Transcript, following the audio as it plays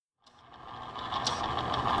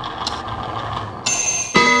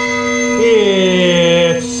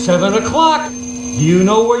7 o'clock. Do you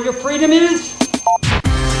know where your freedom is?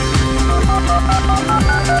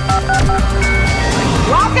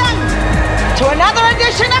 Welcome to another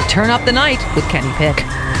edition of Turn Up the Night with Kenny Pick.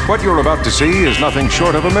 What you're about to see is nothing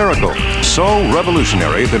short of a miracle. So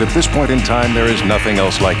revolutionary that at this point in time, there is nothing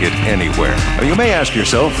else like it anywhere. Now, you may ask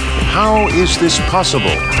yourself, how is this possible?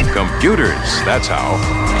 Computers, that's how.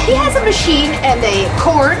 He has a machine and a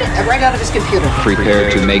cord right out of his computer. Prepare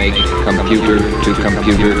to make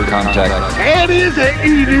computer-to-computer contact. That is an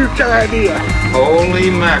idiot idea. Holy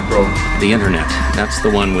mackerel. The internet. That's the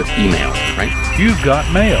one with email, right? You've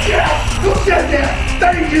got mail. Yeah, who said that?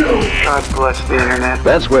 Thank you. God bless the internet.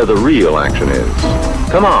 That's where the real action is.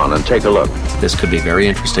 Come on and take a look. This could be very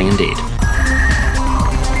interesting indeed.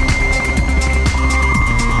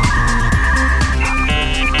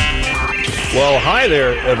 Well, hi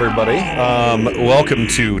there, everybody. Welcome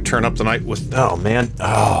to Turn Up the Night with... Oh, man.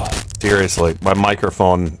 Oh, seriously. My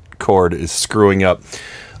microphone cord is screwing up.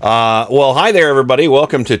 Well, hi there, everybody.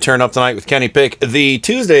 Welcome to Turn Up the Night with Kenny Pick, the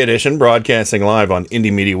Tuesday edition, broadcasting live on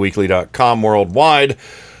IndieMediaWeekly.com worldwide.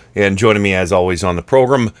 And joining me, as always, on the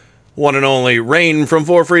program, one and only Rain from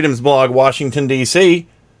Four Freedoms blog, Washington, D.C.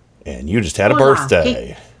 And you just had a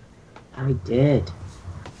birthday. I did.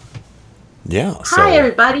 Yeah. So. Hi,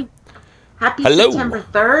 everybody. Happy September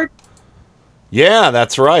 3rd. Yeah,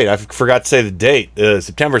 that's right. I forgot to say the date.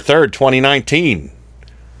 September 3rd, 2019.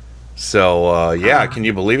 So, yeah, can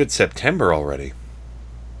you believe it's September already?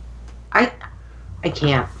 I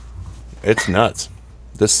can't. It's nuts.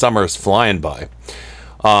 This summer is flying by.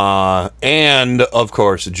 And, of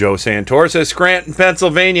course, Joe Santor says, Scranton,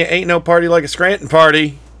 Pennsylvania, ain't no party like a Scranton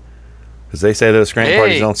party. Because they say those Scranton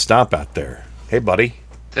parties don't stop out there. Hey, buddy.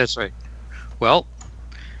 That's right. Well,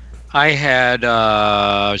 I had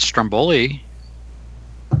Stromboli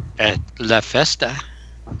at La Festa.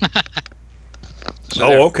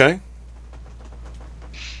 Okay.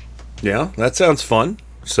 Yeah, that sounds fun.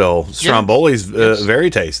 So, Stromboli's very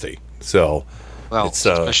tasty. So, well, it's,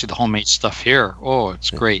 especially the homemade stuff here. Oh, it's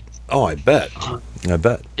great. Oh, I bet.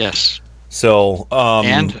 Yes. So,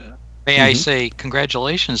 and may I say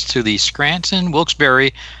congratulations to the Scranton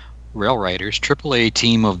Wilkes-Barre Rail Riders AAA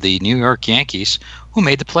team of the New York Yankees, who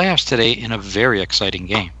made the playoffs today in a very exciting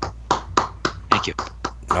game. Thank you.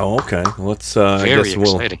 Oh, okay. Let's. Very I guess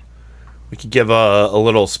exciting. We could give a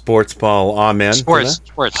little sports ball amen. Sports.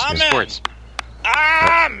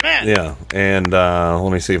 Amen. Yeah, and let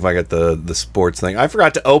me see if I get the sports thing. I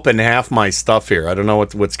forgot to open half my stuff here. I don't know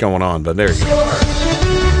what's going on, but there you go.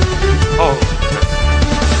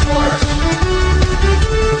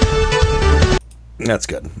 That's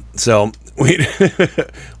good. So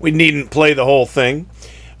we needn't play the whole thing,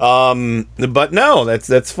 but no,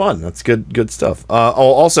 that's fun. That's good stuff.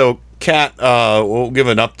 Also, Kat, we'll give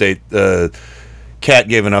an update. Kat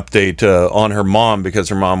gave an update on her mom because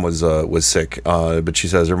her mom was sick, but she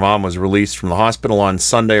says her mom was released from the hospital on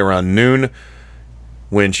Sunday around noon.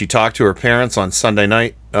 When she talked to her parents on Sunday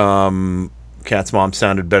night, Kat's mom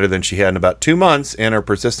sounded better than she had in about 2 months, and her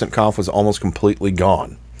persistent cough was almost completely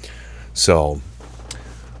gone. So,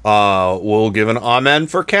 we'll give an amen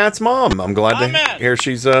for Kat's mom. I'm glad to hear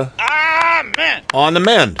she's on the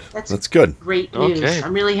mend. That's good. Great news. Okay.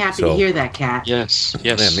 I'm really happy to hear that, Kat. Yes.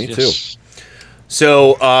 Yeah, me too.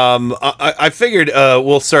 So, I figured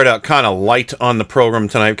we'll start out kind of light on the program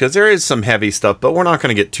tonight because there is some heavy stuff, but we're not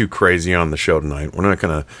going to get too crazy on the show tonight. We're not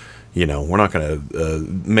going to,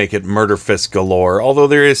 make it murder fist galore, although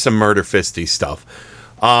there is some murder fisty stuff.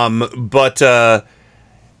 But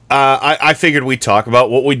I figured we'd talk about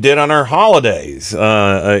what we did on our holidays,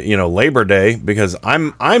 Labor Day, because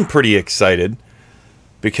I'm pretty excited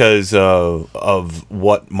because of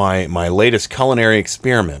what my latest culinary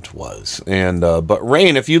experiment was. And but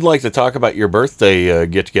Rain, if you'd like to talk about your birthday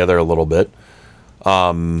get together a little bit,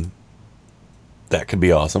 that could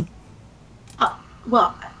be awesome.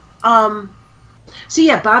 So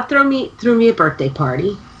yeah, Bob threw me a birthday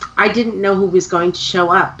party. I didn't know who was going to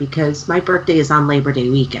show up because my birthday is on Labor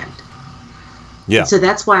Day weekend. Yeah. And so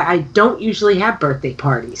that's why I don't usually have birthday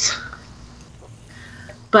parties.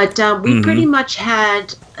 But we pretty much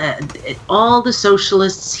had all the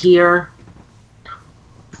socialists here.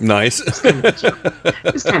 Nice. It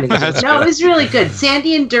was kind of good. No, it was really good.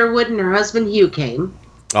 Sandy and Durwood and her husband Hugh came.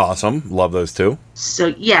 Awesome. Love those two.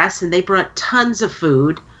 So, yes, and they brought tons of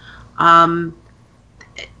food.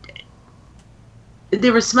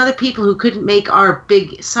 There were some other people who couldn't make our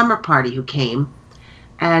big summer party who came.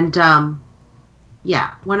 And,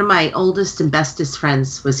 one of my oldest and bestest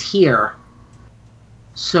friends was here.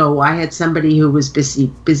 So I had somebody who was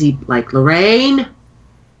busy like Lorraine.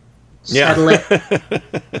 Yeah.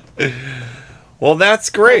 Well, that's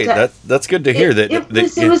great. That's good to hear.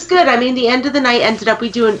 It was good. I mean, the end of the night ended up we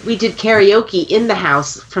did karaoke in the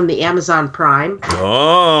house from the Amazon Prime.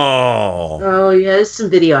 Oh yeah, there's some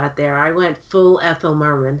video out there. I went full Ethel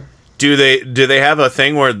Merman. Do they have a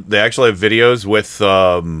thing where they actually have videos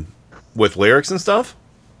with lyrics and stuff?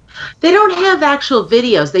 They don't have actual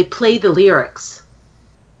videos. They play the lyrics.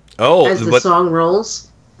 Oh, as the song rolls.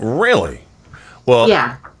 Really? Well,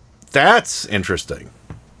 yeah. That's interesting.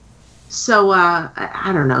 So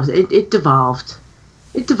I don't know. It devolved.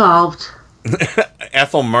 It devolved.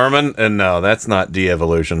 Ethel Merman, and no, that's not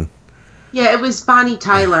de-evolution. Yeah, it was Bonnie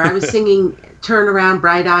Tyler. I was singing "Turn Around,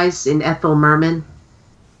 Bright Eyes" in Ethel Merman.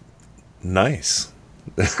 Nice.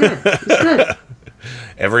 It's good. It's good.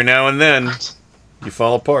 Every now and then, you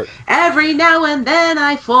fall apart. Every now and then,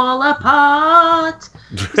 I fall apart.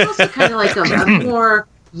 It's also kind of like a more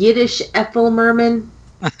Yiddish Ethel Merman.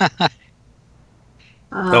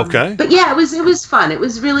 Okay. But yeah, it was fun. It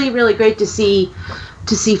was really, really great to see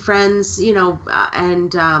friends,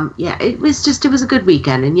 and yeah, it was a good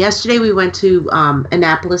weekend. And yesterday we went to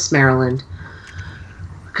Annapolis, Maryland,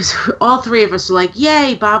 because all three of us were like,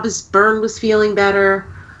 yay, Bob's burn was feeling better.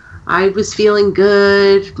 I was feeling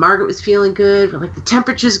good. Margaret was feeling good. We're like, the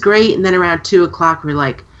temperature's great. And then around 2:00, we're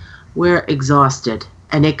like, we're exhausted.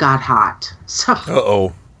 And it got hot. So.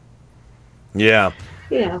 Uh-oh. Yeah.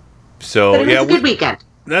 Yeah. So, but it was a good weekend.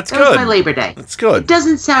 That good. Was my Labor Day. That's good. It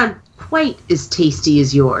doesn't sound quite as tasty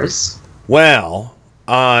as yours. Well,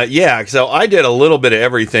 yeah. So I did a little bit of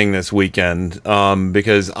everything this weekend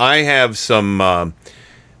because I have some.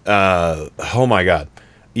 Oh my God.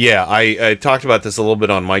 Yeah, I talked about this a little bit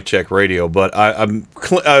on Mic Check Radio, but I'm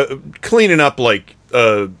cleaning up like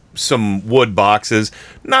some wood boxes.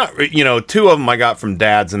 Not, two of them I got from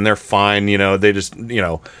Dad's, and they're fine. They just,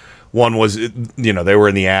 one was, they were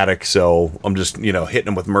in the attic, so I'm just, hitting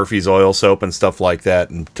them with Murphy's oil soap and stuff like that,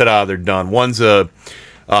 and ta-da, they're done. One's a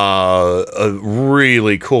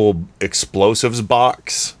really cool explosives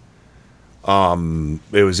box.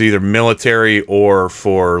 It was either military or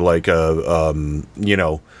for like a,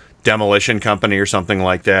 demolition company or something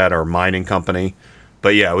like that, or mining company.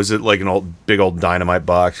 But yeah, it was like an big old dynamite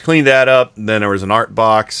box. Cleaned that up. Then there was an art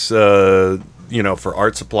box, for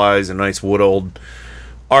art supplies, a nice old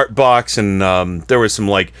art box. And, there was some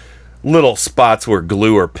like little spots where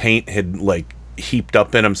glue or paint had like heaped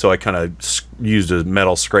up in them. So I kind of used a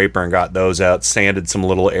metal scraper and got those out, sanded some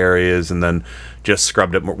little areas, and then just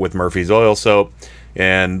scrubbed it with Murphy's oil soap.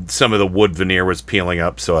 And some of the wood veneer was peeling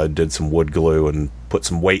up, so I did some wood glue and put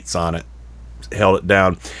some weights on it, held it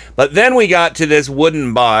down. But then we got to this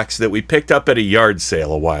wooden box that we picked up at a yard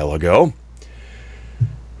sale a while ago.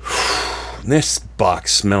 This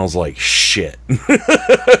box smells like shit.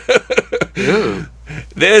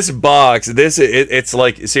 This box, it's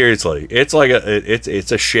like, seriously, it's like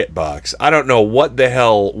it's a shit box. I don't know what the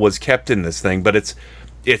hell was kept in this thing, but it's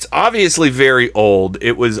obviously very old.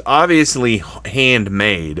 It was obviously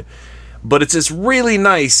handmade, but it's this really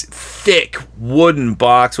nice, thick wooden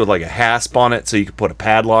box with like a hasp on it, so you can put a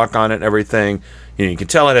padlock on it and everything. You can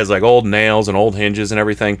tell it has like old nails and old hinges and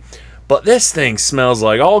everything. But this thing smells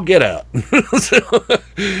like all get out.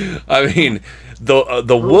 I mean,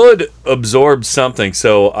 the wood absorbed something.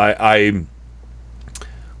 So I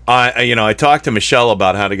talked to Michelle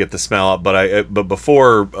about how to get the smell up, but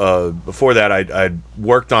before that I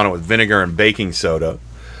worked on it with vinegar and baking soda,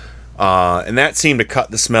 and that seemed to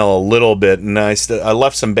cut the smell a little bit. And I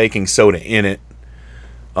left some baking soda in it,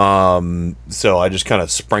 so I just kind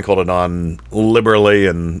of sprinkled it on liberally,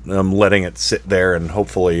 and I'm letting it sit there, and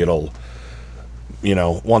hopefully it'll,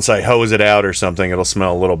 once I hose it out or something, it'll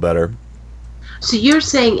smell a little better. So you're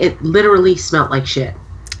saying it literally smelled like shit?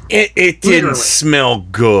 It didn't smell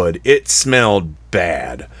good. It smelled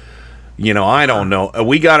bad. I don't know.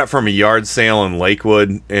 We got it from a yard sale in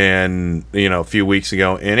Lakewood, and a few weeks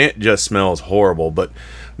ago, and it just smells horrible. But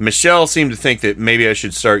Michelle seemed to think that maybe I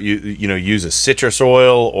should start use a citrus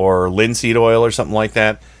oil or linseed oil or something like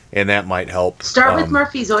that, and that might help. Start with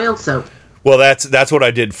Murphy's oil soap. Well, that's what I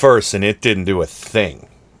did first, and it didn't do a thing.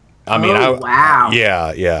 I mean, wow.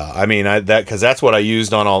 Yeah. I mean, because that's what I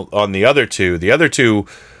used on the other two. The other two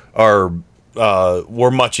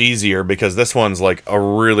were much easier because this one's like a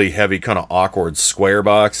really heavy, kind of awkward square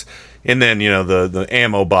box. And then, the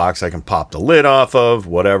ammo box I can pop the lid off of,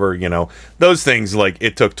 whatever, those things, like,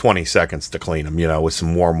 it took 20 seconds to clean them, with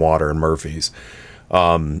some warm water and Murphy's.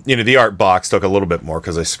 The art box took a little bit more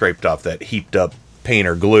because I scraped off that heaped up paint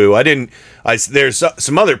or glue. There's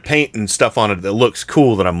some other paint and stuff on it that looks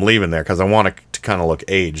cool that I'm leaving there because I want it to kind of look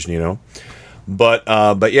aged, But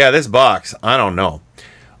yeah, this box, I don't know.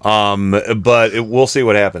 But we'll see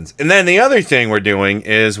what happens. And then the other thing we're doing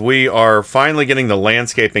is we are finally getting the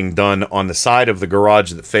landscaping done on the side of the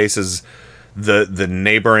garage that faces the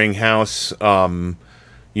neighboring house.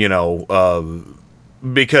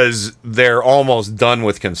 Because they're almost done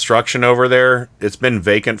with construction over there. It's been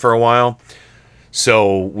vacant for a while.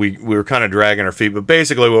 So we were kind of dragging our feet. But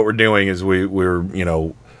basically what we're doing is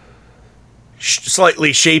we're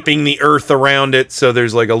slightly shaping the earth around it. So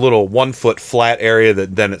there's like a little 1 foot flat area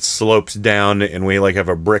that then it slopes down. And we like have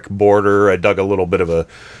a brick border. I dug a little bit of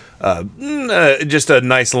just a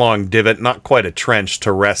nice long divot, not quite a trench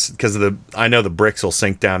to rest. Because I know the bricks will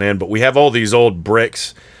sink down in. But we have all these old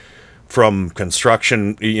bricks from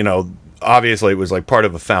construction, obviously it was like part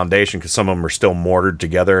of a foundation because some of them are still mortared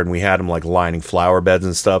together and we had them like lining flower beds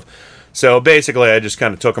and stuff. So basically I just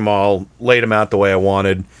kind of took them all, laid them out the way I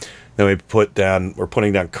wanted. Then we're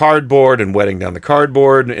putting down cardboard and wetting down the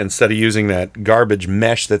cardboard instead of using that garbage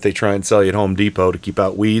mesh that they try and sell you at Home Depot to keep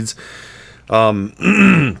out weeds.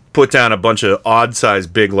 Put down a bunch of odd size,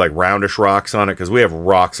 big, like roundish rocks on it because we have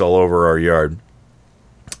rocks all over our yard.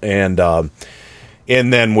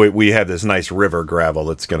 And then we have this nice river gravel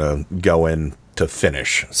that's going to go in to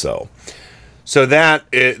finish. So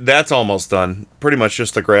that's almost done. Pretty much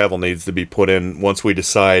just the gravel needs to be put in once we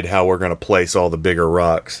decide how we're going to place all the bigger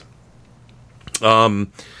rocks. But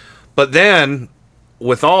then,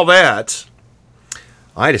 with all that,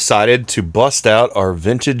 I decided to bust out our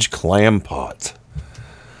vintage clam pot.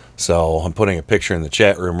 So I'm putting a picture in the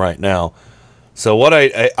chat room right now. So what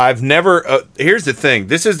I've never... here's the thing.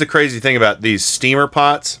 This is the crazy thing about these steamer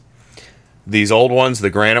pots. These old ones, the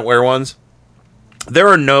graniteware ones. There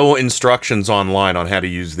are no instructions online on how to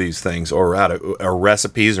use these things or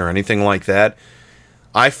recipes or anything like that.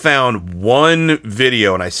 I found one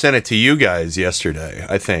video, and I sent it to you guys yesterday,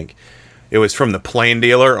 I think. It was from the Plain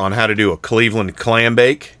Dealer on how to do a Cleveland clam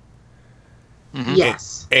bake. Mm-hmm.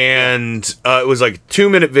 Yes. And it was like a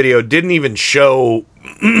 2-minute video. Didn't even show...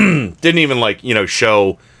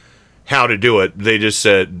 show how to do it. They just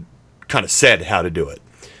said how to do it.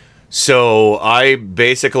 So I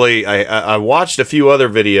basically I watched a few other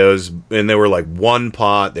videos and they were like one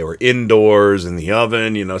pot, they were indoors in the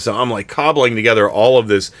oven, so I'm like cobbling together all of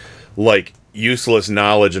this like useless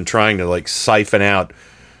knowledge and trying to like siphon out,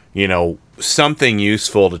 something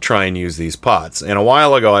useful to try and use these pots. And a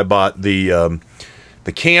while ago I bought the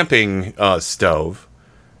camping stove.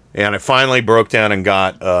 And I finally broke down and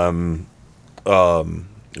got, a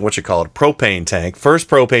propane tank. First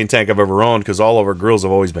propane tank I've ever owned because all of our grills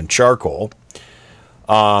have always been charcoal.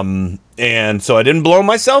 And so I didn't blow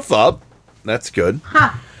myself up. That's good.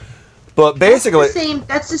 Huh. But basically...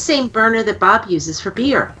 That's the same burner that Bob uses for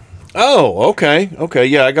beer. Oh, okay. Okay,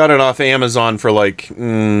 yeah, I got it off Amazon for like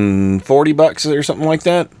 $40 or something like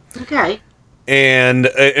that. Okay. And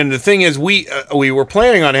the thing is, we were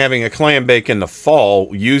planning on having a clam bake in the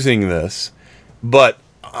fall using this, but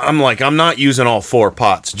I'm not using all 4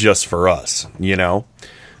 pots just for us,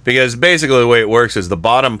 because basically the way it works is the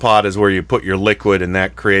bottom pot is where you put your liquid and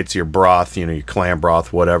that creates your broth, your clam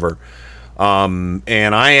broth, whatever. And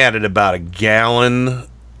I added about a gallon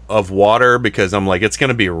of water because I'm like, it's going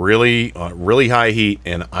to be really, really high heat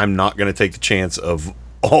and I'm not going to take the chance of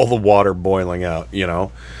all the water boiling out,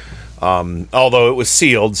 although it was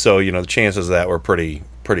sealed, so the chances of that were pretty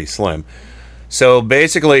slim. So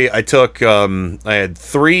basically, I took I had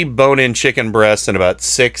 3 bone-in chicken breasts and about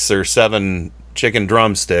 6 or 7 chicken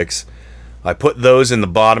drumsticks. I put those in the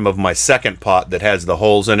bottom of my second pot that has the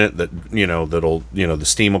holes in it that that'll the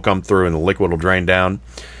steam will come through and the liquid will drain down.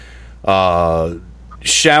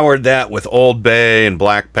 Showered that with Old Bay and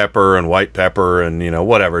black pepper and white pepper and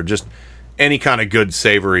whatever, just any kind of good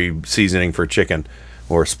savory seasoning for chicken.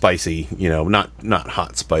 Or spicy, not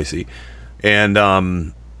hot spicy.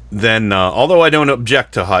 And then, although I don't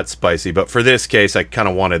object to hot spicy, but for this case, I kind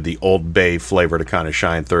of wanted the Old Bay flavor to kind of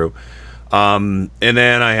shine through. And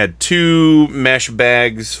then I had 2 mesh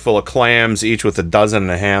bags full of clams, each with 1.5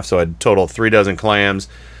 dozen, so I had a total of 3 dozen clams.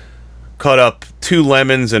 Cut up 2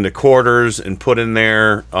 lemons into quarters and put in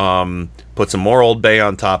there. Put some more Old Bay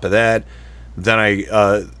on top of that. Then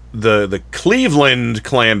I... The Cleveland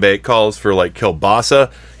clam bake calls for like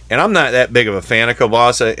kielbasa, and I'm not that big of a fan of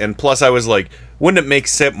kielbasa. And plus, I was like, wouldn't it make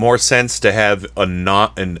more sense to have an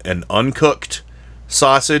uncooked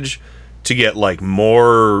sausage to get like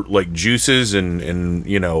more like juices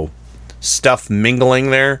and stuff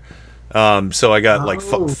mingling there? So I got like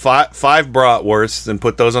 5 bratwursts and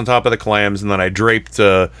put those on top of the clams, and then I draped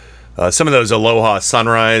some of those Aloha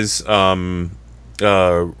Sunrise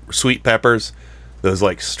sweet peppers. Those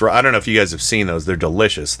I don't know if you guys have seen those. They're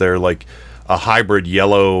delicious. They're like a hybrid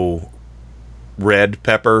yellow red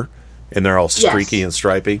pepper, and they're all streaky Yes. and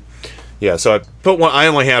stripy. Yeah, so I put one. I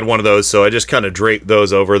only had one of those, so I just kind of draped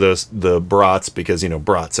those over the brats because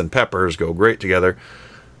brats and peppers go great together.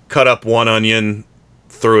 Cut up one onion,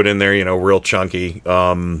 threw it in there, real chunky.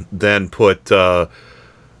 Then put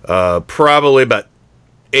probably about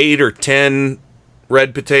 8 or 10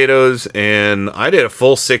 red potatoes, and I did a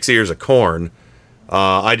full 6 ears of corn.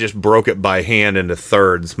 I just broke it by hand into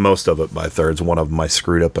thirds, most of it by thirds. One of them I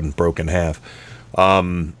screwed up and broke in half.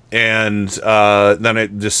 And then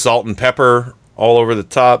it just salt and pepper all over the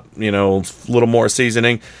top, a little more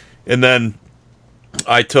seasoning. And then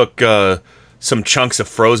I took some chunks of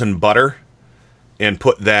frozen butter and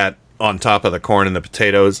put that on top of the corn and the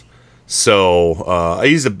potatoes. So I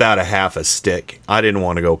used about a half a stick. I didn't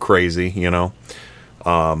want to go crazy, I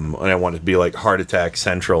didn't want it to be like Heart Attack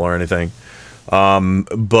Central or anything.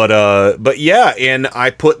 But yeah, and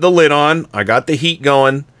I put the lid on. I got the heat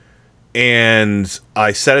going, and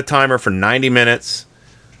I set a timer for 90 minutes.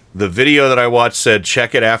 The video that I watched said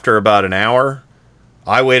check it after about an hour.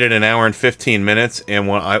 I waited an hour and 15 minutes, and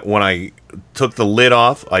when I took the lid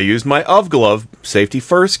off, I used my UV glove. Safety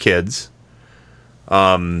first, kids.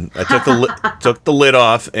 I took the lid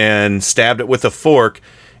off and stabbed it with a fork,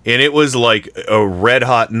 and it was like a red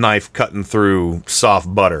hot knife cutting through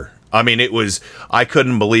soft butter. I mean, I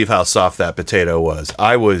couldn't believe how soft that potato was.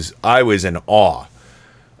 I was in awe.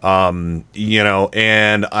 And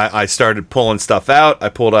I started pulling stuff out. I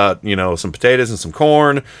pulled out, some potatoes and some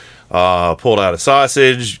corn, pulled out a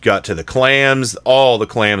sausage, got to the clams. All the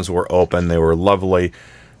clams were open. They were lovely.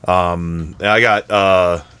 I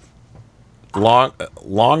got,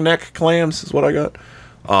 long neck clams is what I got.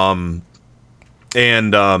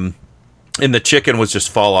 And the chicken was just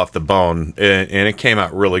fall off the bone, and it came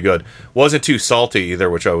out really good. Wasn't too salty either,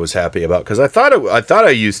 which I was happy about because I thought I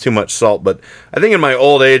used too much salt, but I think in my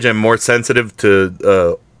old age I'm more sensitive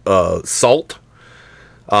to salt.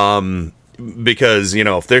 Because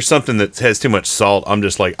if there's something that has too much salt, I'm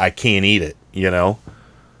just like I can't eat it.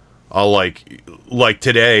 I'll like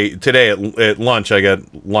today at lunch. I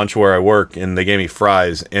got lunch where I work, and they gave me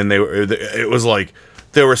fries, and it was like.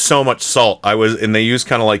 There was so much salt. And they used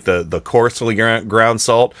kind of like the coarsely ground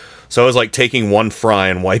salt. So I was like taking one fry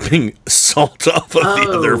and wiping salt off of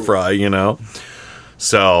the other fry,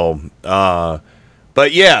 So,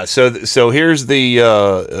 but yeah, so here's the,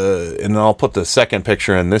 and then I'll put the second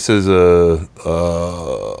picture in. This is a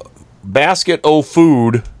basket o'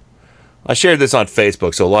 food. I shared this on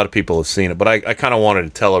Facebook, so a lot of people have seen it, but I kind of wanted to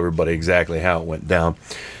tell everybody exactly how it went down.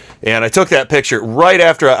 And I took that picture right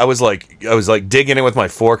after I was like digging in with my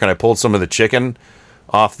fork, and I pulled some of the chicken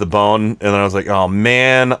off the bone, and then I was like, oh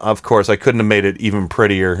man, of course I couldn't have made it even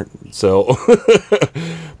prettier. So,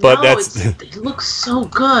 but it looks so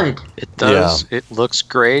good. It does. Yeah. It looks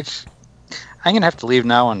great. I'm gonna have to leave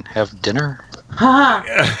now and have dinner. Wow.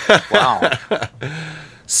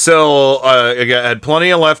 So I had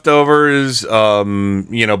plenty of leftovers,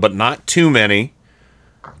 but not too many.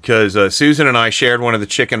 Because Susan and I shared one of the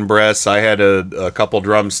chicken breasts. I had a couple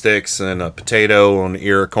drumsticks and a potato and an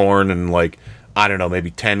ear of corn and maybe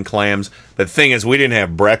 10 clams. But the thing is, we didn't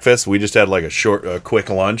have breakfast. We just had like a quick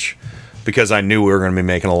lunch because I knew we were going to be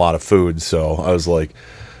making a lot of food. So I was like,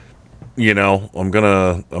 I'm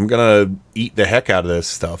gonna eat the heck out of this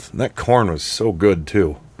stuff. And that corn was so good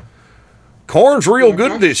too. Corn's real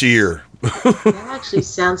good this year. That actually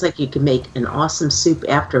sounds like you could make an awesome soup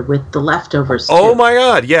after with the leftovers too. Oh my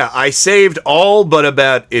god, yeah. I saved all but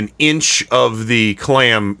about an inch of the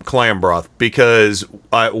clam broth because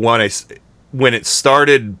when it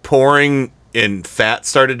started pouring and fat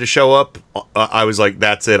started to show up, I was like,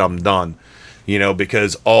 that's it, I'm done.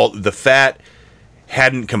 Because all the fat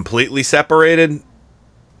hadn't completely separated.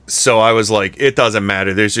 So I was like, it doesn't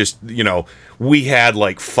matter. There's just, we had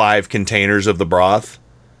like 5 containers of the broth.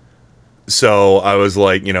 So I was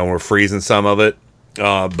like, we're freezing some of it.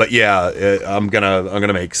 But yeah, I'm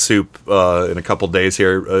gonna make soup in a couple days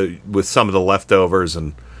here with some of the leftovers,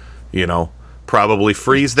 and probably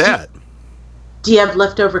freeze that. Do you have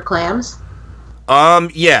leftover clams?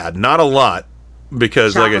 Yeah, not a lot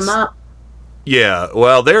because Chop them up. Yeah,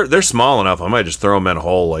 well they're small enough. I might just throw them in a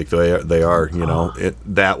hole like they are.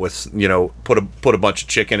 Put a bunch of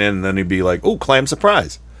chicken in, and then you'd be like, ooh, clam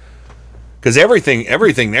surprise. Because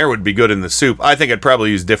everything there would be good in the soup. I think I'd probably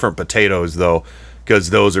use different potatoes though, because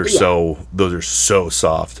those are so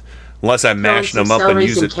soft. Unless I'm mashing them up and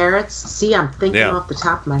use it. Carrots. See, I'm thinking off the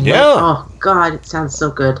top of my head. Yeah. Oh God, it sounds so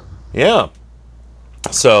good. Yeah.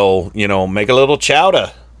 So make a little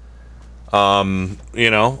chowder. But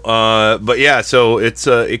yeah, so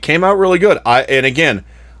it came out really good.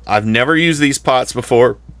 I've never used these pots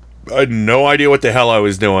before. had no idea what the hell I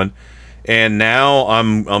was doing, and now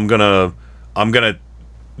I'm gonna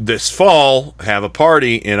this fall have a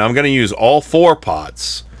party, and I'm gonna use all 4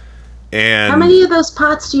 pots. And how many of those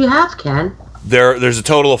pots do you have, Ken? There's a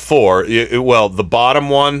total of 4. Well, the bottom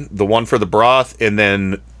one, the one for the broth, and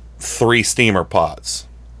then 3 steamer pots.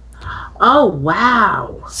 Oh,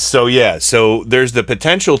 wow. So yeah, so there's the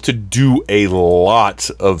potential to do a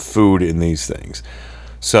lot of food in these things.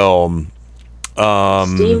 So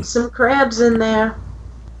steam some crabs in there.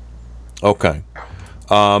 Okay.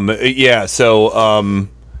 Yeah, so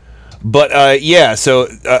but yeah, so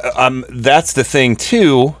that's the thing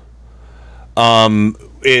too.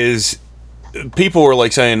 Is people were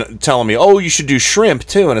like telling me, "Oh, you should do shrimp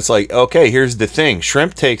too." And it's like, "Okay, here's the thing.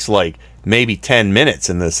 Shrimp takes like maybe 10 minutes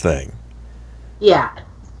in this thing." Yeah.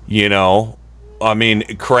 You know, I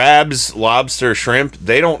mean, crabs, lobster, shrimp,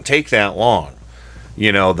 they don't take that long.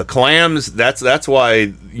 You know, the clams, that's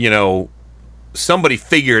why, you know, somebody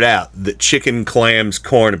figured out that chicken, clams,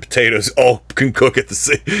 corn, and potatoes all can cook at the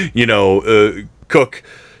same, you know, cook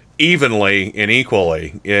evenly and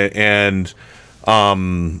equally. And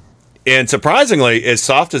surprisingly, as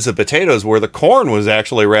soft as the potatoes were, the corn was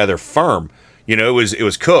actually rather firm. You know, it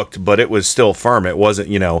was cooked, but it was still firm. It wasn't,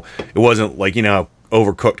 you know, it wasn't like, you know,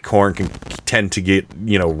 overcooked corn can tend to get,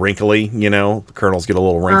 you know, wrinkly, you know, the kernels get a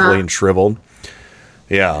little wrinkly and shriveled.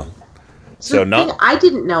 Yeah. So not. I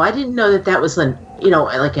didn't know that was an, you know,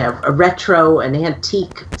 like a retro, an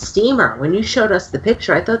antique steamer. When you showed us the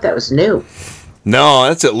picture, I thought that was new. No,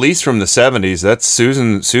 that's at least from the 70s. That's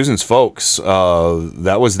Susan's folks.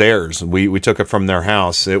 That was theirs. We took it from their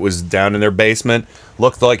house. It was down in their basement.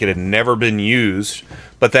 Looked like it had never been used.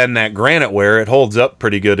 But then that granite ware, it holds up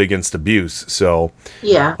pretty good against abuse. So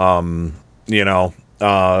yeah. You know,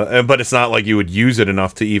 but it's not like you would use it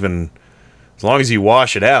enough to even, as long as you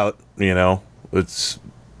wash it out, you know, it's,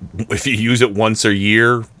 if you use it once a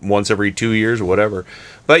year, once every 2 years or whatever.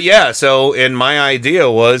 But yeah, so, and my idea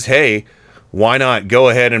was, hey, why not go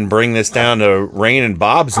ahead and bring this down to Rain and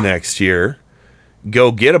Bob's next year?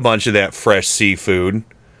 Go get a bunch of that fresh seafood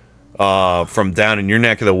from down in your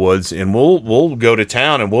neck of the woods, and we'll go to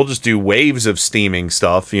town and we'll just do waves of steaming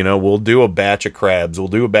stuff. You know, we'll do a batch of crabs, we'll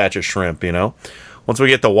do a batch of shrimp. You know, once we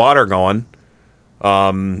get the water going,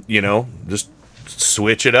 you know, just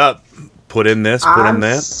switch it up. Put in this, put in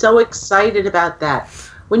that. I'm so excited about that.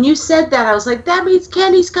 When you said that, I was like, that means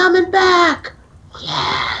Kenny's coming back.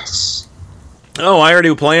 Yes. Oh, I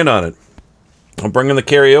already planned on it. I'm bringing the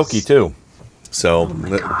karaoke too. So, oh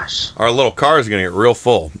my gosh, our little car is going to get real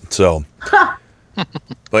full. So,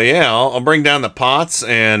 but yeah, I'll bring down the pots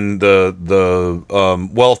and the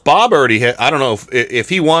well, if Bob already had, I don't know if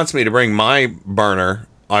he wants me to bring my burner,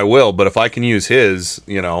 I will. But if I can use his,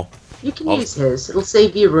 you know, you can use his. It'll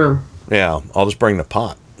save you room. Yeah, I'll just bring the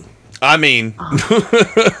pot. I mean,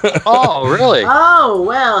 oh really? Oh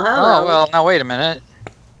well, hello. Oh well, now wait a minute.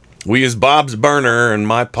 We use Bob's burner and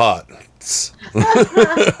my pot.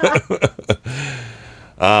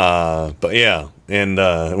 But yeah, and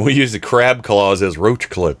we use the crab claws as roach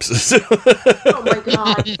clips. Oh my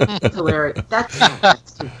god, that's hilarious.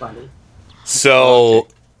 That's too funny. So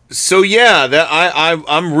yeah, that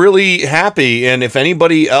I'm really happy, and if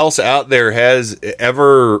anybody else out there has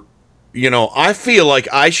ever, you know, I feel like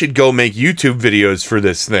I should go make YouTube videos for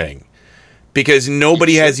this thing because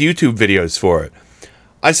nobody has YouTube videos for it.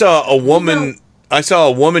 I saw a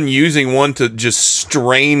woman using one to just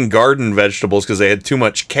strain garden vegetables because they had too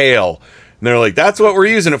much kale. And they're like, that's what we're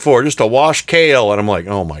using it for, just to wash kale. And I'm like,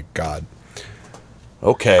 oh my God.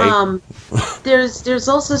 Okay. There's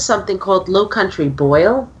also something called Low Country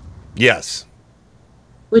Boil. Yes.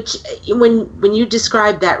 Which, when you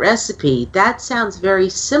describe that recipe, that sounds very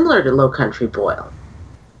similar to Low Country Boil.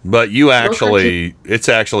 But it's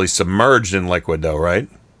actually submerged in liquid though, right?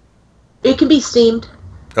 It can be steamed.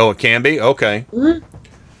 Oh, it can be? Okay. Mm-hmm.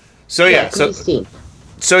 So yeah, it can be steamed.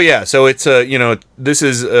 So it's you know, this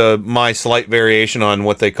is my slight variation on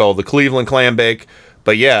what they call the Cleveland clam bake,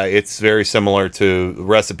 but yeah, it's very similar to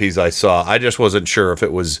recipes I saw. I just wasn't sure if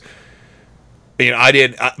it was, you know,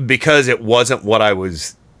 because it wasn't what I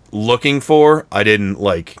was looking for. I didn't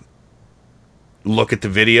like look at the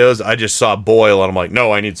videos. I just saw boil and I'm like,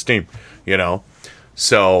 no, I need steam, you know.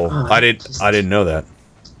 So I didn't know that.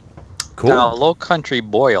 Cool. Now, Low Country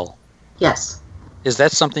Boil. Yes. Is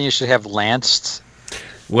that something you should have lanced?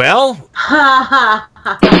 Well,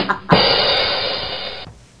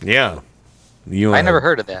 yeah. I never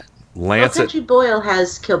heard of that. Low Country Boil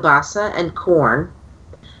has kielbasa and corn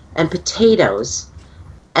and potatoes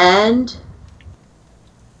and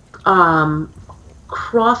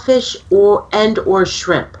crawfish or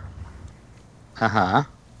shrimp. Uh-huh.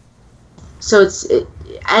 So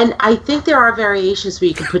and I think there are variations where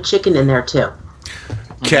you can put chicken in there too.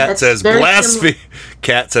 Cat says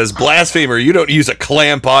blasphemer. You don't use a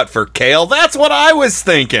clam pot for kale. That's what I was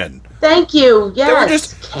thinking. Thank you.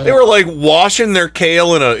 Yes. They were like washing their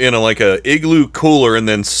kale in a like a igloo cooler and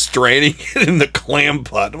then straining it in the clam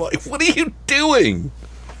pot. I'm like, what are you doing?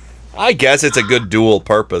 I guess it's a good dual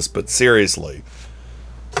purpose, but seriously,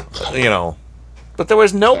 But there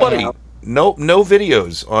was nobody, no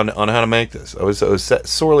videos on how to make this. I was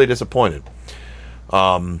sorely disappointed.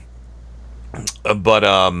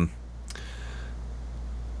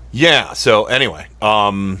 Yeah. So anyway,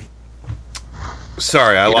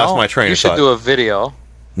 sorry, I lost my train of thought. You should do a video.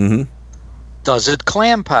 Mm-hmm. Does it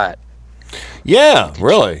clam pot? Yeah,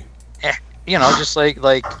 really. Just like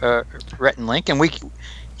Rhett and Link, and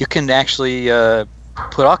you can actually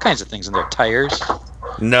put all kinds of things in there. Tires.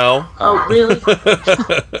 No. Oh, really?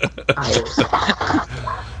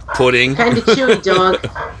 Pudding. Kind of chewy, dog.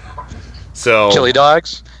 So chili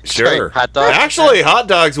dogs. Sure. Hot dogs. Actually, hot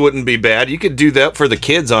dogs wouldn't be bad. You could do that for the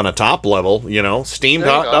kids on a top level. Steamed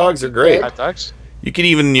hot dogs are great. Hot dogs. You could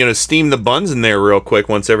even steam the buns in there real quick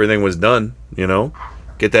once everything was done.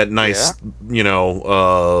 Get that nice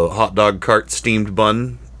hot dog cart steamed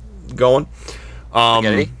bun going.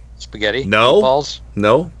 Spaghetti. No. Balls.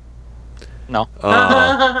 No. No.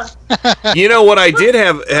 What I did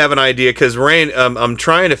have an idea, because Rain, I'm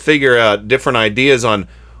trying to figure out different ideas on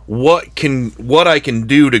what I can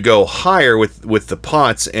do to go higher with the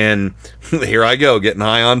pots, and here I go getting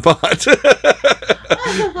high on pots.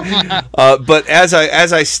 But as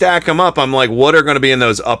I stack them up, I'm like, what are going to be in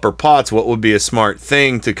those upper pots? What would be a smart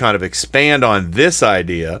thing to kind of expand on this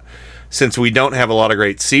idea, since we don't have a lot of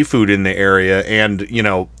great seafood in the area, and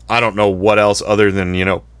I don't know what else other than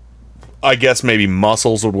I guess maybe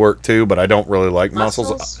mussels would work too, but I don't really like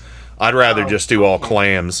mussels. I'd rather just do all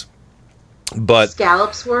clams. But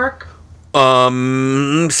scallops work?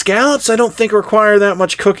 Scallops I don't think require that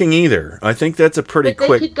much cooking either. I think that's a pretty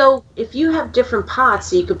quick. They could go, if you have different pots,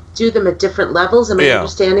 so you could do them at different levels. Am I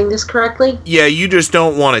understanding this correctly? Yeah, you just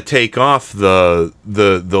don't want to take off the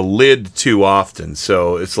lid too often.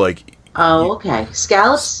 So it's like. Oh, okay.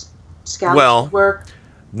 Scallops work.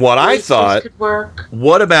 What I thought could work.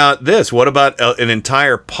 What about this? What about an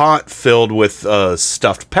entire pot filled with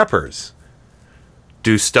stuffed peppers?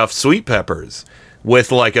 Do stuffed sweet peppers with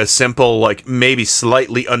like a simple, like maybe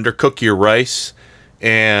slightly undercook your rice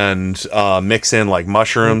and mix in like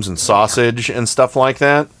mushrooms and sausage and stuff like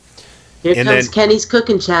that. Here comes Kenny's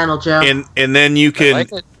cooking channel, Joe. And then you can,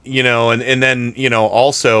 and then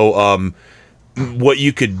also what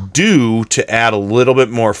you could do to add a little bit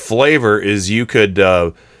more flavor is you could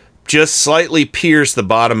just slightly pierce the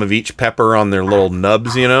bottom of each pepper on their little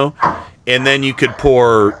nubs, and then you could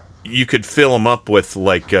fill them up with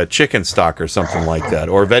like chicken stock or something like that,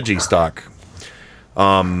 or veggie stock,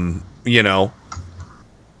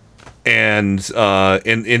 and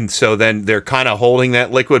so then they're kind of holding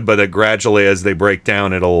that liquid, but gradually as they break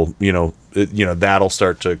down, it'll that'll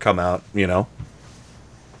start to come out,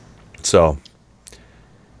 so.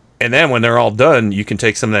 And then when they're all done, you can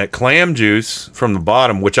take some of that clam juice from the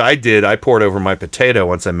bottom, which I did. I poured over my potato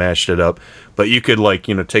once I mashed it up. But you could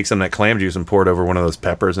take some of that clam juice and pour it over one of those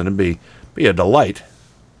peppers, and it'd be a delight.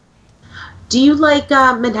 Do you like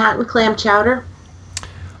Manhattan clam chowder?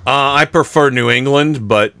 I prefer New England,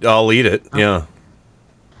 but I'll eat it. Yeah.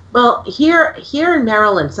 Well, here in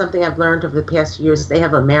Maryland, something I've learned over the past few years is they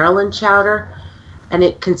have a Maryland chowder, and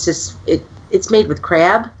it's made with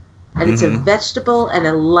crab. And it's a vegetable and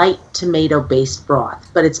a light tomato-based broth,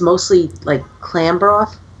 but it's mostly like clam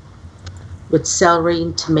broth with celery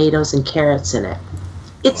and tomatoes and carrots in it.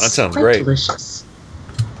 It's that sounds quite great. Delicious.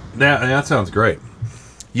 That sounds great.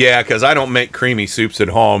 Yeah, because I don't make creamy soups at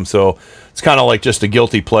home, so it's kind of like just a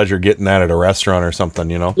guilty pleasure getting that at a restaurant or something,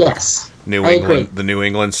 Yes. The New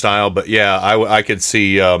England style, but yeah, I could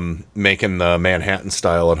see making the Manhattan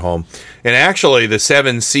style at home. And actually, the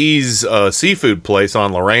Seven Seas seafood place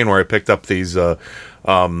on Lorraine, where I picked up these, not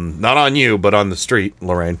on you, but on the street,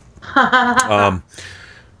 Lorraine.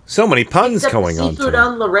 So many puns going on. Seafood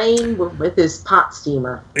on Lorraine with his pot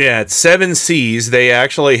steamer. Yeah, at Seven Seas, they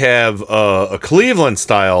actually have a Cleveland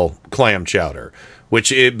style clam chowder.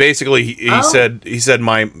 Which it basically he said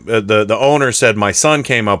the owner said my son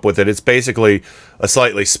came up with it. It's basically a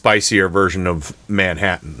slightly spicier version of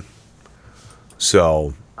Manhattan.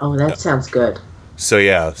 So. Oh, that sounds good. So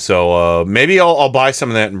yeah, maybe I'll buy some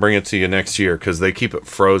of that and bring it to you next year because they keep it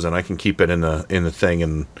frozen. I can keep it in the thing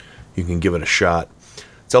and you can give it a shot.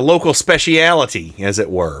 It's a local speciality, as it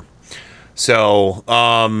were. So,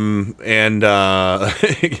 and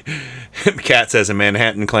Kat says a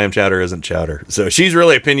Manhattan clam chowder isn't chowder. So she's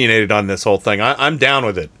really opinionated on this whole thing. I'm down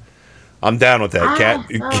with it. I'm down with that, Kat.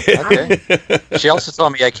 Okay. She also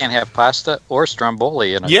told me I can't have pasta or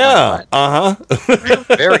stromboli in a Yeah, pot. I'm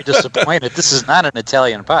very disappointed. This is not an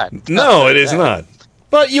Italian pot. No, it is not.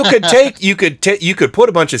 But you could you could put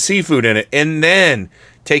a bunch of seafood in it and then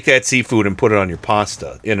take that seafood and put it on your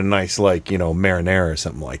pasta in a nice marinara or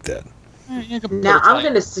something like that. Now I'm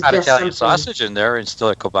going to suggest Italian something. sausage in there and still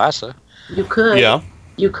a kielbasa. You could. Yeah.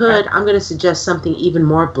 You could. I'm going to suggest something even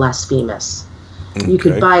more blasphemous. You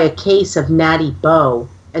could buy a case of Natty Boh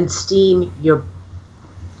and steam your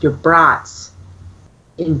brats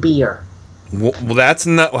in beer. Well, that's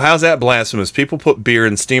not. How's that blasphemous? People put beer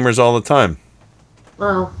in steamers all the time.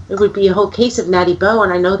 Well, it would be a whole case of Natty Boh,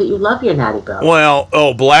 and I know that you love your Natty Boh. Well,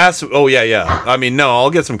 oh yeah. I mean, no, I'll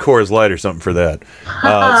get some Coors Light or something for that.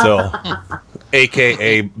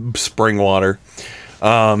 AKA spring water.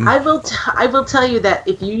 I will tell you that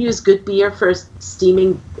if you use good beer for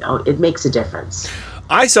steaming, it makes a difference.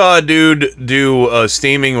 I saw a dude do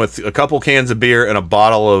steaming with a couple cans of beer and a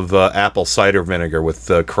bottle of apple cider vinegar with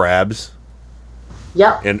crabs.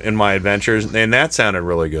 Yep. In my adventures, and that sounded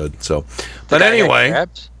really good. So, but anyway,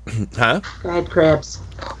 huh? I had crabs.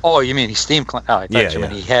 Oh, you mean he steamed crab? Oh, I thought you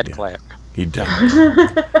meant he had crab. He did.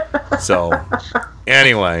 So,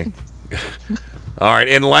 anyway. All right,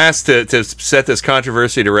 and last to set this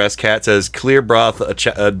controversy to rest, Kat says clear broth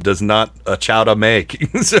does not a chowder make.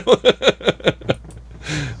 So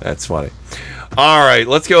that's funny. All right,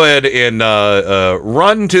 let's go ahead and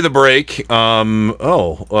run to the break. We got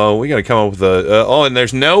to come up with and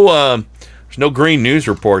there's no green news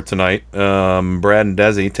report tonight. Brad and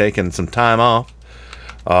Desi taking some time off.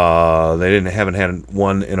 They haven't had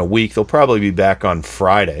one in a week. They'll probably be back on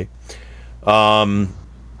Friday. And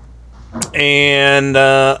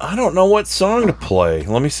I don't know what song to play.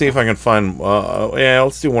 Let me see if I can find.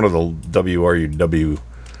 Let's do one of the WRUW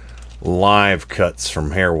live cuts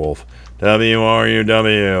from Hairwolf.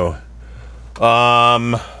 WRUW.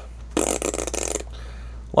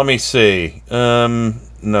 Let me see.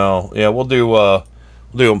 No. Yeah, we'll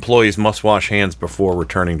do Employees Must Wash Hands Before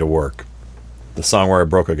Returning to Work. The song where I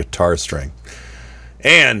broke a guitar string.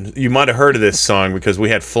 And you might have heard of this song because we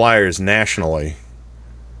had flyers nationally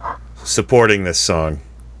supporting this song.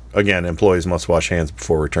 Again, employees must wash hands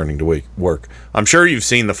before returning to work. I'm sure you've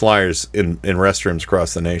seen the flyers in restrooms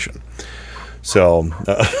across the nation. So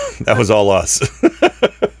that was all us.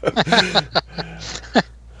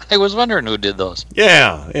 I was wondering who did those.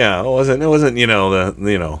 Yeah. It wasn't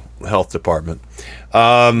the health department.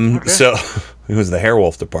 So it was the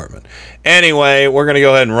Hairwolf department. Anyway, we're gonna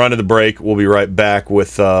go ahead and run to the break. We'll be right back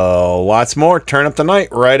with lots more Turn Up the Night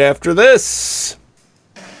right after this.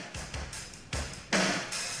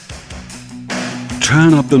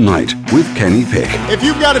 Turn Up the Night with Kenny Pick. If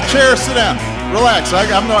you've got a chair, sit down. Relax. I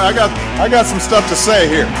got some stuff to say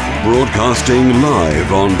here. Broadcasting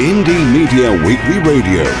live on Indie Media Weekly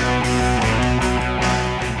Radio.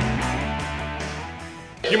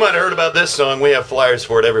 You might have heard about this song. We have flyers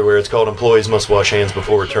for it everywhere. It's called Employees Must Wash Hands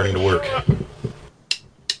Before Returning to Work.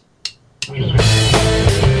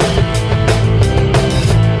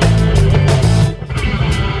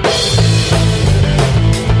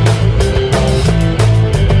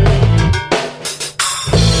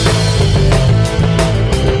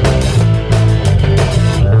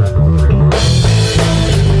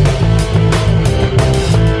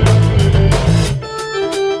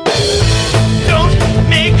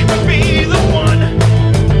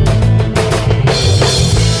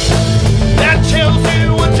 That tells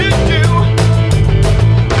you what to do.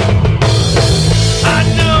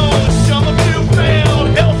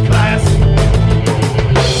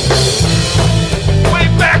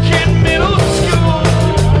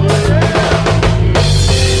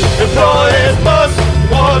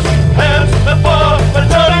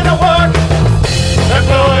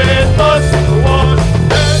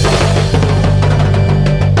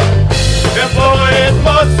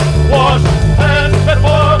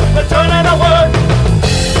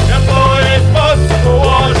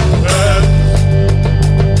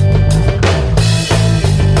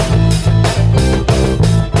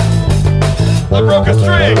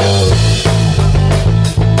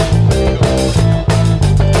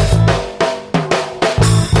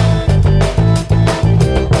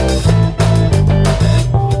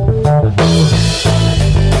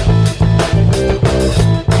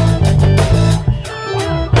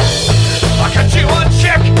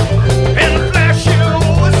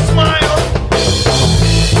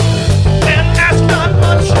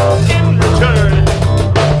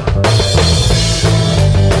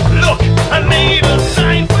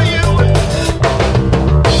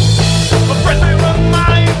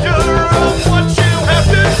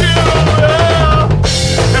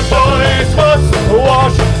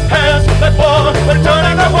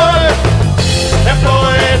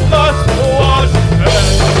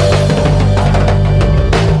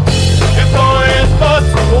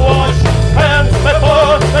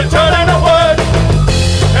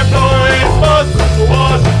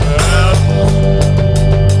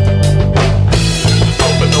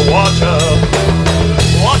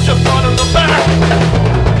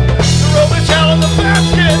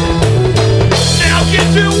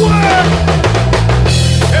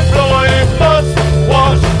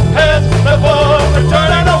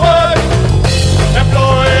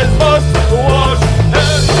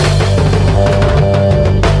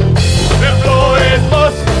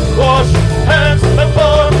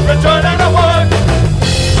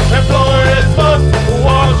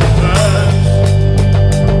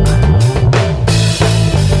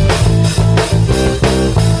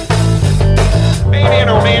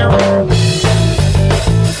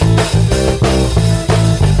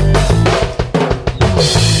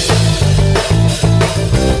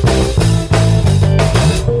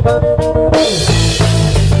 Something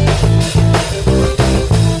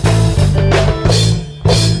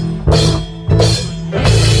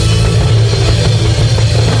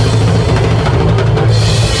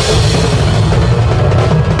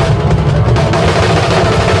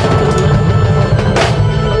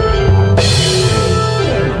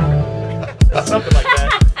like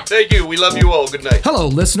that. Thank you. We love you all. Good night. Hello,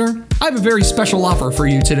 listener. I have a very special offer for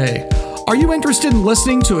you today. Are you interested in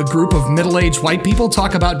listening to a group of middle-aged white people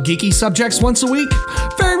talk about geeky subjects once a week?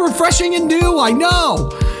 Very refreshing and new, I know!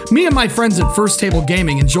 Me and my friends at First Table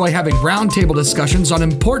Gaming enjoy having roundtable discussions on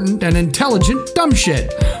important and intelligent dumb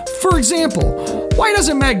shit. For example, why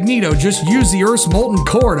doesn't Magneto just use the Earth's molten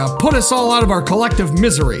core to put us all out of our collective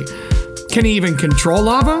misery? Can he even control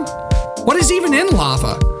lava? What is even in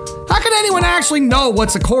lava? How can anyone actually know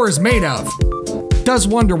what the core is made of? Does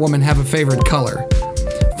Wonder Woman have a favorite color?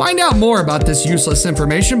 Find out more about this useless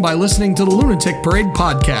information by listening to the Lunatic Parade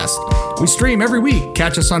podcast. We stream every week.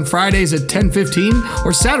 Catch us on Fridays at 10:15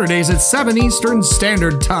 or Saturdays at 7 Eastern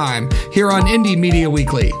Standard Time here on Indie Media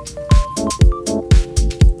Weekly.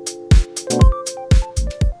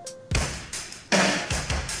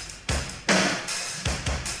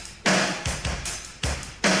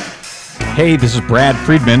 Hey, this is Brad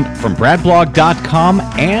Friedman from BradBlog.com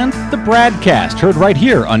and the Bradcast, heard right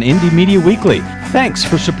here on Indie Media Weekly. Thanks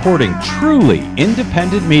for supporting truly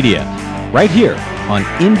independent media, right here on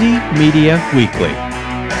Indie Media Weekly.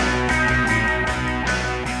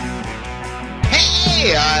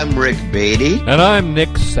 Hey, I'm Rick Beatty. And I'm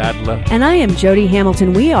Nick Sadler. And I am Jody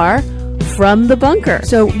Hamilton. We are From the Bunker.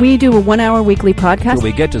 So we do a 1-hour weekly podcast. So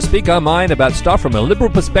we get to speak our mind about stuff from a liberal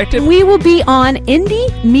perspective. We will be on Indie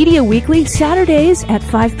Media Weekly Saturdays at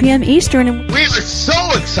 5 p.m. Eastern. And we are so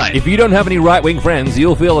excited. If you don't have any right-wing friends,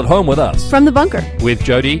 you'll feel at home with us. From the Bunker. With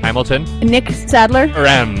Jody Hamilton. Nick Sadler.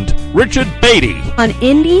 And Richard Beatty. On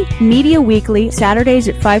Indie Media Weekly Saturdays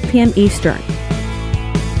at 5 p.m. Eastern.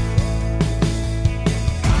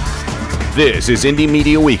 This is Indie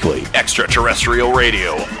Media Weekly, extraterrestrial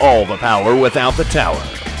radio, all the power without the tower.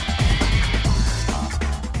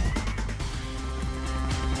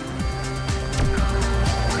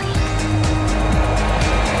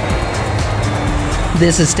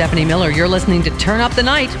 This is Stephanie Miller. You're listening to Turn Up the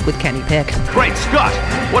Night with Kenny Pick. Great Scott!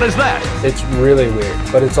 What is that? It's really weird,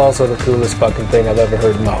 but it's also the coolest fucking thing I've ever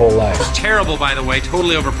heard in my whole life. It's terrible, by the way,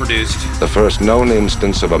 totally overproduced. The first known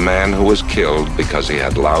instance of a man who was killed because he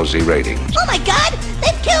had lousy ratings. Oh my God!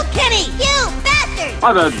 They've killed Kenny! You bastard!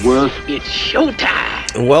 I've had worse. It's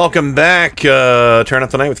showtime! Welcome back. Turn Up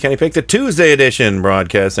the Night with Kenny Pick, the Tuesday edition,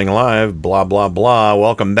 broadcasting live, blah, blah, blah.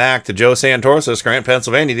 Welcome back to Joe Santorsa, Grant,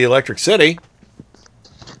 Pennsylvania, the Electric City.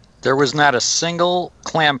 There was not a single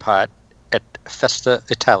clam pot at Festa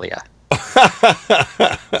Italia.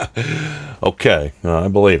 Okay, I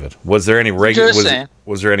believe it. Was there any regular?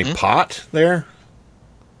 Was there any pot there?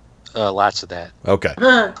 Lots of that. Okay.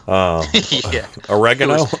 Yeah.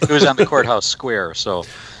 Oregano. It was on the courthouse square, so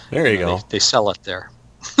there you go. They sell it there.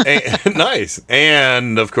 Nice.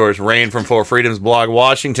 And of course, Rain from Four Freedoms blog,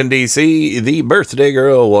 Washington D.C., the birthday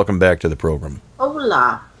girl. Welcome back to the program.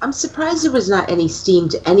 Hola. I'm surprised there was not any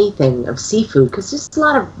steamed anything of seafood, because there's a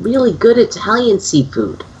lot of really good Italian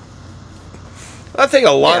seafood. I think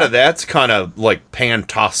a lot of that's kind of like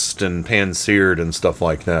pan-tossed and pan-seared and stuff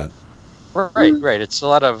like that. Right. It's a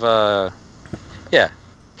lot of,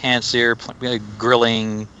 pan-seared,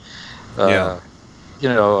 grilling,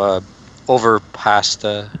 over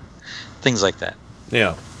pasta, things like that.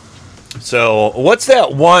 Yeah. So what's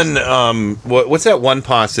that one? What's that one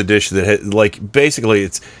pasta dish that like basically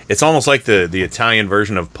it's almost like the Italian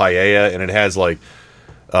version of paella, and it has like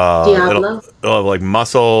like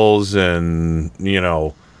mussels and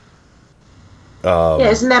isn't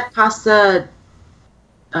that pasta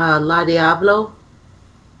La Diablo?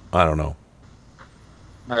 I don't know.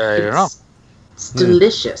 I don't know. It's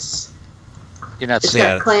delicious. You're not it's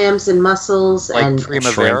got clams and mussels like and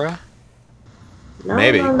primavera. Shrimp.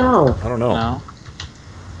 Maybe. I don't know. No.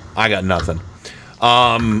 I got nothing. But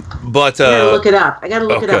I gotta look it up.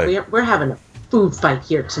 it up. We're having a food fight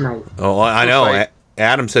here tonight. Oh, I know.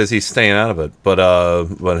 Adam says he's staying out of it, but go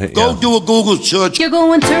do a Google search. You're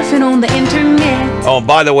going surfing on the internet. Oh,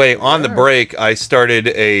 by the way, on the break, I started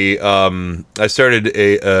a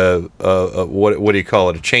what do you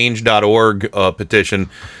call it? A Change.org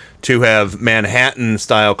petition to have Manhattan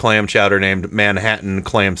style clam chowder named Manhattan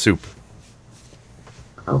Clam Soup.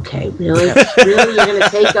 Okay, really? Really? You're going to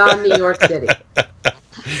take on New York City?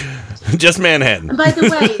 Just Manhattan. And by the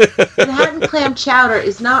way, Manhattan clam chowder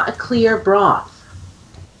is not a clear broth.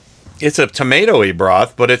 It's a tomatoey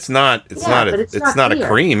broth, but it's not. It's not clear. a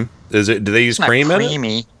cream. Is it? Do they use cream in it?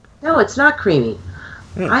 Creamy. No, it's not creamy.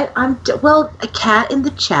 Well, a cat in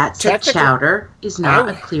the chat said chowder is not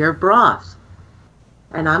a clear broth.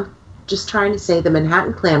 And I'm just trying to say the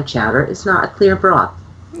Manhattan clam chowder is not a clear broth.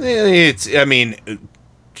 To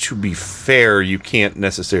be fair, you can't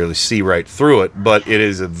necessarily see right through it, but it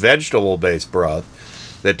is a vegetable-based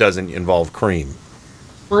broth that doesn't involve cream.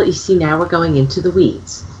 Well, you see, now we're going into the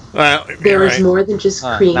weeds. There is more than just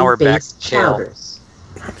cream-based chowders.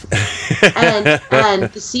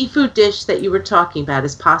 and the seafood dish that you were talking about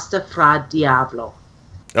is pasta fra diavolo.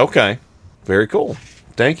 Okay. Very cool.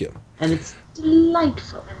 Thank you. And it's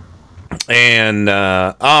delightful. And,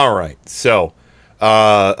 all right. So,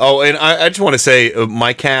 and I just want to say,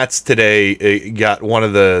 my cats today got one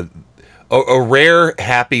of a rare,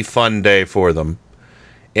 happy, fun day for them.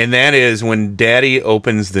 And that is when Daddy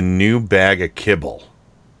opens the new bag of kibble.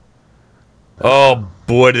 Oh,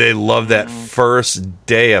 boy, do they love that first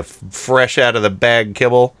day of fresh out of the bag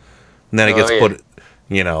kibble. And then it gets put,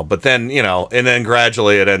 but then, and then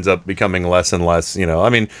gradually it ends up becoming less and less,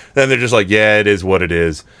 then they're just like, yeah, it is what it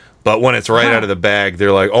is. But when it's right out of the bag,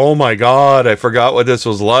 they're like, oh my God, I forgot what this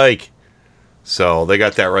was like. So they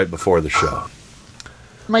got that right before the show.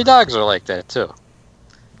 My dogs are like that too.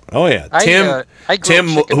 Oh yeah.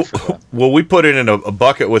 Tim, we put it in a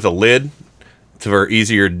bucket with a lid for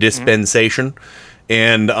easier dispensation.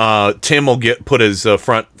 And Tim will put his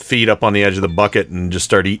front feet up on the edge of the bucket and just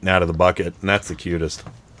start eating out of the bucket. And that's the cutest.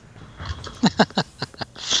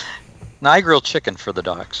 Now, I grill chicken for the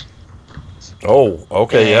dogs. Oh,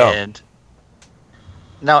 okay, and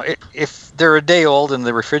now, if they're a day old in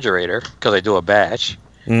the refrigerator, because I do a batch,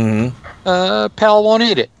 Pal won't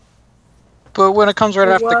eat it. But when it comes right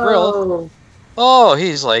off the grill,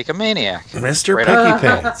 he's like a maniac. Mr. Picky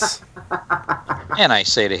Pants. And I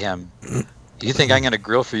say to him, do you think I'm going to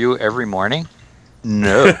grill for you every morning?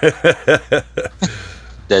 No.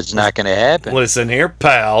 That's not going to happen. Listen here,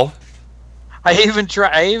 pal. I even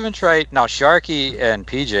tried. Now, Sharky and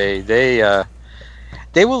PJ,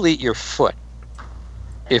 they will eat your foot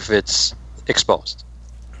if it's exposed.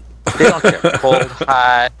 They don't care. Cold,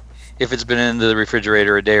 hot. If it's been in the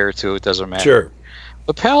refrigerator a day or two, it doesn't matter. Sure.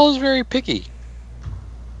 But Pal is very picky.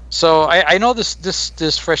 So I know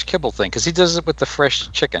this fresh kibble thing because he does it with the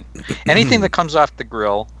fresh chicken. Anything that comes off the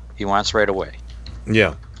grill, he wants right away.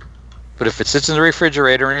 Yeah. But if it sits in the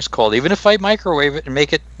refrigerator and it's cold, even if I microwave it and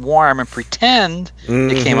make it warm and pretend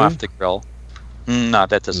it came off the grill, no,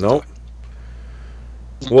 that doesn't do it.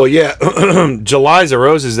 Well, yeah, Jeliza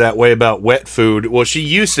Rose is that way about wet food. Well, she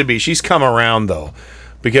used to be. She's come around, though,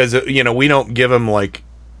 because, we don't give them,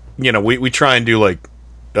 we try and do,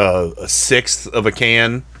 a sixth of a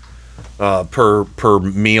can per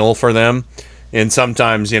meal for them. And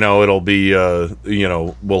sometimes, it'll be,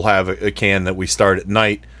 we'll have a can that we start at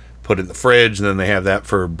night, put it in the fridge, and then they have that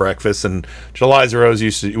for breakfast. And Jeliza Rose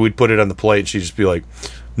we'd put it on the plate, and she'd just be like,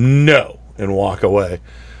 no, and walk away.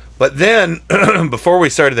 But then, before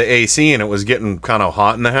we started the AC and it was getting kind of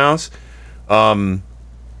hot in the house,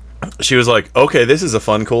 she was like, okay, this is a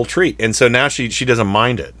fun, cool treat. And so now she doesn't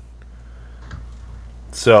mind it.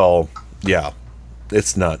 So, yeah,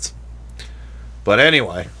 it's nuts. But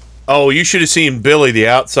anyway, you should have seen Billy the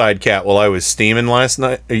outside cat while I was steaming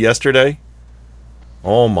yesterday.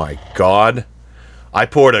 Oh my God. I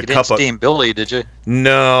poured a cup of... You didn't steam Billy, did you?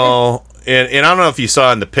 No. And I don't know if you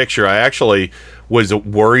saw in the picture, I actually was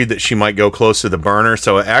worried that she might go close to the burner.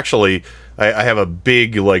 So actually, I have a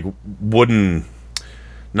big, wooden...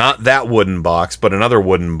 Not that wooden box, but another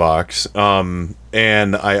wooden box. And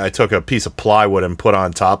I took a piece of plywood and put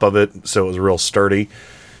on top of it so it was real sturdy.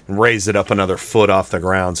 And raised it up another foot off the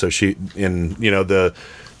ground. So the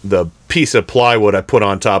piece of plywood I put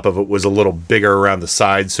on top of it was a little bigger around the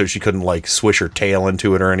sides so she couldn't, swish her tail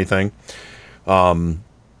into it or anything.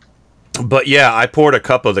 But yeah, I poured a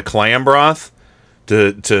cup of the clam broth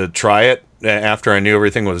to try it after I knew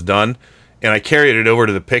everything was done. And I carried it over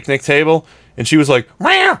to the picnic table. And she was like,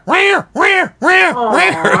 rah, rah, rah, rah,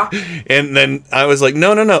 rah. And then I was like,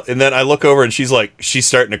 no. And then I look over and she's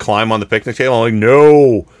starting to climb on the picnic table. I'm like,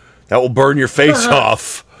 no, that will burn your face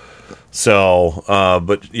off. So,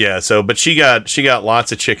 but she got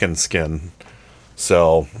lots of chicken skin.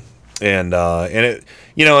 So, and it,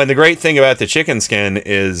 and the great thing about the chicken skin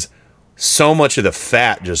is so much of the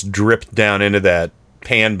fat just dripped down into that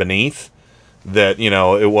pan beneath. That,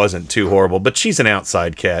 it wasn't too horrible. But she's an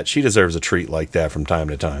outside cat. She deserves a treat like that from time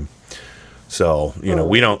to time. So,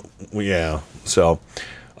 we don't... Yeah. So,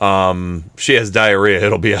 she has diarrhea,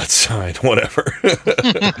 it'll be outside, whatever.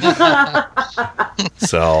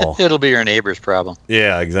 So it'll be your neighbor's problem.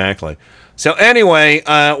 Yeah, exactly. So anyway,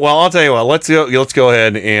 well, I'll tell you what. Let's go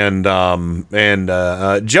ahead and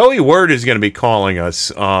Joey Word is going to be calling us.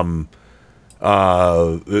 He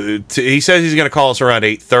says he's going to call us around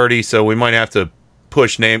 8:30, so we might have to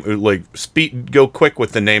push go quick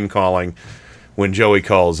with the name calling when Joey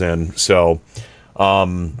calls in. So,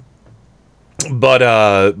 but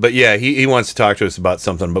yeah, he wants to talk to us about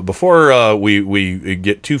something. But before we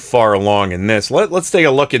get too far along in this, let's take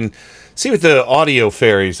a look and see what the audio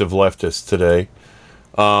fairies have left us today.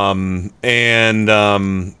 We get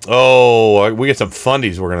some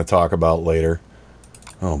fundies we're going to talk about later.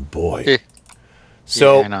 Oh boy.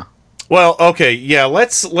 So, yeah, I know. Well, okay, yeah,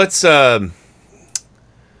 let's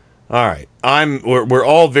all right. We're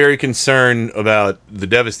all very concerned about the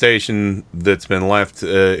devastation that's been left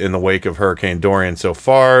in the wake of Hurricane Dorian so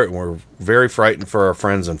far. We're very frightened for our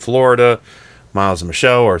friends in Florida. Miles and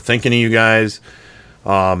Michelle are thinking of you guys.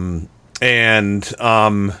 The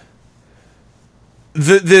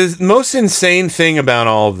most insane thing about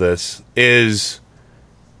all of this is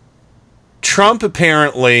Trump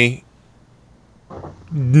apparently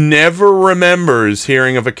never remembers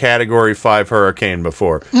hearing of a Category 5 hurricane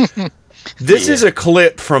before. This is a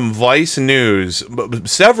clip from Vice News,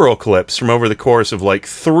 several clips from over the course of like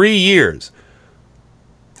 3 years.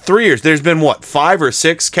 3 years. There's been, 5 or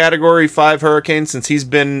 6 Category 5 hurricanes since he's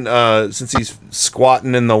been since he's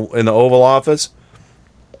squatting in the Oval Office,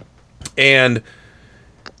 and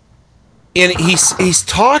he's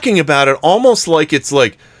talking about it almost like it's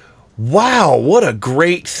like, wow, what a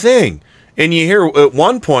great thing. And you hear at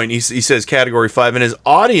one point he says Category 5, and his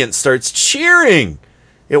audience starts cheering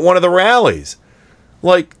at one of the rallies.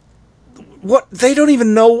 Like, what? They don't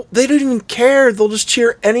even know. They don't even care. They'll just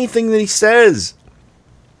cheer anything that he says.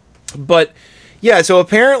 But yeah, so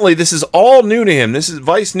apparently this is all new to him. This is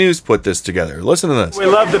Vice News put this together. Listen to this. We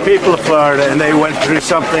love the people of Florida, and they went through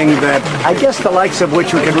something that I guess the likes of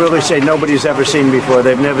which we can really say nobody's ever seen before.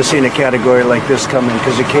 They've never seen a category like this come in,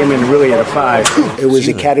 because it came in really at a 5. It was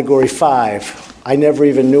a Category 5. I never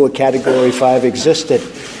even knew a Category 5 existed,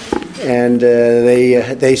 and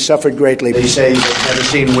they suffered greatly. They say they've never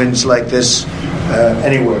seen winds like this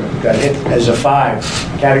anywhere. Got hit as a 5,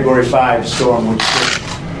 Category 5 storm, which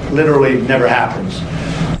literally never happens.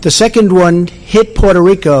 The second one hit Puerto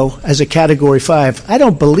Rico as a Category 5. I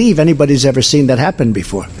don't believe anybody's ever seen that happen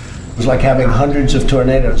before. It was like having hundreds of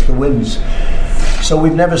tornadoes, the winds. So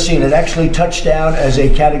we've never seen it. Actually touched down as a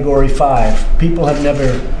Category 5. People have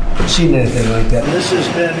never seen anything like that. This has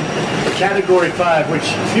been a Category 5, which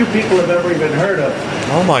few people have ever even heard of.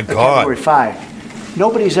 Oh my God. Category 5.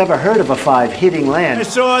 Nobody's ever heard of a 5 hitting land. I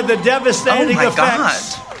saw the devastating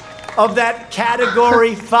effects of that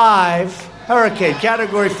Category 5 hurricane.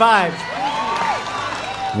 Category 5.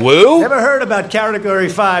 Woo? Never heard about Category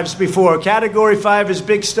 5s before. Category 5 is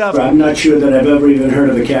big stuff. I'm not sure that I've ever even heard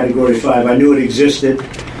of a Category 5. I knew it existed,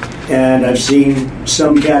 and I've seen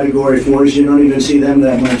some Category 4s. You don't even see them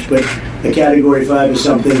that much, but a Category 5 is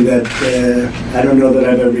something that I don't know that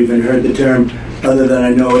I've ever even heard the term, other than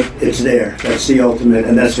I know it's there. That's the ultimate,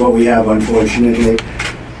 and that's what we have, unfortunately.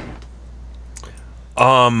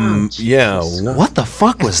 Yeah. What the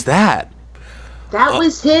fuck was that? That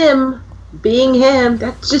was him being him.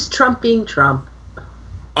 That's just Trump being Trump.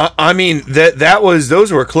 I mean,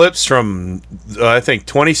 those were clips from, I think,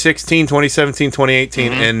 2016, 2017,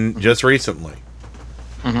 2018, and just recently.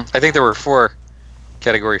 I think there were 4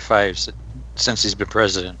 Category 5s since he's been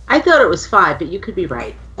president. I thought it was 5, but you could be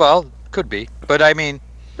right. Well, could be. But I mean,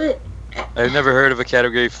 I've never heard of a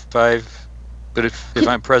Category 5. But if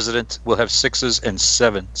I'm president, we'll have 6s and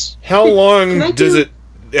 7s. How long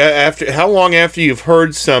how long after you've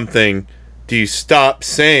heard something do you stop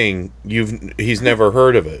saying he's never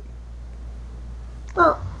heard of it?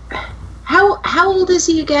 Well, how old is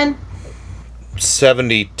he again?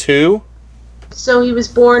 72. So he was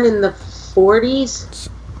born in the 40s.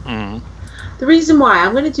 The reason why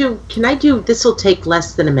this will take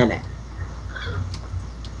less than a minute.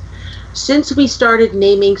 Since we started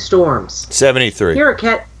naming storms. 73.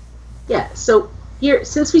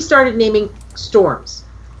 Since we started naming storms,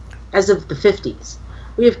 as of the 50s,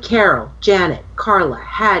 we have Carol, Janet, Carla,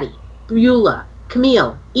 Hattie, Beulah,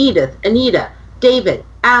 Camille, Edith, Anita, David,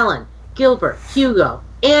 Alan, Gilbert, Hugo,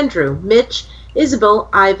 Andrew, Mitch, Isabel,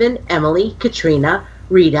 Ivan, Emily, Katrina,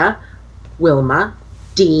 Rita, Wilma,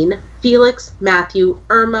 Dean, Felix, Matthew,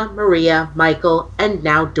 Irma, Maria, Michael, and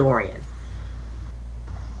now Dorian.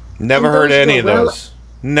 Never heard any of those.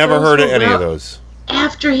 Never heard of any of those.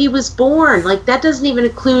 After he was born. Like, that doesn't even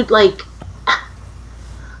include, like...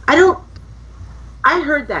 I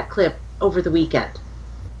heard that clip over the weekend.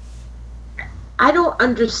 I don't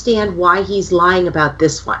understand why he's lying about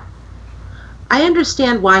this one. I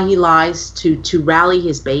understand why he lies to rally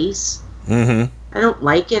his base. Mm-hmm. I don't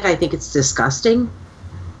like it. I think it's disgusting.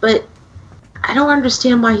 But I don't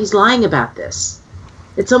understand why he's lying about this.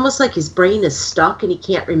 It's almost like his brain is stuck and he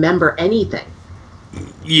can't remember anything.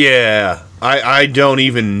 Yeah, I don't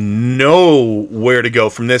even know where to go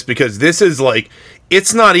from this, because this is like,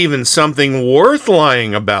 it's not even something worth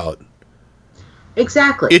lying about.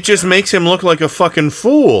 Exactly. It just makes him look like a fucking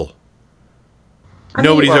fool.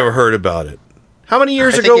 Nobody's ever heard about it. How many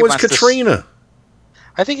years ago was Katrina?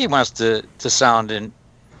 I think he wants to sound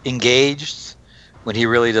engaged when he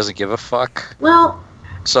really doesn't give a fuck. Well,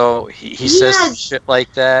 so he says some shit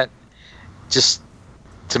like that just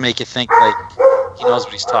to make you think like he knows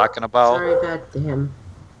what he's talking about. Sorry about him.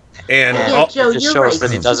 And Joe, it just shows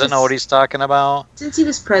that he doesn't know what he's talking about. Since he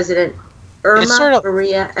was president, Irma,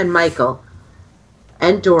 Maria, and Michael,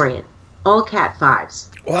 and Dorian, all Cat 5s.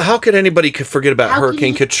 Well, how could anybody forget about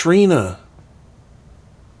Hurricane Katrina?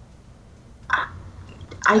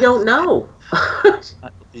 I don't know.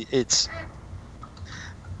 It's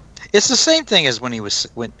the same thing as when he was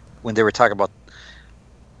when they were talking about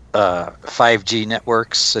 5G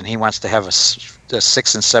networks, and he wants to have a 6 and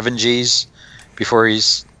 7Gs before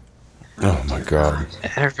he's. Oh my God!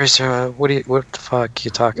 Everybody's what the fuck are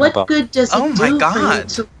you talking about? What good does it do? Oh my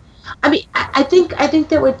God! I mean, I think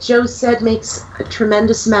that what Joe said makes a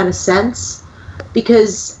tremendous amount of sense,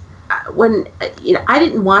 because when I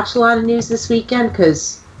didn't watch a lot of news this weekend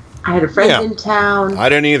because I had a friend in town. I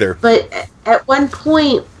didn't either. But at one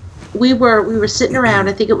point, we were sitting around.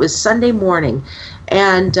 I think it was Sunday morning,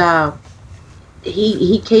 and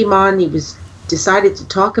he came on. He decided to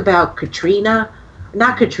talk about Katrina.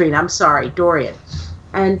 Not Katrina, I'm sorry, Dorian.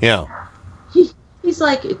 And he's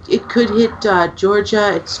like, it could hit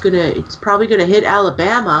Georgia. It's probably gonna hit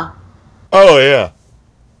Alabama. Oh yeah.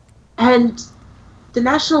 And the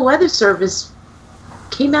National Weather Service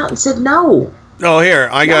came out and said no. Oh, here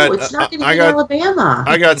It's not gonna hit Alabama.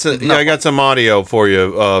 I got some audio for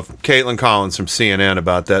you. Caitlin Collins from CNN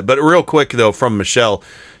about that. But real quick though, from Michelle,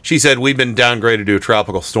 she said we've been downgraded to a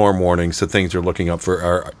tropical storm warning, so things are looking up for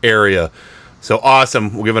our area. So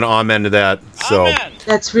awesome. We'll give an amen to that. So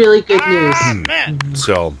that's really good news.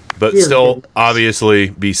 So, but Really still, good.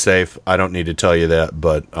 obviously, be safe. I don't need to tell you that,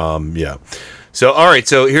 but yeah. So, all right.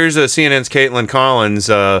 So here's CNN's Caitlin Collins.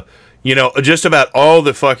 Just about all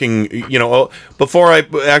the fucking, before I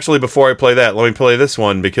play that, let me play this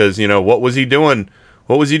one, because, what was he doing?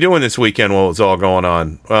 What was he doing this weekend while it was all going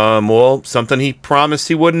on? Well, something he promised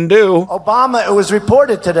he wouldn't do. Obama, it was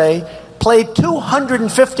reported today, played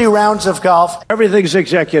 250 rounds of golf. Everything's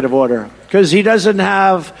executive order because he doesn't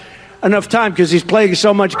have enough time because he's playing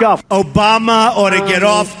so much golf. Obama ought to get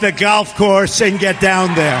off the golf course and get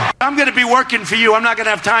down there. I'm going to be working for you. I'm not going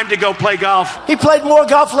to have time to go play golf. He played more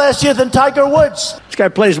golf last year than Tiger Woods. This guy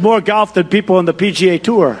plays more golf than people on the PGA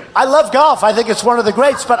Tour. I love golf. I think it's one of the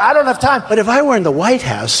greats, but I don't have time. But if I were in the White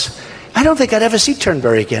House, I don't think I'd ever see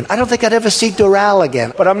Turnberry again. I don't think I'd ever see Doral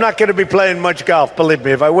again. But I'm not going to be playing much golf. Believe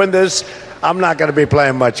me, if I win this, I'm not going to be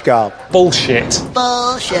playing much golf. Bullshit.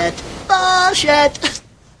 Bullshit. Bullshit.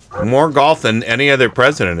 More golf than any other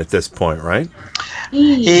president at this point, right?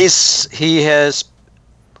 He has,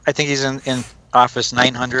 I think he's in office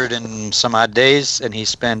 900 and some odd days, and he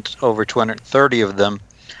spent over 230 of them,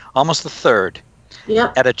 almost a third,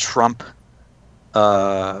 at a Trump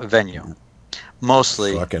venue,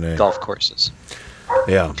 mostly golf courses.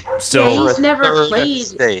 Yeah. So he's never played.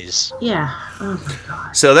 Days. Yeah. Oh my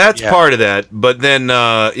God. So that's part of that. But then,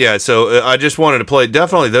 so I just wanted to play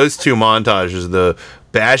definitely those two montages, the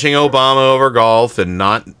bashing Obama over golf and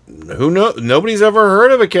nobody's ever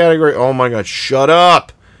heard of a category. Oh my God, shut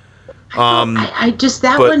up. I just,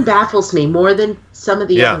 one baffles me more than some of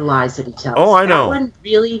the other lies that he tells. Oh, I know. That one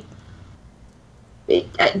really.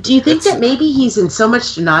 Do you think that maybe he's in so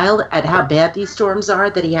much denial at how bad these storms are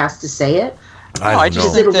that he has to say it? I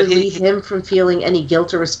just think think it'll that relieve him from feeling any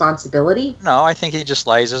guilt or responsibility. No, I think he just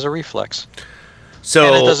lies as a reflex. So,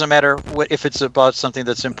 and it doesn't matter if it's about something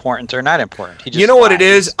that's important or not important. He just what it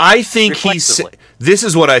is? I think this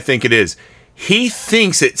is what I think it is. He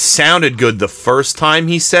thinks it sounded good the first time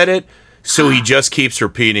he said it, so he just keeps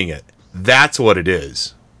repeating it. That's what it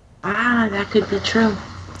is. That could be true.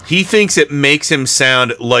 He thinks it makes him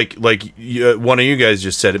sound like one of you guys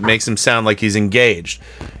just said. It makes him sound like he's engaged,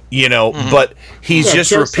 But he's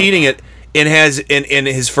just repeating it and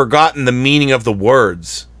has forgotten the meaning of the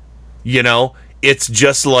words. It's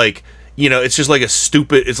just like it's just like a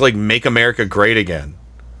stupid. It's like "Make America Great Again."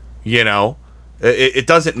 It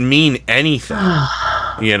doesn't mean anything,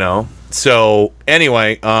 you know. So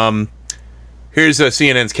anyway, here's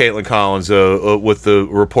CNN's Caitlin Collins with the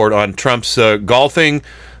report on Trump's golfing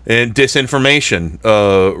and disinformation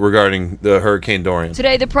regarding the Hurricane Dorian.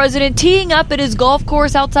 Today, the president teeing up at his golf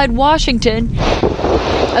course outside Washington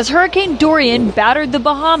as Hurricane Dorian battered the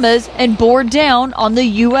Bahamas and bore down on the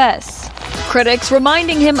U.S. Critics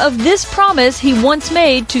reminding him of this promise he once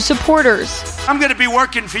made to supporters. I'm going to be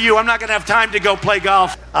working for you. I'm not going to have time to go play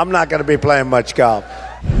golf. I'm not going to be playing much golf.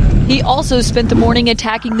 He also spent the morning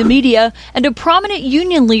attacking the media and a prominent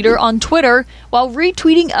union leader on Twitter while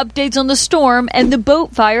retweeting updates on the storm and the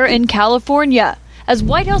boat fire in California, as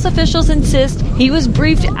White House officials insist he was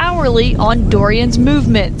briefed hourly on Dorian's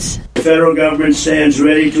movements. The federal government stands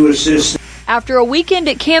ready to assist. After a weekend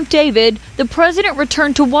at Camp David, the president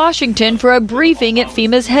returned to Washington for a briefing at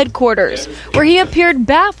FEMA's headquarters, where he appeared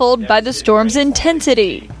baffled by the storm's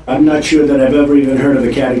intensity. I'm not sure that I've ever even heard of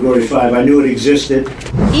a Category 5. I knew it existed.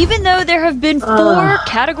 Even though there have been 4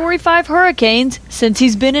 Category 5 hurricanes since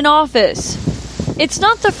he's been in office. It's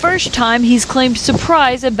not the first time he's claimed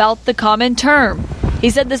surprise about the common term. He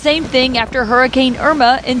said the same thing after Hurricane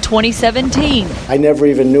Irma in 2017. I never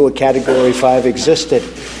even knew a Category 5 existed.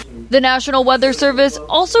 The National Weather Service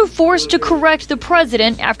also forced to correct the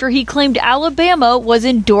president after he claimed Alabama was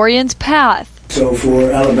in Dorian's path. So for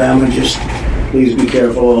Alabama, just please be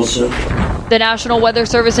careful also. The National Weather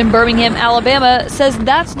Service in Birmingham, Alabama says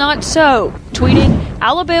that's not so, tweeting,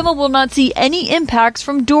 Alabama will not see any impacts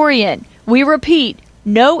from Dorian. We repeat,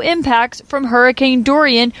 no impacts from Hurricane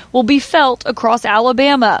Dorian will be felt across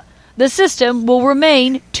Alabama. The system will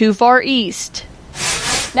remain too far east.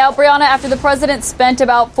 Now, Brianna, after the president spent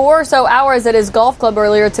about 4 or so hours at his golf club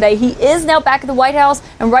earlier today, he is now back at the White House,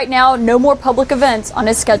 and right now, no more public events on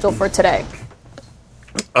his schedule for today.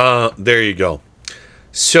 There you go.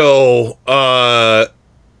 So,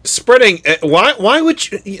 spreading. Why would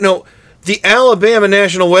the Alabama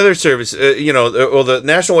National Weather Service? The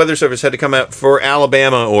National Weather Service had to come out for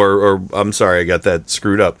Alabama, or I'm sorry, I got that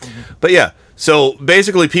screwed up. But yeah. So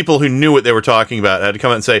basically, people who knew what they were talking about had to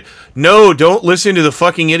come out and say, "No, don't listen to the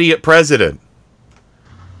fucking idiot president.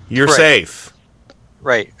 You're safe."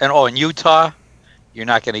 Right. And in Utah, you're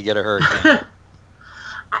not going to get a hurricane.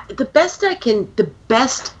 The best,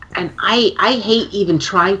 and I hate even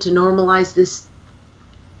trying to normalize this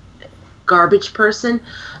garbage person.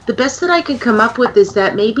 The best that I can come up with is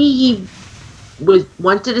that maybe he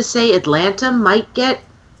wanted to say Atlanta might get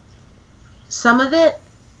some of it.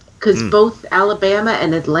 Because both Alabama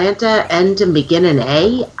and Atlanta end and begin in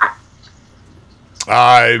A.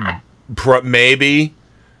 Maybe.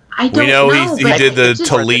 I don't know. He did the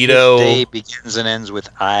Toledo. His day begins and ends with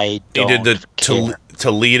I don't He did the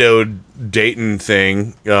Toledo Dayton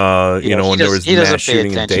thing. When there was mass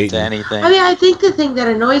shooting in Dayton. To anything. I mean, I think the thing that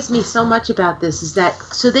annoys me so much about this is that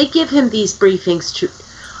so they give him these briefings.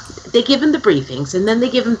 They give him the briefings, and then they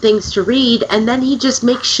give him things to read, and then he just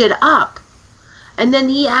makes shit up. And then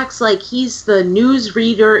he acts like he's the news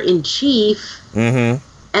reader in chief. Mm-hmm.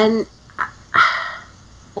 And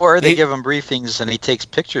or they give him briefings and he takes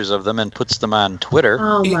pictures of them and puts them on Twitter.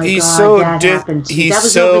 Oh my God, that happened too. That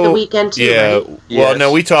was over the weekend too, right? Well, yes.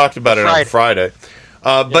 No, we talked about it on Friday.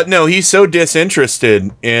 But no, he's so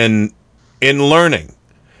disinterested in learning.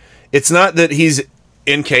 It's not that he's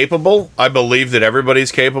incapable. I believe that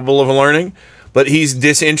everybody's capable of learning. But he's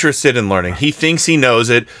disinterested in learning. He thinks he knows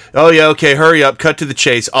it. Oh, yeah, okay, hurry up, cut to the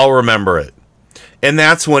chase, I'll remember it. And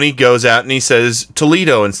that's when he goes out and he says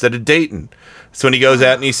Toledo instead of Dayton. It's when he goes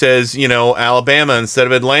out and he says, Alabama instead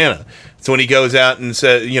of Atlanta. It's when he goes out and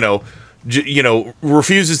says,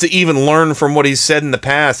 refuses to even learn from what he's said in the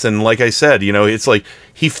past. And like I said, it's like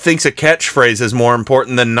he thinks a catchphrase is more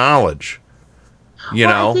important than knowledge.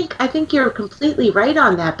 I think you're completely right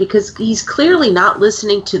on that because he's clearly not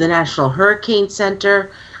listening to the National Hurricane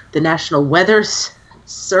Center, the National Weather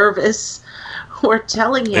Service, who are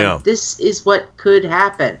telling him this is what could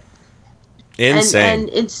happen. Insane. And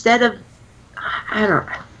instead of, I don't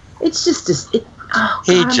know, it's just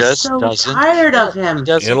he just I'm so doesn't. tired of him.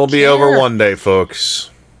 It'll be over one day,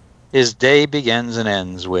 folks. His day begins and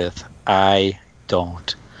ends with I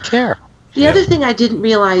don't care. The other thing I didn't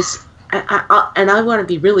realize. And I want to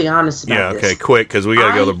be really honest about this. Yeah, okay, quick, because we got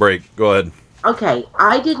to go to the break. Go ahead. Okay,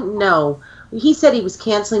 I didn't know. He said he was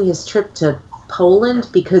canceling his trip to Poland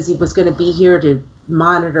because he was going to be here to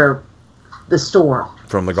monitor the storm.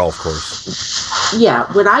 From the golf course.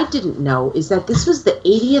 Yeah, what I didn't know is that this was the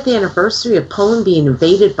 80th anniversary of Poland being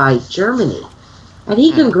invaded by Germany. And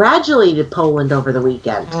he congratulated Poland over the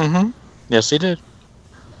weekend. Mm-hmm. Yes, he did.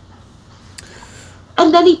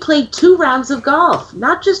 And then he played 2 rounds of golf,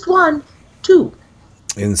 not just one. too.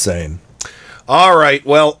 Insane. All right.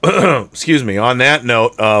 Well, excuse me. On that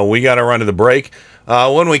note, we got to run to the break.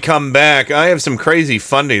 When we come back, I have some crazy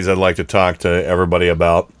fundies I'd like to talk to everybody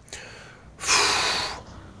about.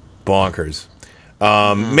 Bonkers.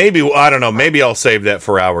 Maybe, I don't know, maybe I'll save that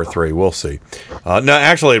for hour 3. We'll see. No,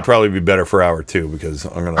 actually, it'd probably be better for hour 2 because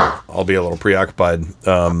I'll be a little preoccupied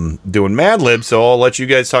doing Mad Lib, so I'll let you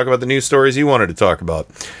guys talk about the news stories you wanted to talk about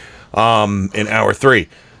in hour 3.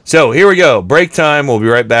 So here we go. Break time. We'll be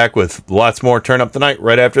right back with lots more Turn Up the Night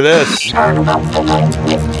right after this. Something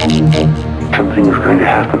is going to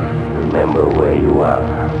happen. Remember where you are.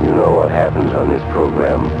 You know what happens on this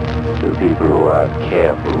program. The people who aren't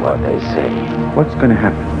careful what they say. What's going to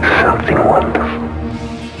happen? Something wonderful.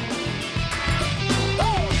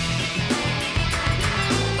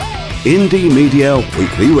 Indie Media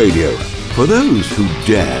Weekly Radio. For those who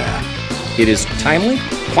dare. It is timely,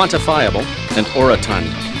 quantifiable, and orotund.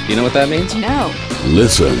 Do you know what that means? No.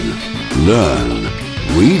 Listen, learn,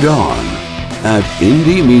 read on at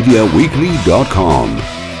IndieMediaWeekly.com.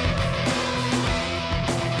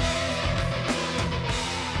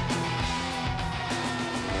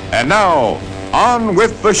 And now, on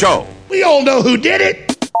with the show. We all know who did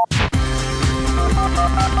it.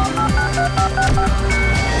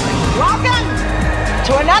 Welcome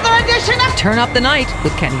to another edition of Turn Up the Night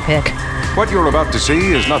with Kenny Pick. What you're about to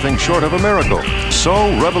see is nothing short of a miracle.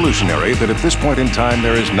 So revolutionary that at this point in time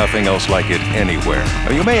there is nothing else like it anywhere.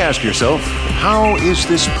 Now, you may ask yourself, how is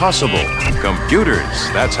this possible? Computers,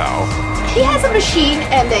 that's how. He has a machine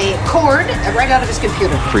and a cord right out of his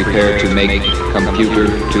computer. Prepare to make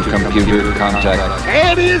computer-to-computer contact.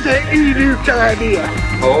 That is an idiot idea.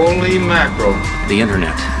 Holy mackerel. The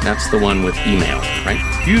internet. That's the one with email, right?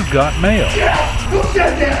 You've got mail. Yeah, who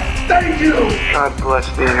said that? Thank you. God bless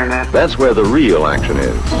the internet. That's where the real action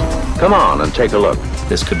is. Come on and take a look.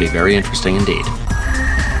 This could be very interesting indeed.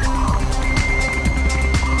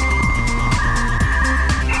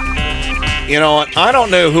 You know what? I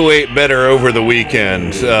don't know who ate better over the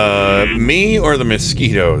weekend, me or the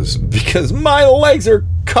mosquitoes, because my legs are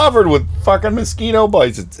covered with fucking mosquito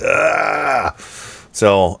bites.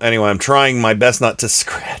 So anyway, I'm trying my best not to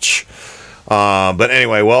scratch. But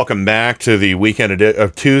anyway, welcome back to the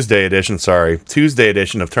Tuesday edition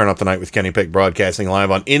of Turn Up the Night with Kenny Pick, broadcasting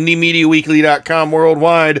live on IndieMediaWeekly.com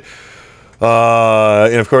worldwide.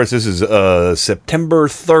 And of course, this is September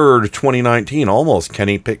 3rd, 2019, almost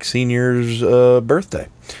Kenny Pick Sr.'s birthday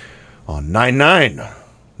on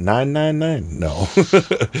 9/9/999. No.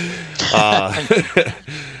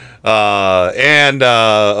 And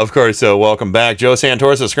of course, welcome back, Joe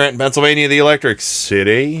Santorsa, Scranton, Pennsylvania, the Electric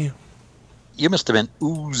City. You must have been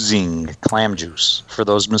oozing clam juice for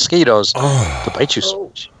those mosquitoes to bite you so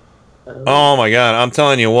much. Oh my God! I'm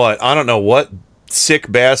telling you what, I don't know what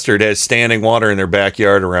sick bastard has standing water in their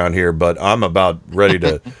backyard around here, but I'm about ready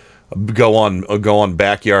to go on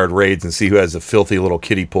backyard raids and see who has a filthy little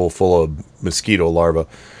kiddie pool full of mosquito larvae.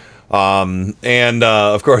 And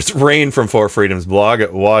of course, Rain from Four Freedoms blog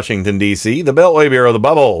at Washington D.C., the Beltway Bureau, the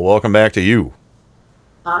Bubble. Welcome back to you.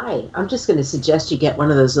 Hi, I'm just going to suggest you get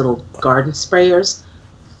one of those little garden sprayers,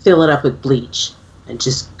 fill it up with bleach, and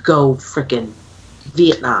just go frickin'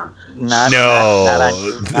 Vietnam. Not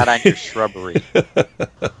on your shrubbery.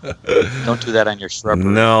 Don't do that on your shrubbery.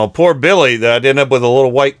 No, poor Billy. That ended up with a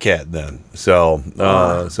little white cat then. So,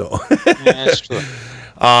 Yeah, that's true.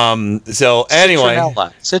 So anyway,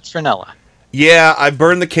 Citronella. Yeah, I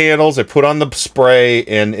burned the candles. I put on the spray,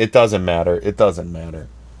 and it doesn't matter. It doesn't matter.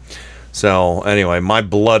 So anyway, my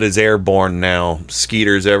blood is airborne now.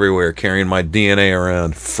 Skeeters everywhere, carrying my DNA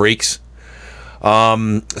around. Freaks.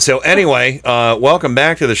 So anyway, welcome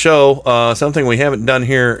back to the show. Something we haven't done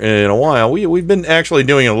here in a while. We've been actually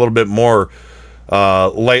doing it a little bit more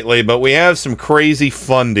lately, but we have some crazy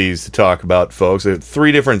fundies to talk about, folks.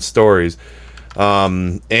 3 different stories.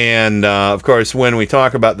 And of course, when we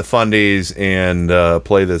talk about the fundies and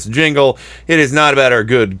play this jingle, it is not about our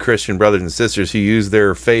good Christian brothers and sisters who use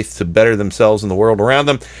their faith to better themselves and the world around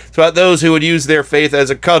them. It's about those who would use their faith as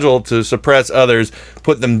a cudgel to suppress others,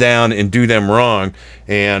 put them down, and do them wrong.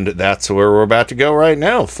 And that's where we're about to go right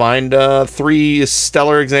now. Find 3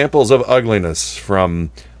 stellar examples of ugliness from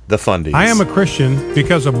the fundies. I am a Christian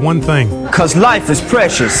because of one thing. Because life is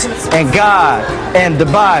precious, and God, and the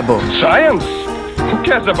Bible. Science? Who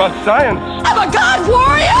cares about science? I'm a God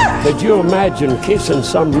warrior! Could you imagine kissing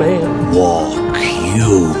some man? Walk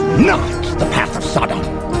you not the path of Sodom.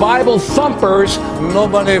 Bible thumpers.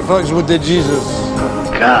 Nobody fucks with the Jesus.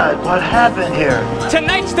 God, what happened here?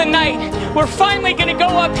 Tonight's the night. We're finally going to go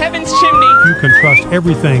up heaven's chimney. You can trust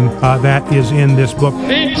everything that is in this book.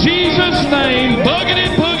 In Jesus' name, boogity,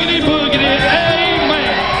 boogity, boogity.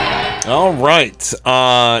 All right.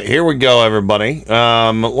 Here we go, everybody.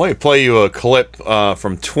 Let me play you a clip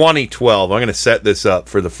from 2012. I'm going to set this up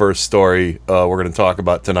for the first story we're going to talk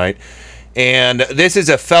about tonight. And this is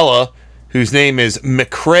a fella whose name is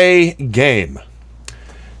McCrae Game.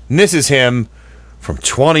 And this is him from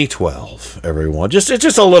 2012, everyone. Just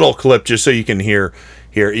a little clip just so you can hear,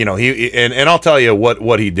 you know, and I'll tell you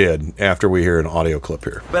what he did after we hear an audio clip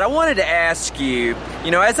here. But I wanted to ask you,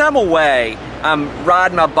 you know, as I'm away, I'm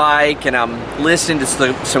riding my bike and I'm listening to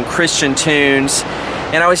some Christian tunes,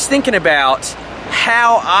 and I was thinking about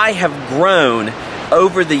how I have grown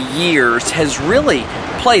over the years has really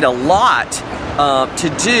played a lot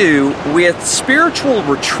to do with spiritual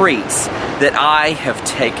retreats that I have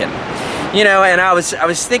taken. You know, and I was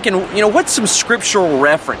thinking, you know, what's some scriptural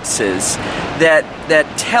references that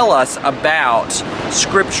tell us about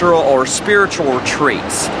scriptural or spiritual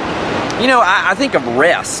retreats? You know, I think of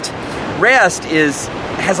rest. Rest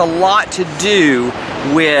has a lot to do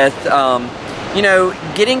with, you know,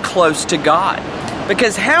 getting close to God.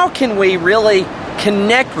 Because how can we really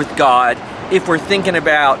connect with God if we're thinking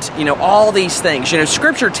about, you know, all these things? You know,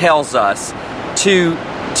 Scripture tells us to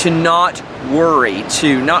not worry,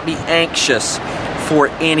 to not be anxious for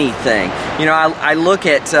anything. You know, I look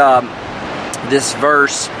at this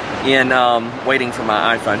verse in waiting for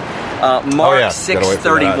my iPhone, Mark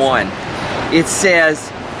 6:31. It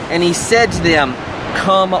says, "And he said to them,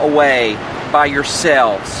 'Come away by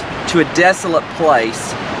yourselves to a desolate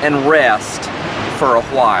place and rest for a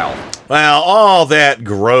while.'" Well, all that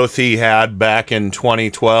growth he had back in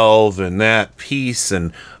 2012 and that peace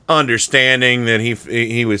and understanding that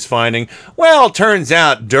he was finding, well, turns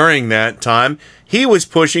out during that time he was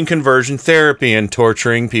pushing conversion therapy and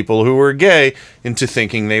torturing people who were gay into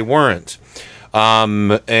thinking they weren't.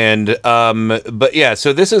 But yeah,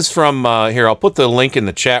 so this is from here. I'll put the link in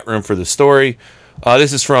the chat room for the story.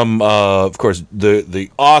 This is from, of course, the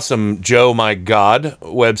awesome Joe My God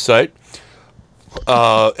website.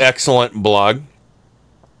 Excellent blog.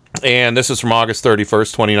 And this is from August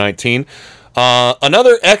 31st, 2019.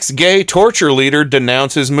 Another ex-gay torture leader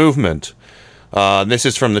denounces movement. This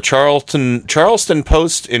is from the Charleston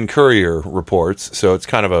Post and Courier reports. So it's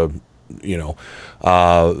kind of a, you know,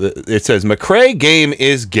 it says, McCrae Game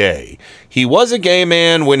is gay. He was a gay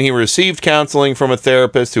man when he received counseling from a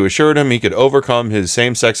therapist who assured him he could overcome his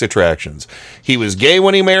same-sex attractions. He was gay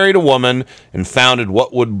when he married a woman and founded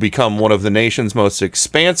what would become one of the nation's most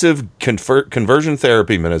expansive conversion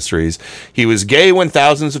therapy ministries. He was gay when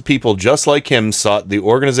thousands of people just like him sought the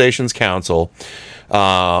organization's counsel,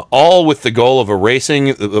 all with the goal of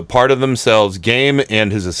erasing the part of themselves Game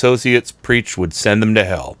and his associates preached would send them to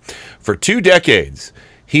hell. For 2 decades,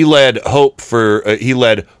 he led Hope for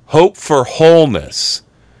Wholeness,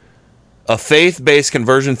 a faith-based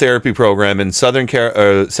conversion therapy program in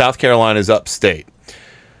South Carolina's upstate.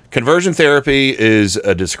 Conversion therapy is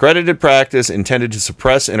a discredited practice intended to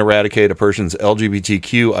suppress and eradicate a person's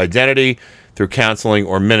LGBTQ identity through counseling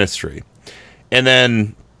or ministry. And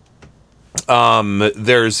then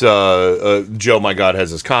there's Joe My God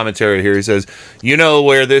has his commentary here. He says, you know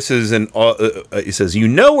where this is you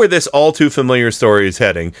know where this all too familiar story is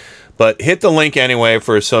heading, but hit the link anyway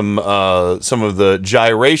for some of the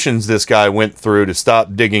gyrations this guy went through to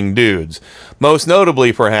stop digging dudes. Most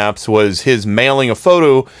notably, perhaps, was his mailing a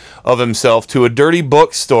photo of himself to a dirty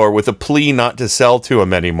bookstore with a plea not to sell to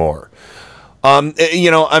him anymore. You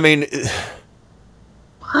know, I mean,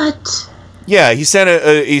 what? Yeah, he sent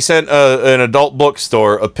an adult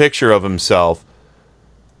bookstore a picture of himself,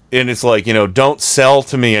 and it's like, you know, don't sell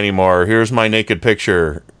to me anymore. Here's my naked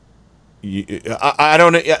picture. I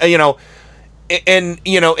don't, you know,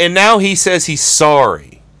 and now he says he's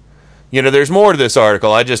sorry. You know, there's more to this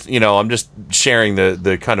article. I'm just sharing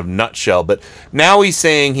the kind of nutshell. But now he's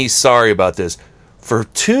saying he's sorry about this. For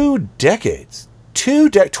 2 decades,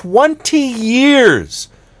 20 years,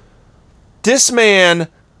 this man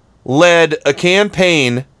led a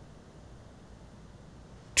campaign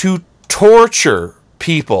to torture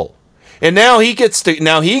people, and now he gets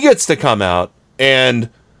to come out and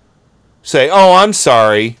say, "Oh, I'm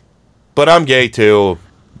sorry, but I'm gay too."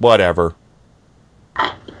 Whatever.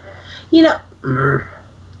 You know,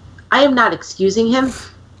 I am not excusing him.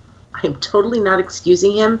 I am totally not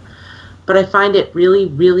excusing him, but I find it really,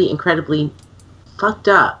 really incredibly fucked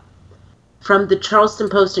up. From the Charleston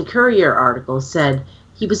Post and Courier article said,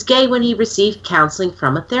 he was gay when he received counseling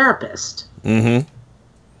from a therapist. Mm-hmm.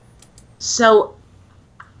 So,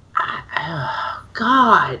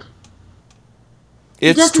 God.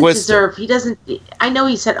 It's twisted. He doesn't, I know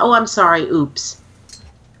he said, "Oh, I'm sorry, oops."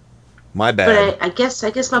 My bad. But I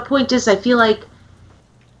guess my point is, I feel like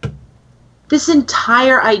this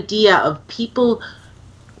entire idea of people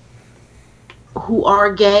who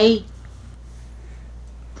are gay,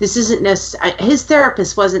 this isn't his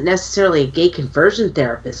therapist wasn't necessarily a gay conversion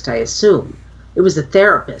therapist, I assume. It was a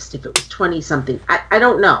therapist if it was 20-something. I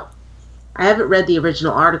don't know. I haven't read the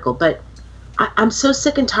original article, but I'm so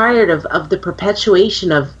sick and tired of the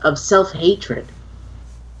perpetuation of self-hatred.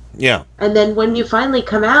 Yeah. And then when you finally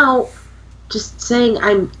come out just saying,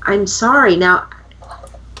 I'm sorry. Now,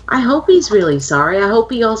 I hope he's really sorry. I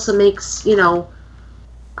hope he also makes, I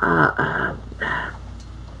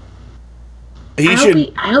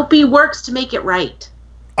hope he works to make it right.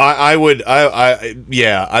 I would,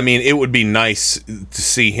 yeah. I mean, it would be nice to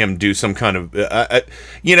see him do some kind of,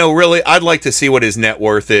 really, I'd like to see what his net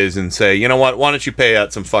worth is and say, you know what, why don't you pay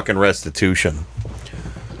out some fucking restitution?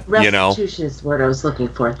 Restitution is the word I was looking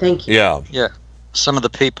for. Thank you. Yeah. Yeah. Some of the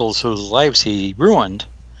people's whose lives he ruined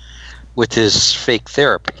with his fake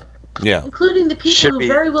therapy. Yeah. Including the people who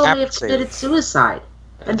very well may have committed suicide.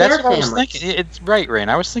 And that's their what families. I was thinking. It's right, Rain.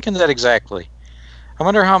 I was thinking that exactly. I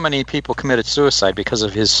wonder how many people committed suicide because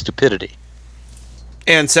of his stupidity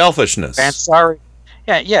and selfishness. And sorry,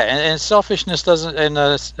 and selfishness doesn't. And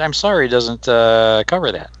I'm sorry doesn't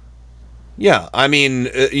cover that. Yeah, I mean,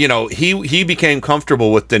 he became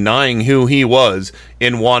comfortable with denying who he was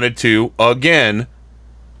and wanted to again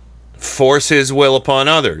force his will upon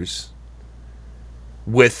others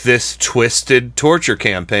with this twisted torture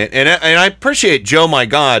campaign. And I appreciate Joe, my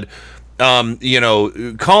God,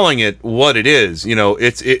 calling it what it is.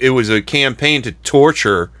 It was a campaign to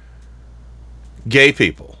torture gay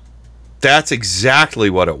people. That's exactly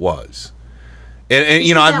what it was.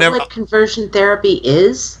 And I've never what conversion therapy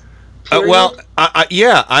is. Well,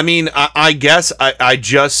 I guess I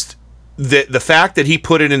just the fact that he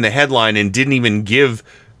put it in the headline and didn't even give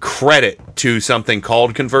credit to something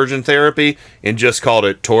called conversion therapy and just called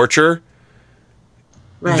it torture.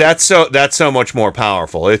 Right. That's so much more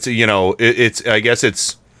powerful. It's I guess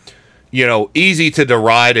it's easy to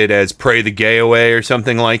deride it as pray the gay away or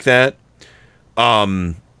something like that.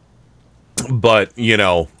 But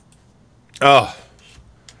yeah,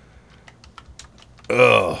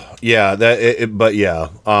 but yeah.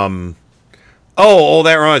 That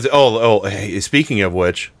reminds. Hey, speaking of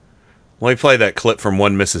which, let me play that clip from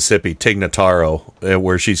One Mississippi, Tig Notaro,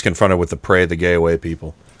 where she's confronted with the pray the gay away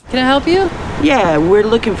people. Can I help you? Yeah, we're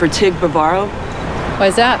looking for Tig Bavaro. Why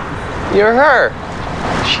is that? You're her.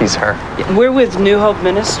 She's her. We're with New Hope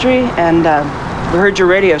Ministry, and we heard your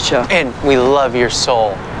radio show. And we love your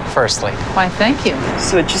soul, firstly. Why, thank you.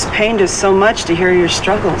 So it just pained us so much to hear your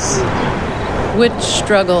struggles. Which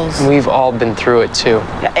struggles? We've all been through it, too.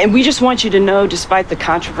 Yeah, and we just want you to know, despite the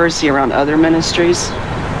controversy around other ministries,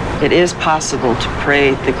 it is possible to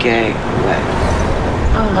pray the gay away.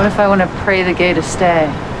 What if I want to pray the gay to stay?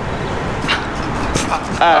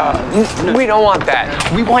 We don't want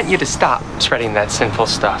that. We want you to stop spreading that sinful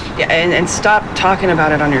stuff. Yeah, and stop talking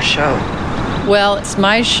about it on your show. Well, it's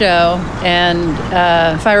my show, and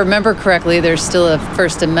if I remember correctly, there's still a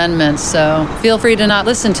First Amendment, so feel free to not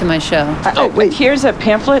listen to my show. Wait, here's a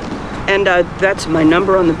pamphlet, and that's my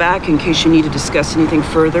number on the back in case you need to discuss anything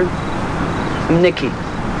further. I'm Nikki.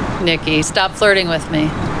 Nikki, stop flirting with me.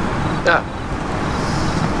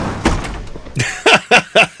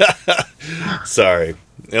 Sorry.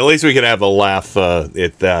 At least we can have a laugh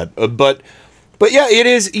at that. But yeah, it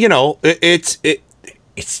is.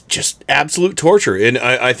 It's just absolute torture, and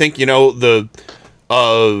I think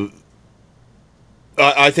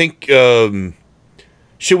I think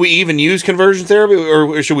should we even use conversion therapy,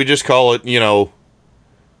 or should we just call it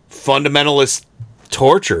fundamentalist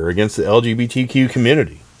torture against the LGBTQ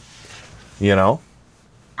community?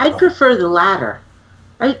 I'd prefer the latter.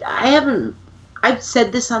 I've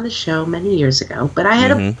said this on the show many years ago, but I had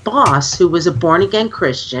a boss who was a born-again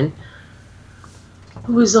Christian,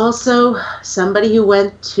 who was also somebody who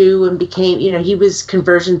went to and became, he was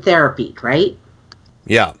conversion therapied, right?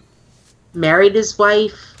 Yeah. Married his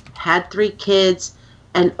wife, had 3 kids,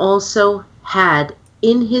 and also had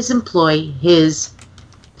in his employ his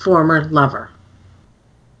former lover.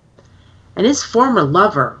 And his former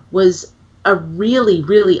lover was a really,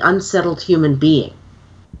 really unsettled human being.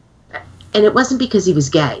 And it wasn't because he was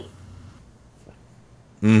gay.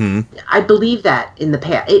 Mm-hmm. I believe that in the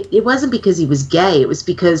past. It wasn't because he was gay. It was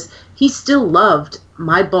because he still loved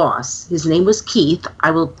my boss. His name was Keith.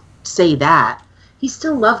 I will say that. He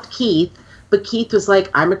still loved Keith, but Keith was like,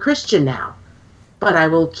 I'm a Christian now, but I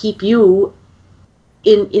will keep you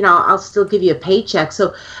in, I'll still give you a paycheck.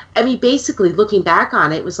 So, I mean, basically looking back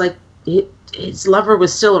on it, it was like his lover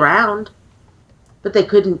was still around, but they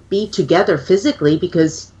couldn't be together physically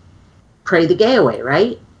because pray the gay away,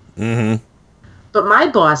 right? Mm-hmm. But my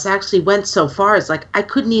boss actually went so far as like I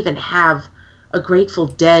couldn't even have a Grateful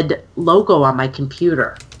Dead logo on my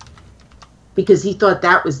computer because he thought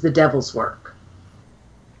that was the devil's work.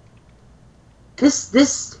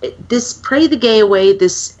 This pray the gay away.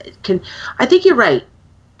 I think you're right.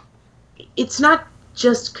 It's not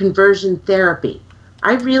just conversion therapy.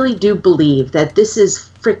 I really do believe that this is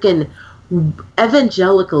frickin'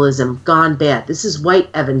 evangelicalism gone bad. This is white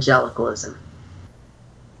evangelicalism.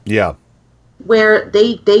 Yeah. Where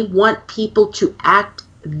they want people to act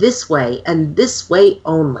this way and this way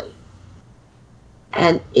only.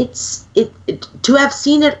 And to have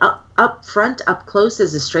seen it up front, up close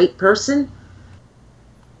as a straight person,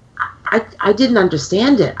 I didn't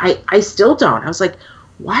understand it. I still don't. I was like,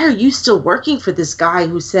 why are you still working for this guy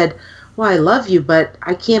who said, well, I love you, but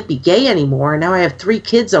I can't be gay anymore. Now I have 3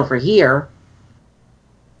 kids over here.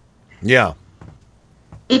 Yeah.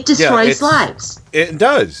 It destroys lives. It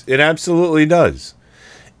does. It absolutely does.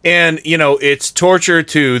 And, it's torture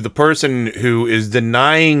to the person who is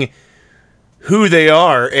denying who they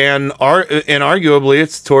are, and arguably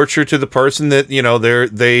it's torture to the person that,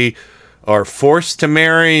 they are forced to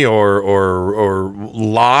marry or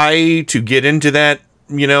lie to get into that,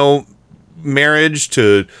 marriage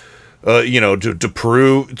to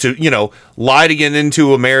prove, lie to get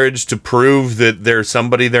into a marriage to prove that they're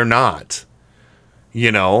somebody they're not,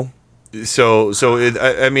 so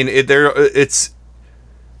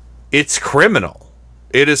it's criminal.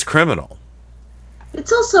 It is criminal.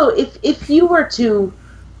 It's also, if you were to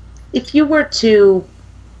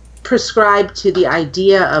prescribe to the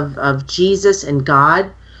idea of Jesus and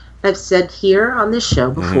God, I've said here on this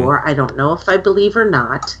show before, I don't know if I believe or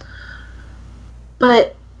not,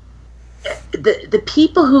 but the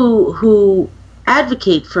people who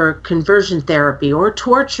advocate for conversion therapy or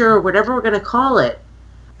torture or whatever we're going to call it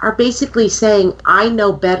are basically saying, I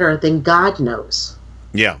know better than God knows.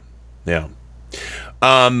 Yeah.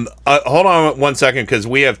 Hold on 1 second, because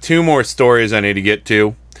we have 2 more stories I need to get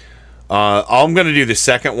to. I'm going to do the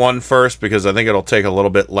second one first because I think it'll take a little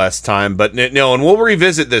bit less time. But no, and we'll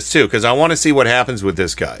revisit this too because I want to see what happens with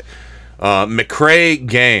this guy. McCrae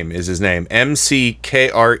Game is his name.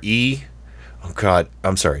 McKrae. Oh God,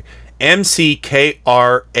 I'm sorry.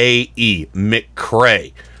 McKrae.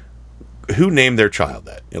 McCrae. Who named their child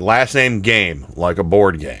that? Last name Game, like a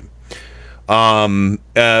board game. But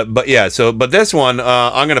this one,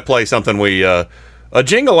 I'm going to play something a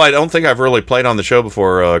jingle I don't think I've really played on the show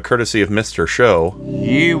before, courtesy of Mr. Show.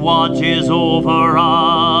 He watches over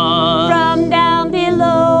us from down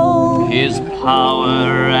below. His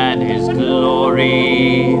power and his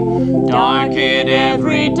glory darken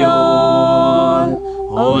every door.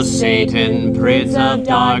 O Satan, prince of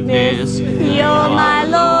darkness, you're my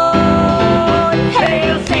Lord.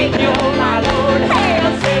 Hail Satan, you're my Lord.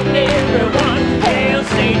 Hail Satan, everyone. Hail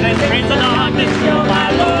Satan, prince of darkness, you're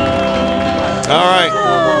my Lord. All right.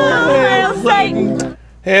 Hail Satan.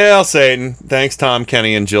 Hail Satan. Thanks, Tom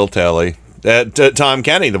Kenny and Jill Talley. Tom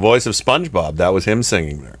Kenny, the voice of SpongeBob. That was him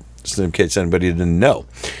singing there, just in case anybody didn't know.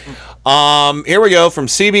 Here we go from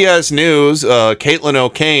CBS News. Caitlin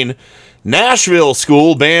O'Kane. Nashville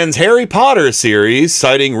school bans Harry Potter series,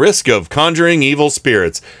 citing risk of conjuring evil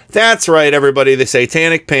spirits. That's right, everybody. The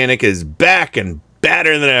Satanic Panic is back and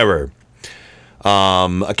badder than ever.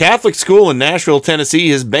 A Catholic school in Nashville, Tennessee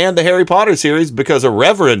has banned the Harry Potter series because a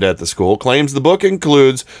reverend at the school claims the book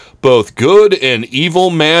includes both good and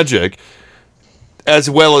evil magic,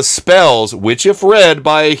 as well as spells, which, if read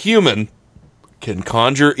by a human, can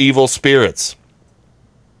conjure evil spirits,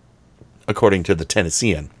 according to the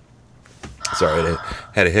Tennessean. Sorry, I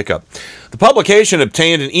had a hiccup. The publication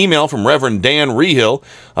obtained an email from Reverend Dan Rehill,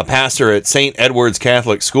 a pastor at St. Edward's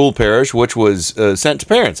Catholic School Parish, which was sent to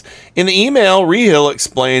parents. In the email, Rehill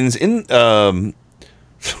explains from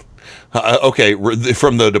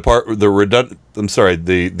the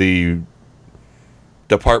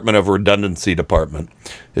Department of Redundancy Department.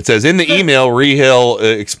 It says in the email, Rehill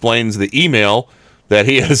explains the email that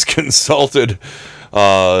he has consulted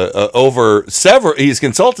he's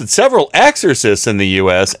consulted several exorcists in the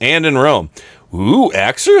U.S. and in Rome. Ooh,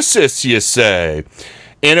 exorcists, you say?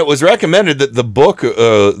 And it was recommended that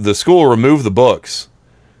the school remove the books.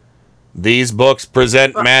 These books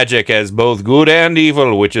present magic as both good and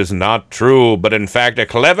evil, which is not true, but in fact a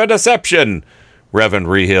clever deception, Reverend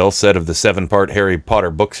Rehill said of the 7-part Harry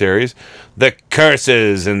Potter book series. The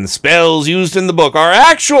curses and spells used in the book are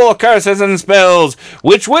actual curses and spells,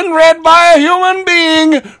 which when read by a human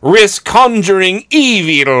being, risk conjuring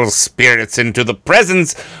evil spirits into the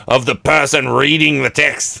presence of the person reading the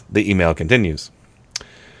text. The email continues.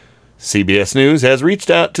 CBS News has reached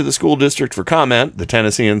out to the school district for comment. The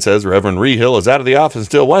Tennessean says Reverend Rehill is out of the office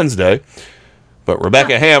until Wednesday. But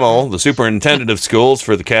Rebecca Hamill, the superintendent of schools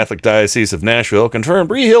for the Catholic Diocese of Nashville, confirmed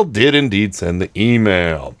Rehill did indeed send the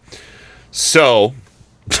email. So...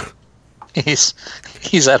 He's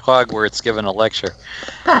at Hogwarts giving a lecture.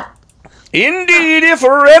 Indeed, if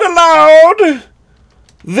read aloud,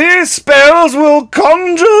 these spells will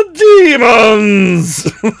conjure demons.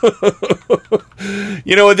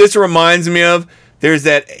 You know what this reminds me of? There's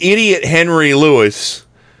that idiot Henry Lewis,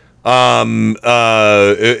 and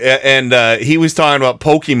he was talking about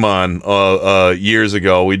Pokemon years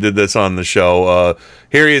ago. We did this on the show.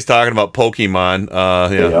 Here he is talking about Pokemon.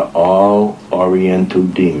 They are all Oriental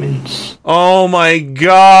demons. Oh my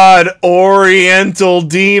God, Oriental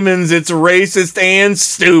demons! It's racist and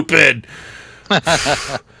stupid.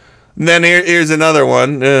 Then here's another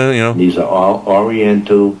one. These are all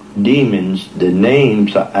Oriental demons. The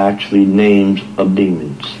names are actually names of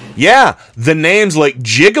demons. Yeah, the names like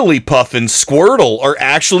Jigglypuff and Squirtle are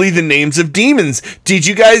actually the names of demons. Did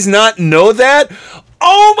you guys not know that?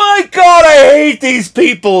 Oh my God, I hate these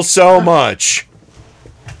people so much.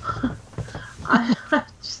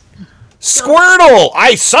 Squirtle!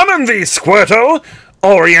 I summon thee, Squirtle!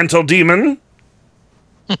 Oriental demon.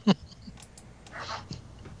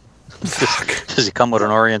 Fuck. Does he come with an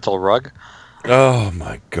Oriental rug? Oh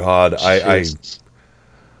my God. I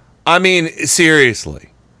mean, seriously.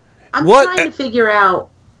 I'm trying to figure out,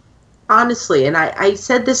 honestly, and I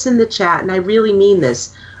said this in the chat, and I really mean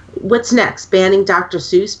this. What's next? Banning Dr.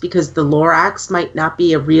 Seuss because the Lorax might not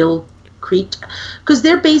be a real creature? Because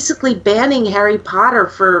they're basically banning Harry Potter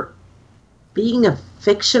for being a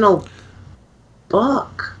fictional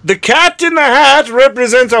book. The Cat in the Hat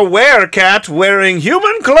represents a werecat wearing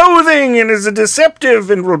human clothing and is a deceptive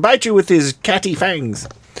and will bite you with his catty fangs.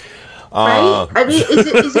 Right? I mean,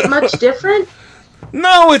 is it much different?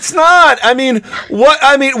 No, it's not. I mean,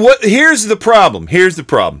 here's the problem.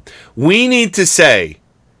 We need to say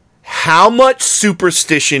how much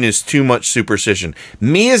superstition is too much superstition.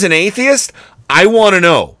 Me as an atheist, I want to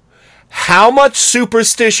know how much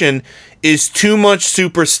superstition is too much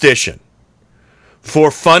superstition for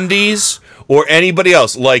fundies or anybody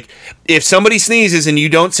else. Like, if somebody sneezes and you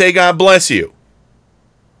don't say God bless you,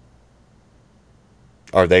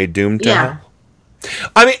 are they doomed to hell?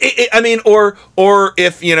 I mean, or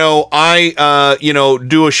if I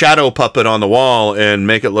do a shadow puppet on the wall and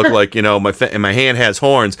make it look like my hand has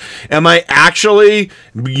horns, am I actually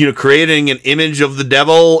creating an image of the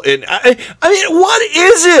devil? And I mean, what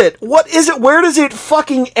is it? What is it? Where does it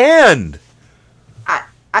fucking end?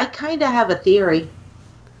 I kind of have a theory.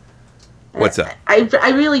 What's that?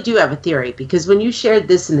 I really do have a theory, because when you shared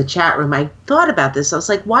this in the chat room, I thought about this. I was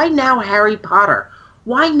like, why now Harry Potter?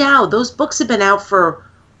 Why now? Those books have been out for,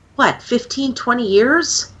 15, 20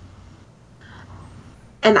 years?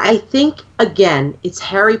 And I think, again, it's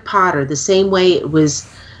Harry Potter, the same way it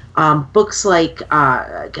was books like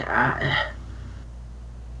To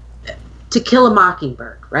Kill a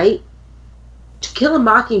Mockingbird, right? To Kill a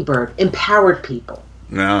Mockingbird empowered people.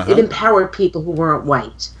 Uh-huh. It empowered people who weren't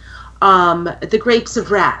white. The Grapes of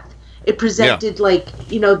Wrath. It presented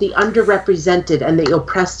the underrepresented and the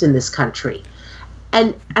oppressed in this country.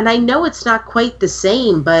 And I know it's not quite the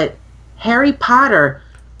same, but Harry Potter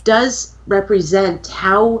does represent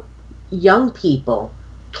how young people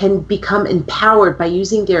can become empowered by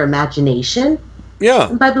using their imagination. Yeah.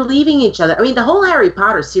 And by believing each other. I mean, the whole Harry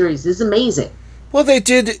Potter series is amazing. Well, they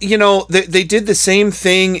did, they did the same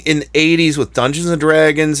thing in the 80s with Dungeons and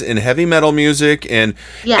Dragons and heavy metal music and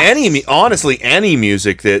any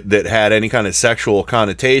music that had any kind of sexual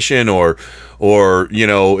connotation or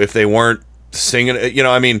if they weren't singing, it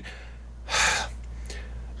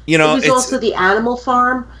was also the Animal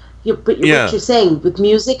Farm. What you're saying with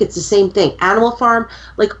music, it's the same thing. Animal Farm,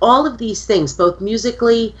 like all of these things, both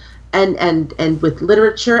musically and with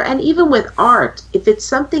literature and even with art, if it's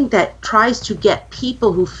something that tries to get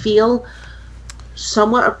people who feel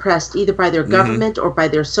somewhat oppressed either by their government or by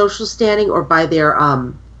their social standing or by their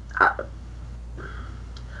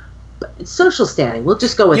social standing, we'll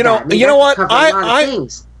just go with that.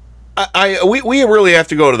 We really have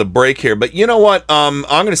to go to the break here, but you know what? I'm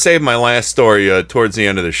going to save my last story towards the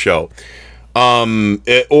end of the show,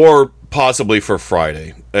 or possibly for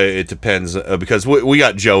Friday. It depends because we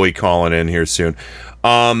got Joey calling in here soon.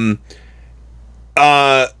 I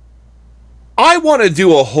want to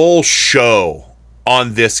do a whole show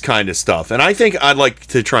on this kind of stuff. And I think I'd like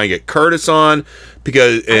to try and get Curtis on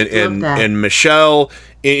because and Michelle,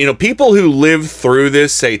 you know, people who lived through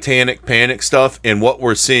this satanic panic stuff and what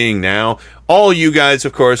we're seeing now. All you guys,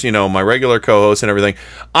 of course, you know, my regular co-hosts and everything.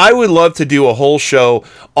 I would love to do a whole show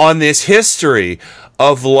on this history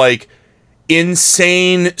of like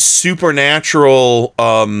insane supernatural,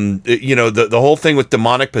 you know, the whole thing with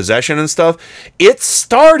demonic possession and stuff. It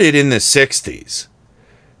started in the 60s.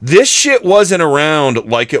 This shit wasn't around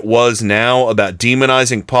like it was now about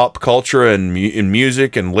demonizing pop culture and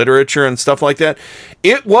music and literature and stuff like that.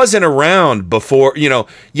 It wasn't around before, you know,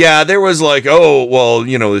 yeah, there was like, oh, well,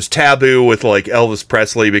 you know, there's taboo with like Elvis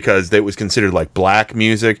Presley because it was considered like black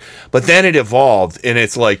music. But then it evolved and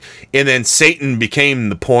it's like, and then Satan became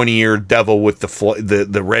the pointy-eared devil with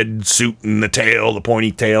the red suit and the tail, the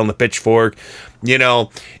pointy tail and the pitchfork, you know.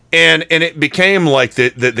 And it became like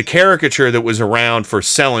the caricature that was around for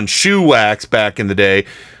selling shoe wax back in the day,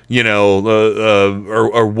 you know,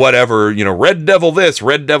 or whatever, you know, red devil this,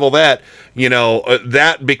 red devil that, you know,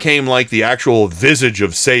 that became like the actual visage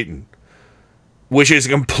of Satan, which is a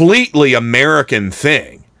completely American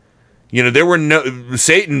thing. You know, there were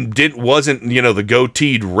Satan wasn't, you know, the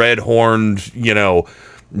goateed, red-horned, you know,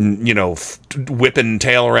 whipping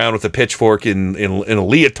tail around with a pitchfork in a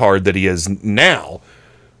leotard that he is now.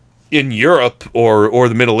 In Europe or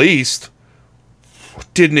the Middle East,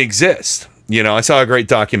 didn't exist. You know, I saw a great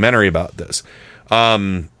documentary about this. But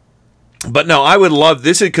no, I would love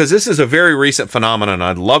this because this is a very recent phenomenon.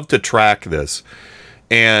 I'd love to track this.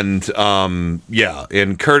 And yeah,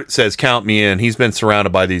 and Kurt says, count me in. He's been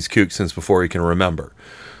surrounded by these kooks since before he can remember.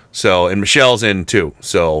 So, and Michelle's in too.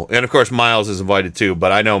 So, and of course Miles is invited too.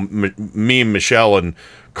 But I know me, Michelle, and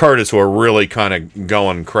Curtis were really kind of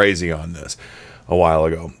going crazy on this a while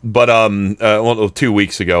ago, but well, 2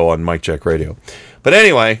 weeks ago on Mic Check Radio. But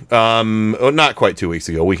anyway, not quite 2 weeks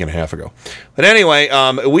ago, a week and a half ago. But anyway,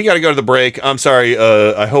 we got to go to the break. I'm sorry.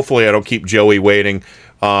 Hopefully I don't keep Joey waiting.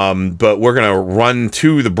 But we're gonna run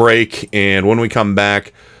to the break, and when we come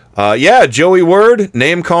back, yeah, Joey Word,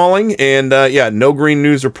 name calling, and yeah, no Green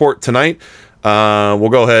News Report tonight. We'll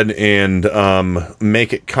go ahead and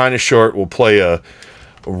make it kind of short. We'll play a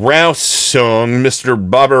Rouse song, Mr.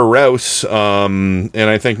 Bobber Rouse, and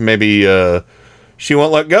I think maybe She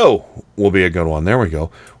Won't Let Go will be a good one. There we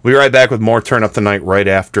go. We'll be right back with more Turn Up the Night right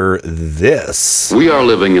after this. We are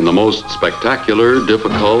living in the most spectacular,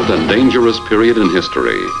 difficult, and dangerous period in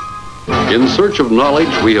history. In search of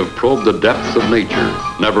knowledge, we have probed the depths of nature,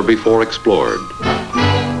 never before explored.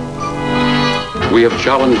 We have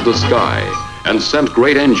challenged the sky and sent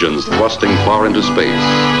great engines thrusting far into space.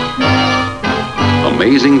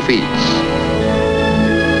 Amazing feats.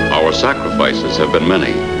 Our sacrifices have been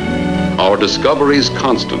many, our discoveries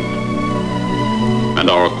constant, and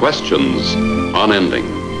our questions unending.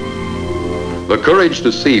 The courage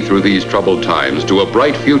to see through these troubled times to a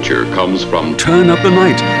bright future comes from Turn Up the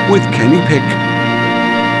Night with Kenny Pick.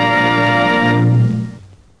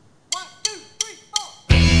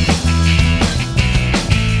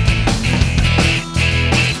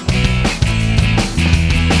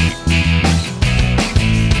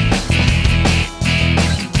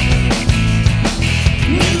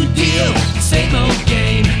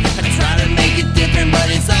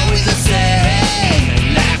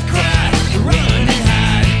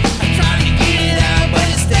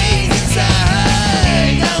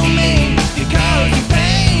 You got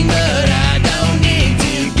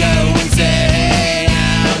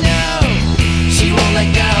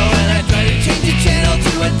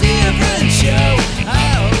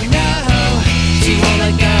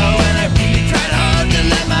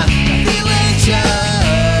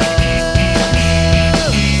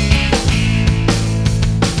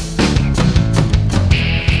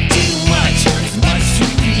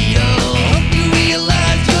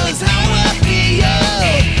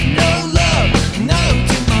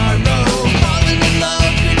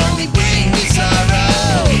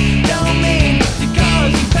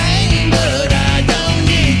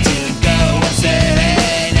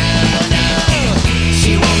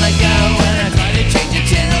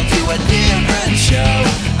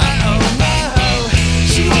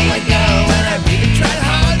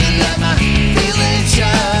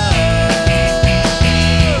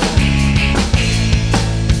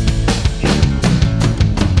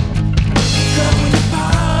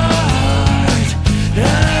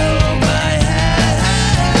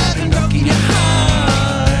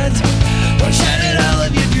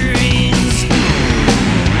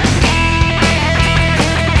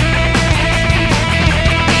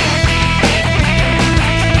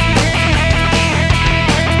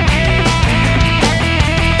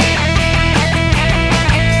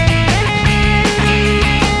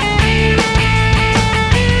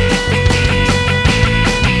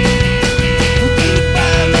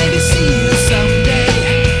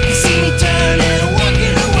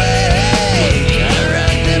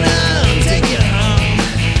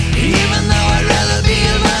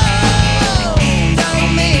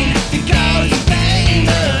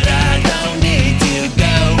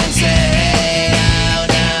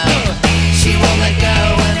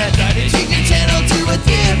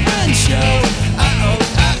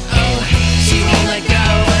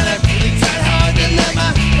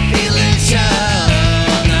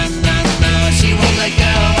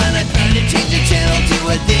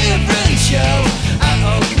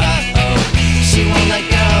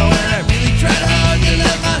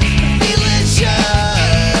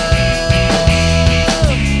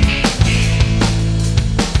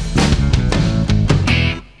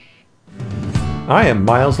I am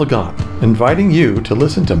Miles Lagon, inviting you to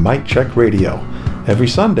listen to Mic Check Radio. Every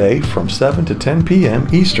Sunday from 7 to 10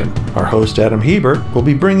 p.m. Eastern, our host Adam Hebert will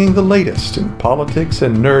be bringing the latest in politics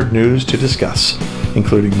and nerd news to discuss,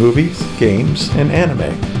 including movies, games, and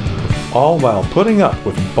anime. All while putting up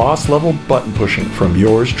with boss-level button pushing from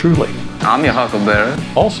yours truly. I'm your Huckleberry.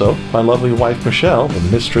 Also, my lovely wife Michelle,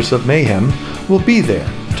 the mistress of mayhem, will be there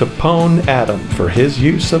to pwn Adam for his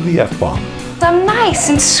use of the F-bomb. I'm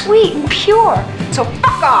nice and sweet and pure, so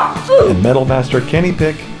fuck off! And Metal Master Kenny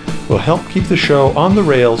Pick will help keep the show on the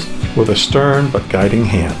rails with a stern but guiding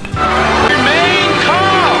hand. Remain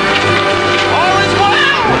calm! All is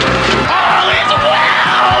well! All is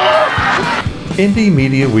well! Indie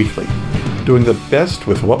Media Weekly, doing the best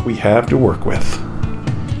with what we have to work with.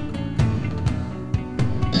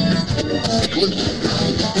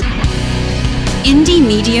 Indie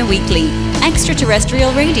Media Weekly,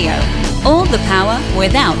 extraterrestrial radio. All the power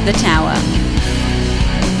without the tower.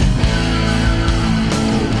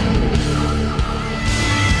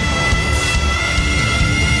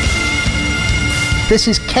 This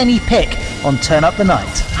is Kenny Pick on Turn Up the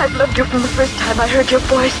Night. I've loved you from the first time I heard your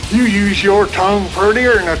voice. You use your tongue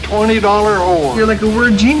prettier than a $20 whore. You're like a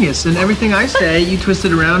word genius, and everything I say, you twist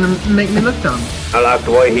it around and make me look dumb. I like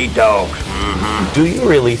the way he talks. Do you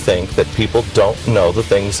really think that people don't know the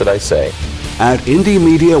things that I say? At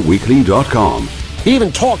IndieMediaWeekly.com. He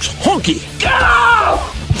even talks honky.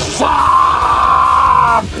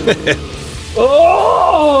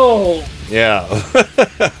 Oh! Yeah.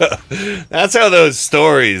 That's how those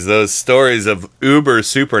stories of uber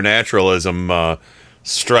supernaturalism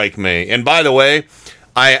strike me. And by the way,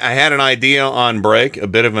 I had an idea on break, a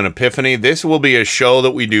bit of an epiphany. This will be a show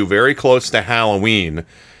that we do very close to Halloween,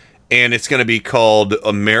 and it's going to be called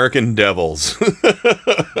American Devils.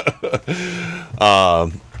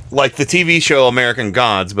 Like the TV show American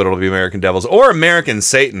Gods, but it'll be American Devils. Or American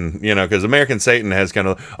Satan, because American Satan has kind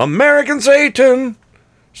of, American Satan!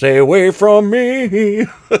 Stay away from me.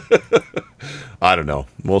 I don't know.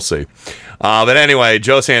 We'll see. But anyway,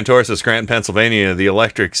 Joe Santorsa of Scranton, Pennsylvania, the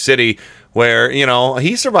Electric City, where,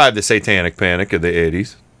 he survived the satanic panic of the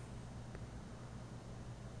 80s.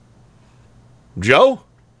 Joe?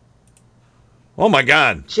 Oh, my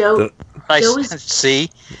God. Joe. See?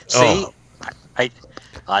 Oh. I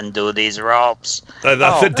undo these ropes.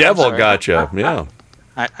 The devil got you. Yeah.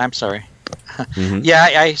 I'm sorry. Mm-hmm. Yeah,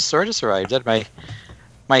 I sort of survived it.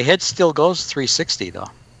 My head still goes 360 though.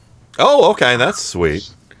 Oh, okay, that's sweet.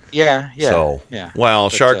 Yeah. So, yeah. Well,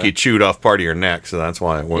 But, Sharky chewed off part of your neck, so that's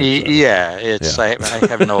why it works. Yeah, it's I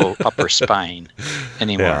have no upper spine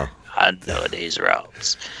anymore. Yeah. Undo these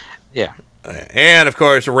ropes. Yeah. And, of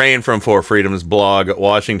course, Rain from Four Freedoms blog,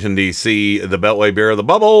 Washington, D.C., the Beltway Beer of the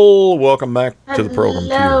Bubble. Welcome back to the program.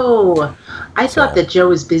 Hello. I thought that Joe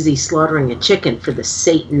was busy slaughtering a chicken for the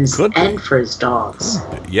Satans and for his dogs.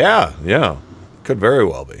 Yeah. Could very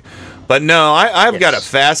well be. But no, I've got a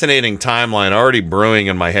fascinating timeline already brewing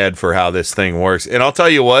in my head for how this thing works. And I'll tell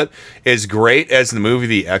you what, as great as the movie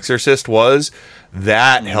The Exorcist was,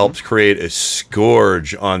 that helps create a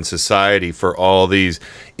scourge on society for all these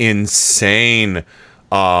insane,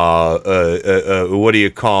 what do you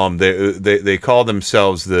call them? They call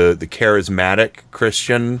themselves the charismatic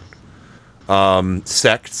Christian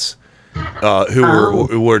sects.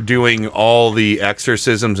 Who were doing all the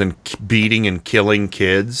exorcisms and beating and killing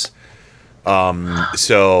kids.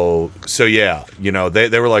 So yeah,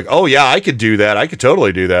 they were like, oh yeah, I could do that. I could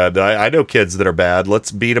totally do that. I know kids that are bad.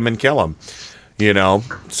 Let's beat them and kill them.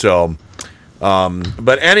 So,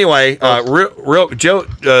 but anyway,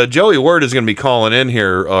 Joey Word is going to be calling in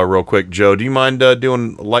here real quick. Joe, do you mind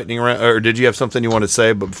doing lightning round, or did you have something you want to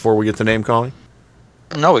say before we get to name calling?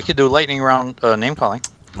 No, we could do lightning round name calling.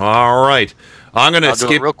 All right. I'm going to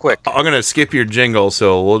skip real quick. I'm going to skip your jingle,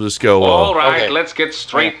 so we'll just go. All right, let's get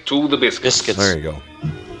straight to the biscuits. There you go.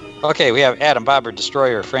 Okay, we have Adam, Bobber,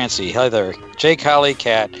 Destroyer, Francie, Heather, Jake, Holly,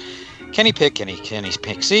 Cat, Kenny Pick, Kenny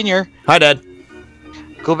Pick Sr. Hi, Dad.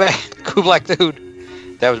 Cool Black Dude.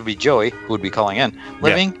 That would be Joey, who would be calling in.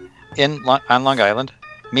 Living on Long Island.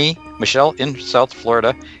 Me, Michelle in South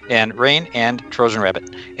Florida, and Rain and Trojan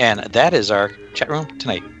Rabbit. And that is our chat room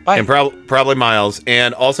tonight. Bye. And probably Miles.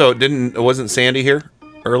 And also, wasn't Sandy here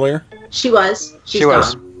earlier? She was. She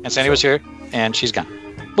was. And Sandy was here, and she's gone.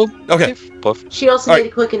 Boom. Okay. Poof. She also made a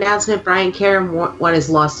quick announcement. Brian Karam won his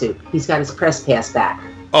lawsuit. He's got his press pass back.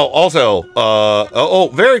 Oh, also,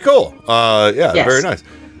 very cool. Yes. Very nice.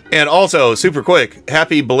 And also, super quick,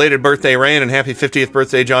 happy belated birthday, Rain, and happy 50th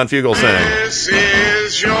birthday, John Fugelsang. This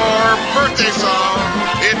is your birthday song.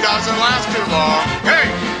 It doesn't last too long.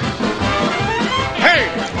 Hey!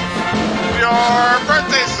 Your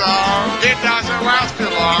birthday song. It doesn't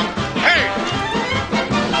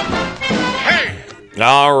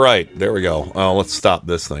All right, there we go. Let's stop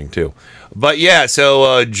this thing too. But yeah,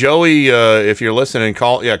 so Joey, if you're listening,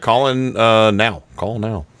 call in now. Call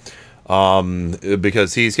now,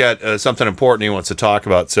 because he's got something important he wants to talk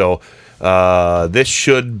about. So this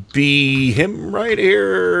should be him right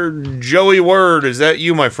here. Joey Word, is that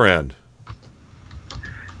you, my friend?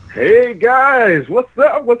 Hey guys, what's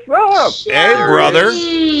up? What's up? Hey, brother.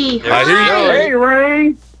 I hear you. Hey,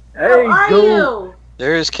 Rain. Hey, How are you?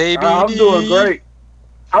 There's KBD. I'm doing great.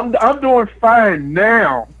 I'm doing fine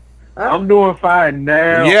now. I'm doing fine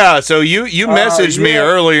now. Yeah, so you messaged me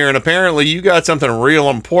earlier, and apparently you got something real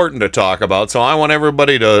important to talk about. So I want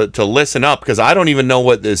everybody to listen up, because I don't even know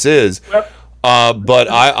what this is. But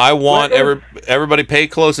I want everybody pay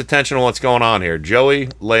close attention to what's going on here. Joey,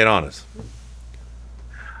 lay it on us.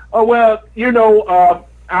 Oh, well,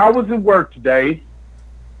 I was at work today,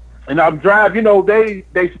 and I'm driving. I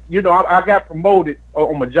got promoted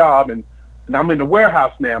on my job, and I'm in the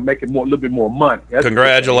warehouse now, making a little bit more money.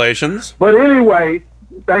 Congratulations. But anyway,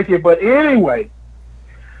 thank you. But anyway,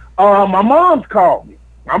 my mom's called me.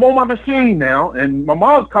 I'm on my machine now, and my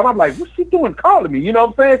mom's calling. I'm like, what's she doing calling me? You know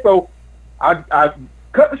what I'm saying? So I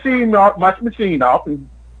cut my machine off and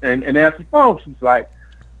answered the phone. She's like,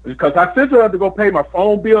 because I sent her to go pay my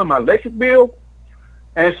phone bill and my electric bill,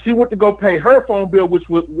 and she went to go pay her phone bill, which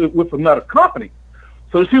was with another company.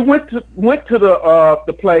 So she went to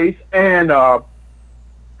the place and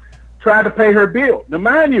tried to pay her bill. Now,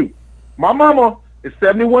 mind you, my mama is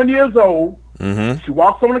 71 years old. Mm-hmm. She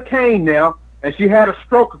walks on a cane now, and she had a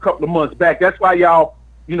stroke a couple of months back. That's why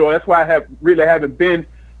that's why I haven't been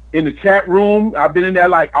in the chat room. I've been in there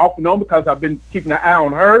like off and on because I've been keeping an eye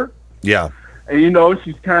on her. Yeah. And,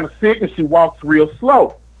 she's kind of sick, and she walks real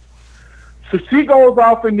slow. So she goes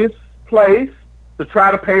off in this place to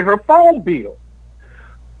try to pay her phone bill.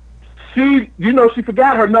 She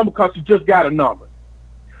forgot her number because she just got a number.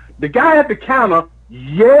 The guy at the counter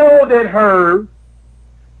yelled at her,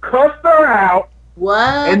 cussed her out,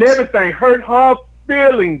 and everything, hurt her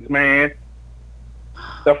feelings, man.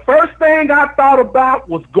 The first thing I thought about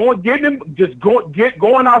was going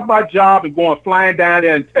off my job and going flying down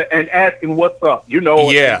there and asking what's up,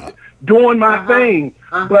 doing my thing.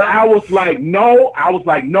 But I was like,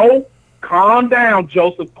 no, calm down,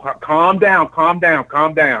 Joseph, calm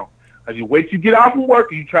down. As you wait till you get off from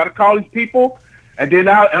work and you try to call these people, and then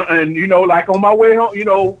like on my way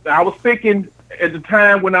home, I was thinking at the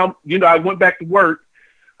time when I went back to work,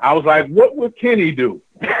 I was like, what would Kenny do?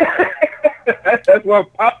 That's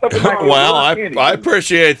what popped up in my head. Well, I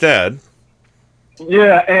appreciate that.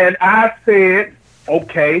 Yeah, and I said,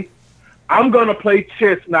 okay, I'm going to play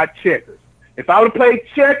chess, not checkers. If I would have played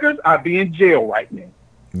checkers, I'd be in jail right now.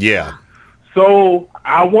 Yeah. So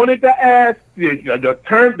I wanted to ask the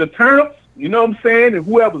turnips, you know what I'm saying, and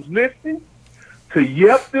whoever's listening, to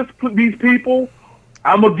yep these people.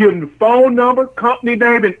 I'm going to give them the phone number, company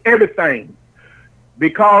name, and everything.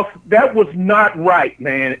 Because that was not right,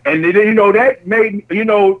 man. And, that made, it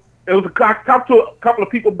was I talked to a couple of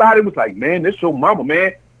people about it. It was like, man, this your mama,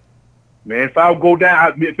 man. Man, if I would go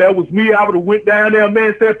down, if that was me, I would have went down there,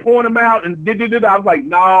 man, said, point them out, and did. I was like,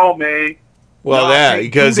 no, man. Well,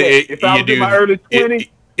 because if I was in my early 20s.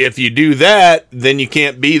 If you do that, then you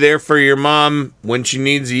can't be there for your mom when she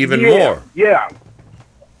needs you even more. Yeah.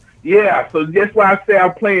 So that's why I say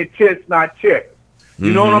I'm playing chess, not checkers.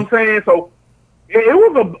 You know what I'm saying? So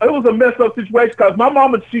it was a messed up situation because my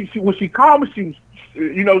mama, she when she called me, she was,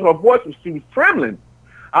 her voice was, she was trembling.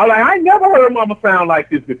 I was like, I never heard her mama sound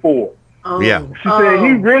like this before. Yeah. She said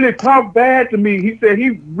he really talked bad to me. He said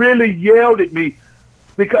he really yelled at me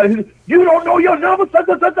because you don't know your number.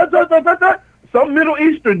 Some Middle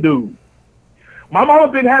Eastern dude. My mama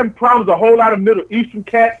been having problems. A whole lot of Middle Eastern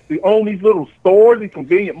cats. They own these little stores, these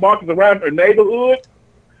convenient markets around her neighborhood.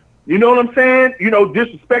 You know what I'm saying?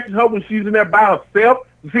 Disrespecting her when she's in there by herself.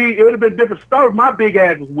 See, it would have been a different story if my big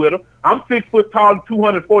ass was with her. I'm 6 foot tall and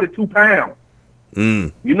 242 pounds.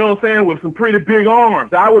 You know what I'm saying? With some pretty big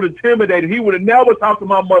arms. I would have intimidated. He would have never talked to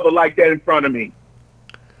my mother like that in front of me.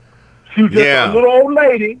 She was just a little old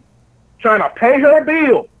lady trying to pay her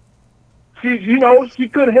bill. She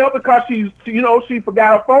couldn't help it because she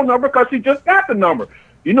forgot her phone number because she just got the number.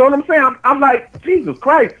 You know what I'm saying? I'm like, Jesus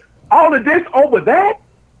Christ, all of this over that?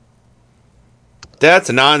 That's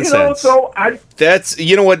nonsense. That's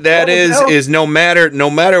what that is no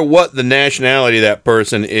matter what the nationality of that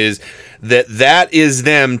person is, that is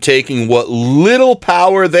them taking what little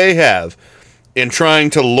power they have and trying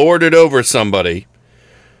to lord it over somebody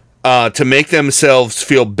to make themselves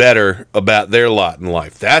feel better about their lot in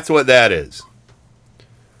life. That's what that is.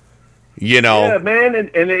 You know. Yeah, man,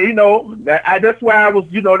 and you know that's why I was,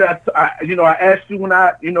 you know, I asked you when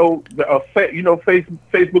I, you know,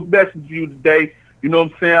 Facebook messaged you today. You know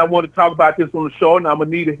what I'm saying? I want to talk about this on the show, and I'm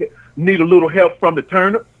gonna need a little help from the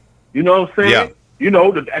Turnips. You know what I'm saying? Yeah. You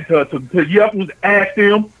know, to yep, ask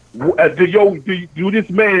them, do this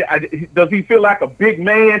man? Does he feel like a big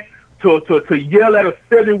man to yell at a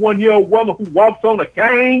 71-year-old woman who walks on a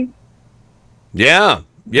cane? Yeah.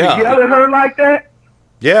 To yell at her like that?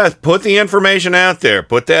 Yeah, put the information out there.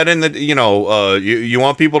 Put that in the, you know, you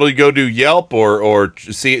want people to go do Yelp or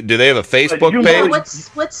see, do they have a Facebook page?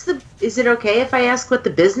 What's the, is it okay if I ask what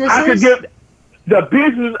the business I is? could get the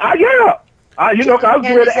business, you know, I was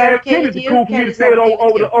ready to ask Kenny. It's cool for me to say it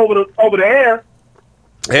over the air.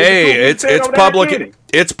 Hey, it's public.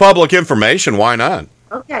 It's public information. Why not?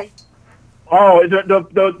 Okay. Oh,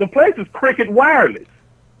 the place is Cricket Wireless.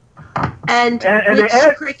 And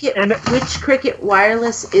which Cricket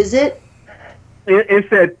Wireless is it?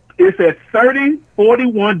 It's at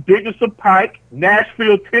 3041 Dickerson Pike,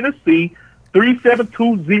 Nashville, Tennessee,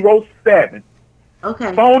 37207.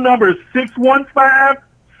 Okay. Phone number is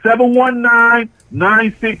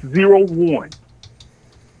 615-719-9601.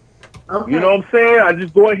 Okay. You know what I'm saying? I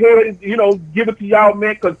just go ahead and, you know, give it to y'all,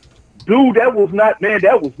 man, because, dude, that was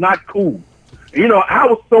not cool. You know, I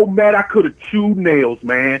was so mad I could have chewed nails,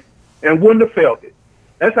 man, and wouldn't have felt it.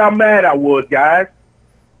 That's how mad I was, guys.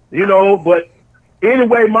 You know, but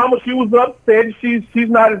anyway, Mama, she was upset. She's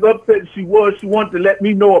not as upset as she was. She wanted to let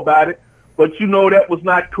me know about it, but, you know, that was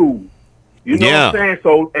not cool. You know what I'm saying?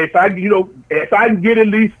 So if I can get at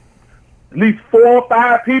least 4 or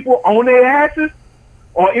 5 people on their asses,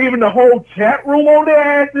 or even the whole chat room on their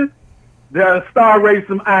asses, they'll start raising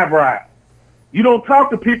some eyebrows. You don't talk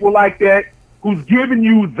to people like that who's giving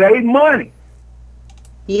you their money.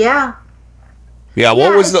 Yeah. Yeah,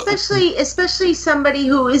 what was especially somebody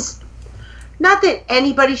who is, not that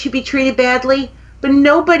anybody should be treated badly, but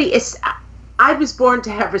nobody is. I was born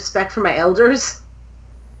to have respect for my elders.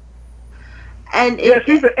 And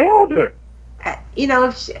she's an elder. You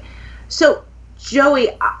know, so Joey,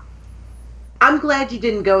 I'm glad you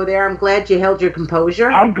didn't go there. I'm glad you held your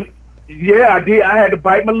composure. Yeah, I did. I had to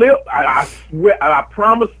bite my lip. I swear. I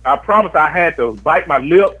promise. I had to bite my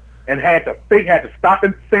lip and had to stop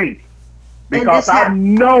and think, because I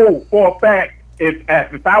know for a fact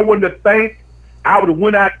if I wouldn't have think, I would have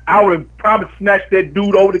went out. I would have probably snatched that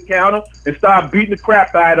dude over the counter and started beating the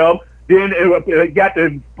crap out of him. Then it got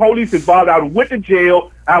the police involved. I would have went to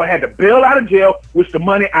jail. I would have had to bail out of jail, which the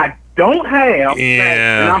money I don't have.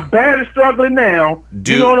 Yeah. And I'm badly struggling now.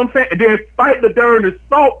 You know what I'm saying? And then fight the darn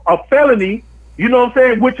assault, a felony, you know what I'm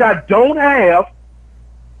saying, which I don't have.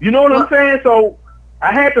 You know what I'm saying? So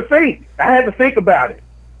I had to think. About it.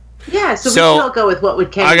 Yeah, so we should all go with what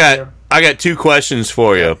would Kenny do. I got 2 questions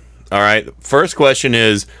for you. All right. First question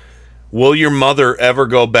is, will your mother ever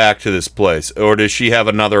go back to this place, or does she have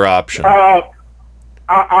another option? I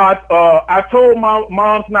told my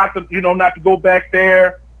moms not to go back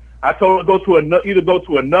there. I told her to go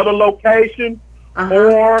to another location,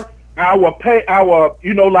 or I will help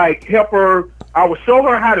her. I will show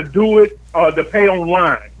her how to do it, to pay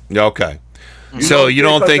online. Okay. So you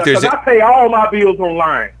don't think there's? I pay all my bills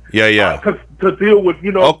online. Yeah. To deal with,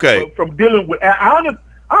 from dealing with. I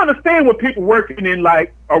understand when people working in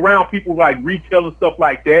around people like retail and stuff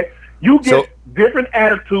like that. You get different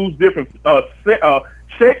attitudes, different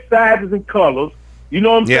shape, sizes, and colors. You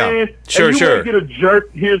know what I'm saying? Sure, and you may get a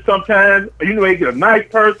jerk here sometimes. Or you may get a nice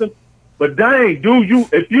person, but dang, dude,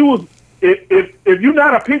 if you're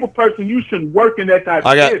not a people person, you shouldn't work in that type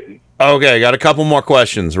of business. Okay, I got a couple more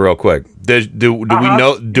questions, real quick. Do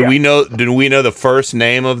we know the first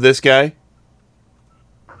name of this guy?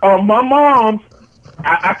 My mom's.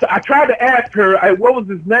 I tried to ask her what was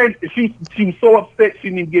his name. She was so upset she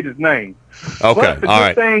didn't even get his name. Okay, but the all good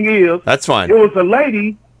right. thing is, that's fine. It was a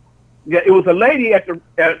lady. Yeah, it was a lady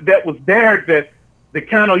that was there that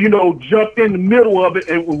kind of jumped in the middle of it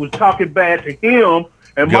and was talking bad to him.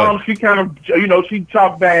 And Mom, she kind of she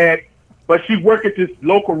talked bad, but she worked at this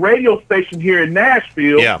local radio station here in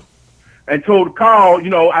Nashville. Yeah. And told to call.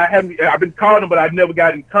 I've been calling him, but I've never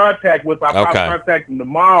got in contact with him. I'll probably contact him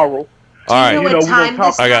tomorrow. All right. Do you know what time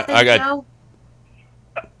this happened,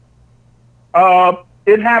 Joe?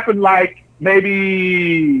 It happened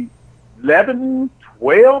maybe 11,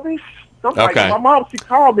 12-ish, something like that. My mom, she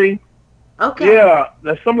called me. Okay. Yeah,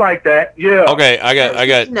 something like that. Yeah. Okay, I got. I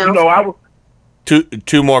was.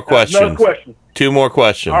 Two more questions. Another question. 2 more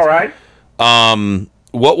questions. All right.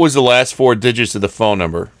 What was the last 4 digits of the phone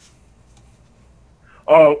number?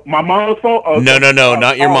 My mom's phone. No,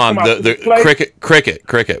 not your mom. The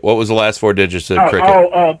Cricket. What was the last 4 digits of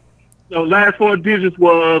Cricket? The last 4 digits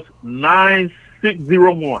was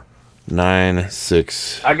 9601.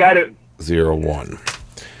 9601. I got it.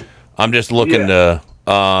 I'm just looking to.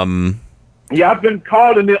 Yeah, I've been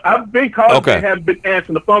calling it. Okay. They haven't been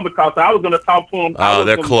answering the phone because I was going to talk to them.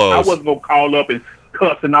 They're closed. I wasn't going to call up and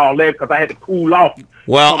cuss and all that because I had to cool off.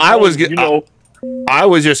 Well, I was just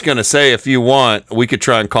going to say, if you want, we could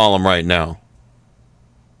try and call them right now.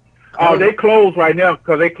 Oh, they closed right now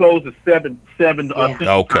because they closed at 7.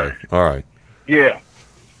 Okay. All right. Yeah.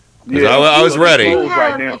 I was ready.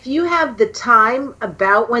 If you have the time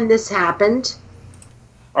about when this happened,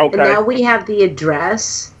 okay. And now we have the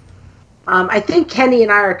address. I think Kenny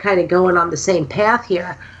and I are kind of going on the same path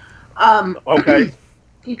here. Okay.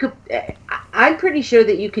 You could. I'm pretty sure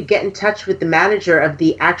that you could get in touch with the manager of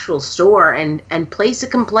the actual store and place a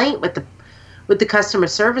complaint with the customer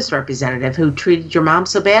service representative who treated your mom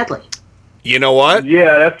so badly. You know what?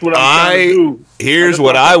 Yeah, that's what I'm trying to do. Here's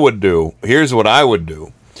what I would do.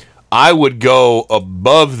 I would go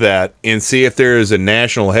above that and see if there is a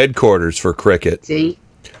national headquarters for cricket. See?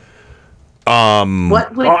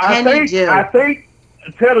 What would Kenny do? I think,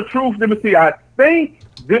 to tell the truth, let me see. I think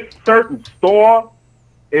this certain store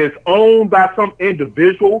is owned by some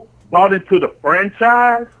individual bought into the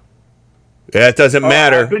franchise. That doesn't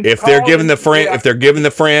matter. If they're giving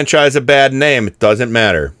the franchise a bad name, it doesn't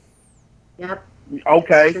matter. Yep.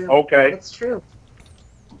 Okay. That's true.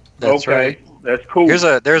 That's right. That's cool.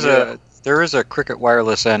 There is a Cricket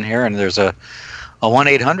Wireless in here, and there's a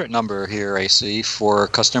 1-800 number here I see for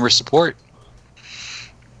customer support.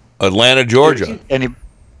 Atlanta, Georgia. It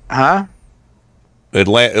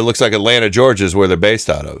looks like Atlanta, Georgia is where they're based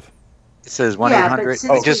out of. It says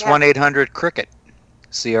 1-800, just 1-800 Cricket,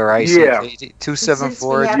 CRIC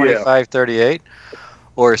 274-2538,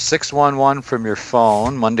 or 611 from your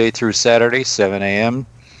phone, Monday through Saturday, 7 a.m.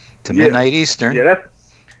 to midnight Eastern. Yeah,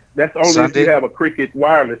 that's only Sunday. if you have a Cricket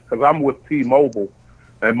Wireless, because I'm with T-Mobile,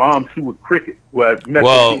 and Mom, she with Cricket. You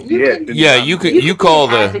call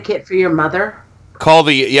the advocate for your mother. Call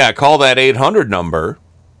that 800 number.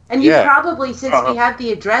 And you probably, since we have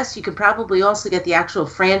the address, you could probably also get the actual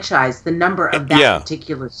franchise, the number of that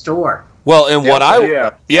particular store. Well, and what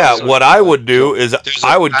I would do is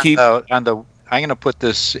I would keep I'm going to put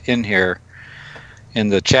this in here in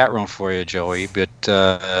the chat room for you, Joey. But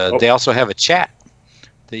they also have a chat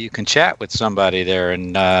that you can chat with somebody there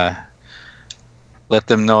and let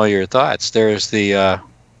them know your thoughts. There's the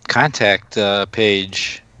contact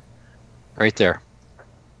page right there.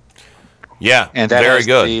 Yeah, and that very has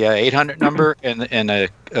good. The 800 number and a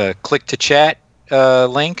click to chat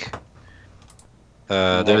link.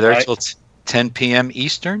 They're there till 10 p.m.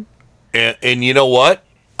 Eastern. And you know what?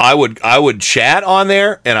 I would chat on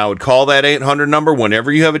there, and I would call that 800 number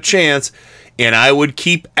whenever you have a chance, and I would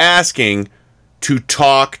keep asking to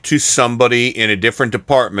talk to somebody in a different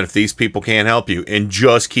department if these people can't help you, and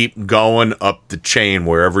just keep going up the chain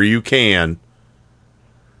wherever you can.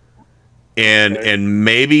 And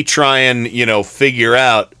maybe try and, figure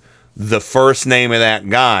out the first name of that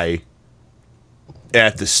guy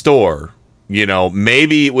at the store.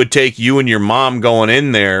 Maybe it would take you and your mom going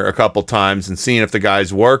in there a couple times and seeing if the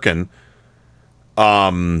guy's working,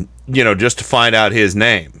 just to find out his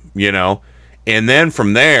name, And then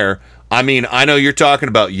from there, I know you're talking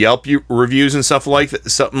about Yelp reviews and stuff like that,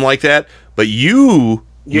 something like that, but you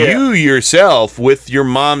yourself, with your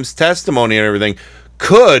mom's testimony and everything,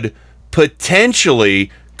 could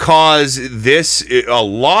potentially cause this a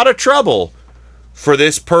lot of trouble for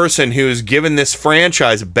this person who's given this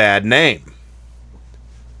franchise a bad name.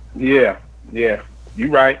 Yeah, you're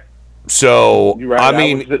right. So, you're right.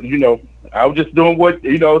 I was just doing what,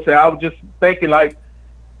 I was just thinking like,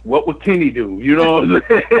 what would Kenny do? You know what I'm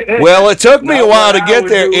saying? Well, it took me a while to get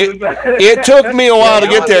there. It took me a while to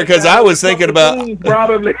get there because I was thinking about...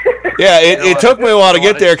 Probably. Yeah, it took me a while to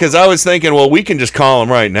get there because I was thinking, well, we can just call them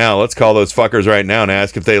right now. Let's call those fuckers right now and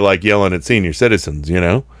ask if they like yelling at senior citizens,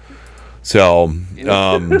 So,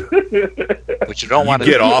 but you don't want to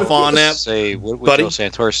get off on that. Say, what would buddy? Joe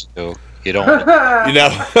Santorsi do? You don't want to.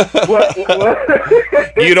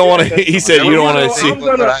 You don't want to. He said you don't want to see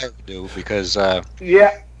what I would do because I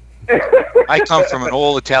come from an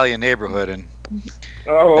old Italian neighborhood and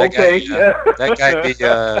that guy be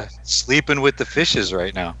sleeping with the fishes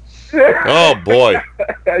right now. Oh boy!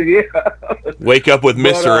 Yeah. Wake up with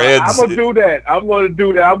Mr. Eds. I'm gonna do that. I'm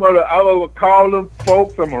gonna call them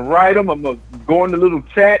folks. I'm gonna write them. I'm gonna go in the little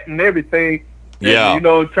chat and everything. Yeah.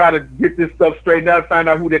 And, try to get this stuff straightened out, find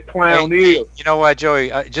out who that clown is. You know what,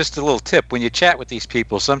 Joey? Just a little tip. When you chat with these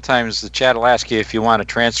people, sometimes the chat will ask you if you want a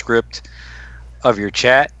transcript of your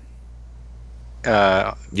chat.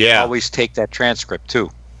 Always take that transcript, too.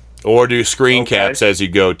 Or do screen caps as you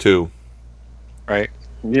go too. Right.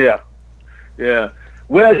 Yeah.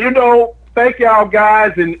 Well, thank y'all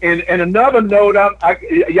guys. And another note,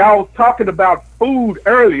 y'all was talking about food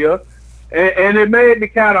earlier, and it made me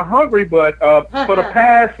kind of hungry. But for the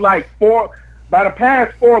past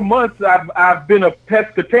 4 months, I've been a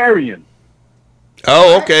pescatarian.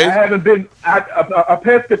 Oh, okay. I haven't been a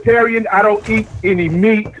pescatarian. I don't eat any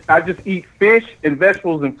meat. I just eat fish and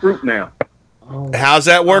vegetables and fruit now. How's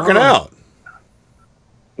that working out?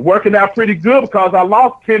 Working out pretty good because I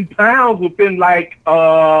lost 10 pounds within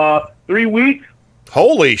 3 weeks.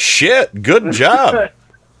 Holy shit! Good job.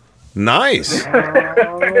 Nice.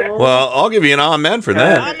 Well, I'll give you an amen for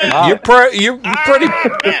that.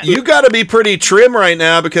 You got to be pretty trim right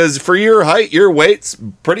now because for your height, your weight's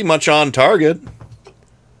pretty much on target.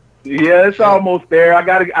 Yeah, it's almost there.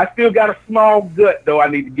 I still got a small gut though. I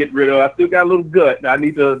need to get rid of. I still got a little gut. I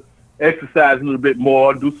need to exercise a little bit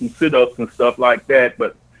more, do some sit-ups and stuff like that.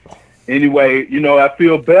 But anyway, I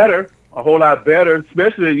feel better, a whole lot better,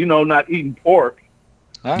 especially not eating pork.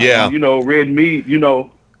 Yeah. Red meat.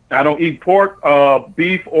 I don't eat pork,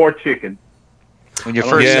 beef, or chicken. When you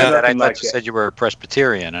first said that, I thought you said you were a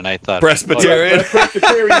Presbyterian, and I thought Presbyterian.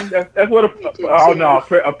 Presbyterian. That's what a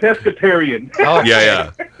pescatarian. Oh,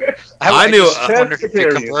 yeah. I knew. I wondered if you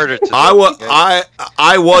converted to. I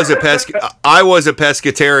was a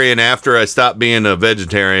pescatarian after I stopped being a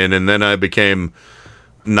vegetarian, and then I became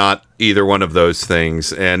not either one of those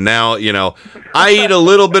things. And now, I eat a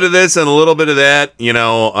little bit of this and a little bit of that.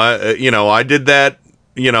 I did that.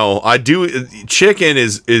 I do. Chicken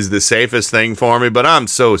is the safest thing for me, but I'm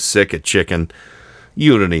so sick of chicken.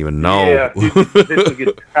 You don't even know. Yeah, people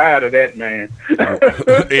get tired of that, man.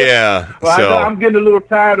 Yeah. Well, I'm getting a little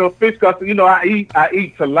tired of fish because I eat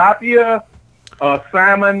tilapia,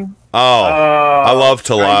 salmon. Oh, I love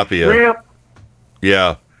tilapia. Shrimp.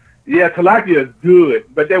 Yeah. Yeah, tilapia is good,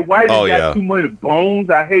 but that whitening got too many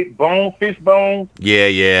bones. I hate fish bones.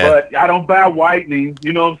 Yeah. But I don't buy whitening.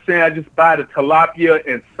 You know what I'm saying? I just buy the tilapia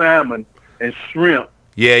and salmon and shrimp.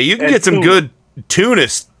 Yeah, you can get some good tuna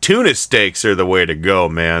steaks are the way to go,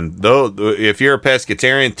 man. Though if you're a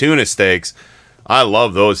pescatarian, tuna steaks, I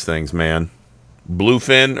love those things, man.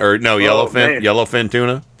 Bluefin or no yellowfin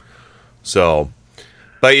tuna. So,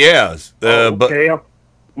 but yeah, okay, I'm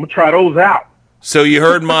gonna try those out. So you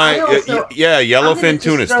heard my yellowfin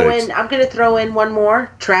tuna steaks. I'm going to throw in one more,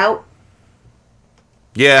 trout.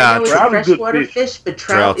 Yeah, it's a freshwater fish, but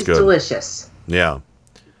trout is delicious. Yeah.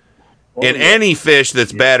 And any fish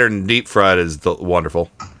that's battered and deep fried is wonderful.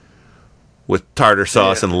 With tartar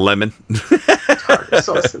sauce and lemon. Tartar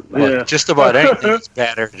sauce and lemon. Well, just about anything that's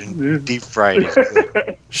battered and deep fried is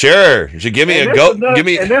good. Sure. You should give me And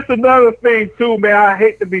that's another thing too, man. I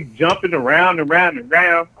hate to be jumping around.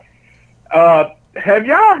 Have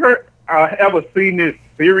y'all ever seen this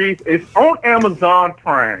series? It's on Amazon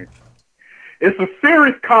Prime. It's a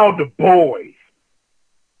series called The Boys.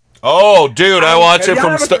 Oh, dude, I watched it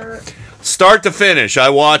from start to finish. I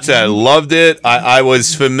watched that. I loved it. I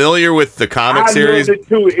was familiar with the comic series. I loved it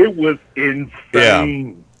too. It was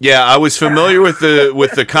insane. Yeah, I was familiar with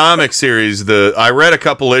the comic series. I read a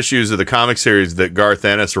couple issues of the comic series that Garth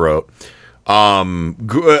Ennis wrote. Perfect.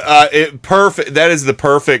 That is the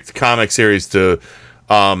perfect comic series to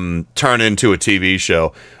turn into a TV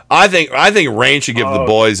show. I think Rain should give The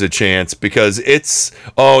Boys a chance because it's.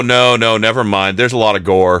 Oh no, never mind. There's a lot of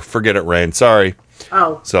gore. Forget it, Rain. Sorry.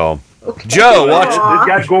 Oh. So, okay. Joe, watch it. It's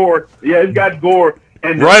got gore. Yeah, it's got gore.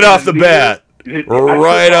 And right off the bat.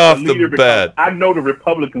 Right off the bat. I know the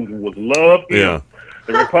Republicans would love him. Yeah.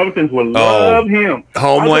 The Republicans would love him.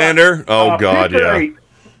 Homelander. Oh God, yeah.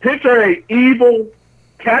 Picture a evil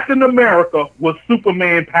Captain America with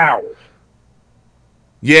Superman powers.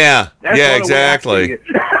 Yeah, exactly.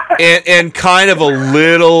 and kind of a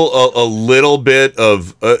little bit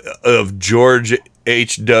of George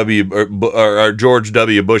H.W. or George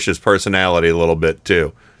W. Bush's personality a little bit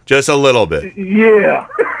too, just a little bit. Yeah.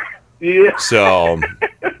 So,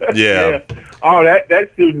 yeah. Oh,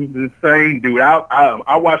 that dude is insane, dude.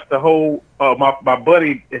 I watched the whole. My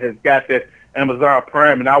buddy has got that Amazon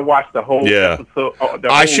Prime, and I watched the whole episode.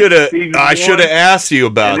 I should have asked you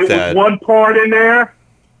about that. Was one part in there.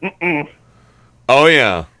 Oh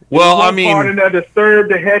yeah. Well, I mean, part in there disturbed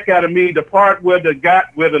the heck out of me. The part where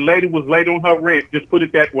the lady was late on her rent. Just put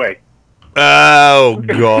it that way. Oh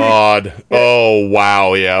God. Oh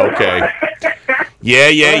wow. Yeah. Okay.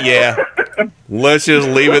 Yeah. Let's just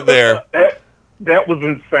leave it there. That was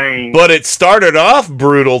insane. But it started off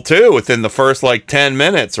brutal too within the first 10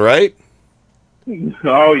 minutes, right?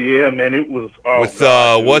 Oh yeah, man, it was. With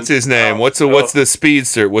what's his name? What's the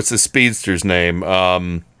speedster? What's the speedster's name?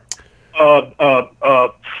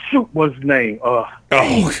 shoot, what's his name?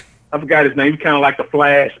 I forgot his name. He's kind of like the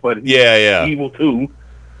Flash, but yeah, evil too.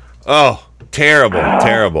 Oh,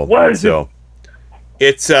 terrible. What is it?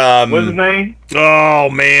 It's What's his name? Oh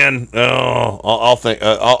man. Oh, I'll think.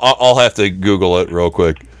 I'll have to Google it real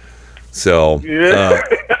quick. So yeah,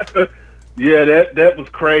 yeah, that was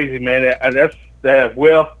crazy, man. That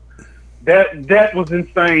was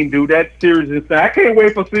insane, dude. That series is insane. I can't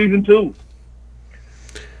wait for season 2.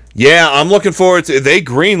 Yeah, I'm looking forward to. They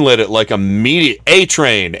greenlit it like immediate.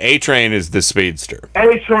 A-Train. A-Train is the speedster.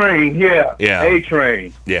 A-Train, yeah.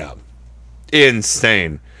 A-Train. Yeah.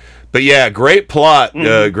 Insane. But yeah, great plot.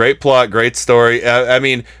 Great story. I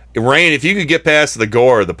mean, Rain, if you could get past the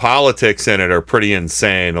gore, the politics in it are pretty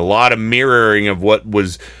insane. A lot of mirroring of what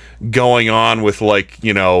was going on with, like,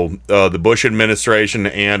 the Bush administration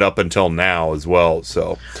and up until now as well.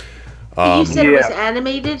 So, you said it was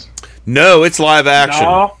animated? No, it's live action.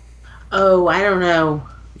 No. Oh, I don't know.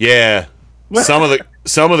 Yeah, some of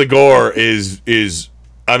the gore is.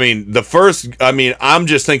 I mean, I'm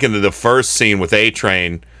just thinking of the first scene with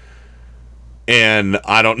A-Train, and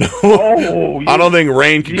I don't know. I don't think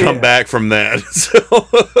Rain can come back from that. So.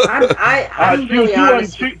 I'm really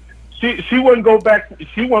honest. She wouldn't go back.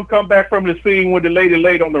 She wouldn't come back from the scene when the lady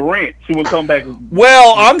laid on the ranch. She wouldn't come back.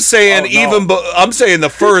 Well, I'm saying I'm saying the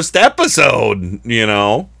first episode.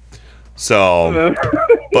 So,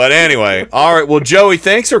 but anyway, all right. Well, Joey,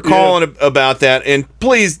 thanks for calling about that, and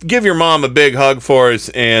please give your mom a big hug for us.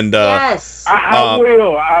 And yes, I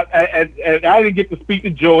will. I didn't get to speak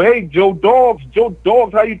to Joe. Hey, Joe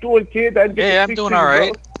Dogs, how you doing, kid? Yeah, I'm doing all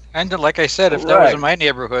right. And like I said, if that was in my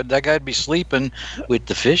neighborhood, that guy'd be sleeping with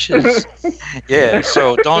the fishes. Yeah,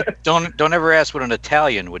 so don't ever ask what an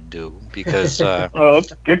Italian would do, because don't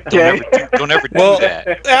ever do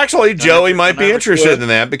that. Actually, Joey might be interested in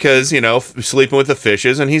that because sleeping with the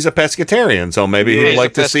fishes, and he's a pescatarian, so maybe he'd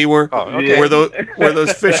like to see where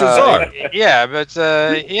those fishes are. Yeah, but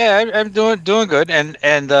I'm doing good.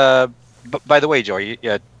 And by the way, Joey,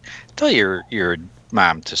 tell your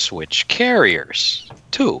mom to switch carriers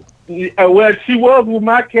too. Well, she was with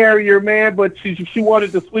my carrier, man, but she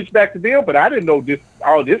wanted to switch back to them, but I didn't know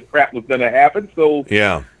all this crap was gonna happen. So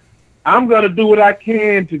yeah, I'm gonna do what I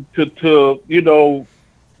can to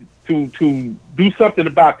do something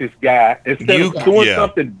about this guy instead of doing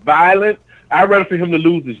something violent. I'd rather for him to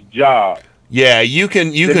lose his job. Yeah, you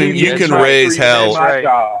can raise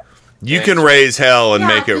hell. You can raise hell and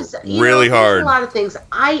make it really hard. A lot of things.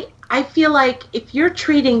 I feel like if you're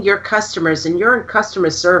treating your customers and you're in customer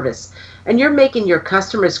service and you're making your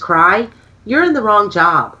customers cry, you're in the wrong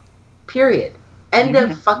job. Period. End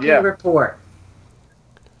of fucking report.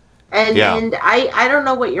 And I don't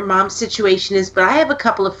know what your mom's situation is, but I have a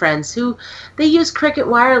couple of friends who they use Cricket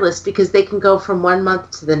Wireless because they can go from one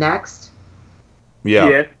month to the next. Yeah.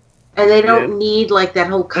 Yes. And they don't need like that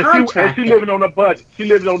whole contract. And she living on a budget.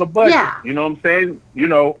 Yeah. You know what I'm saying?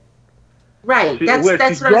 Right. That's what I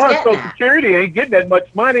was getting at. Social Security ain't getting that much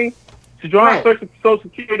money. She's drawing Social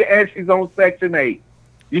Security and she's on Section 8.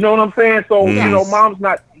 You know what I'm saying? So, mom's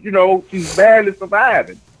not, she's barely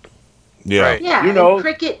surviving. Yeah. Right. Yeah. And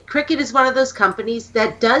Cricket is one of those companies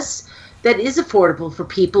that is affordable for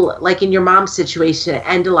people like in your mom's situation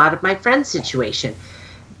and a lot of my friends' situation.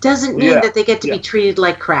 Doesn't mean that they get to be treated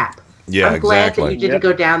like crap. Yeah, I'm glad that you didn't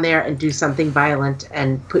go down there and do something violent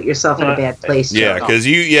and put yourself in a bad place. Yeah, because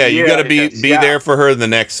you got to be there for her in the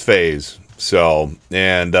next phase. So so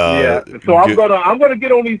I'm gonna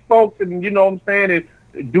get on these folks and you know what I'm saying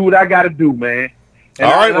and do what I got to do, man.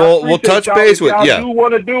 And all right, we'll touch base with y'all do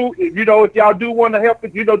want to do, if y'all do want to help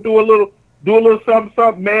it, do a little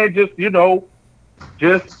something, man.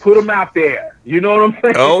 Just put them out there. You know what I'm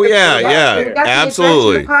saying? Oh yeah,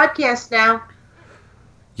 absolutely. The podcast now.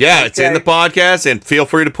 Yeah, it's in the podcast, and feel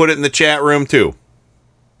free to put it in the chat room, too.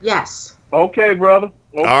 Yes. Okay, brother.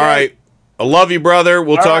 Okay. All right. I love you, brother.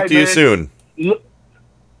 We'll talk to you soon.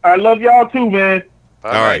 I love y'all, too, man.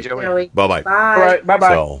 All right. Bye-bye. Bye. All right, bye-bye.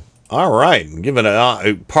 So, all right. Giving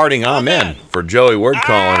a parting amen for Joey Word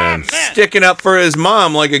calling in. Sticking up for his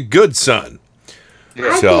mom like a good son.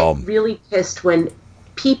 I get really pissed when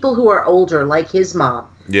people who are older, like his mom,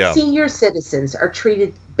 senior citizens, are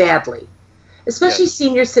treated badly. Especially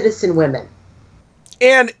senior citizen women.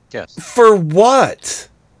 And for what?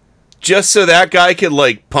 Just so that guy could,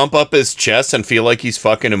 pump up his chest and feel like he's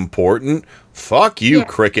fucking important? Fuck you,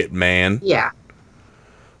 Cricket man. Yeah.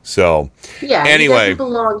 So, anyway.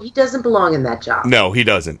 He doesn't belong in that job. No, he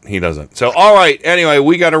doesn't. So, all right. Anyway,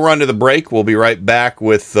 we got to run to the break. We'll be right back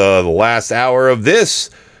with the last hour of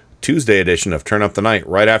this Tuesday edition of Turn Up the Night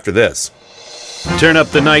right after this. Turn Up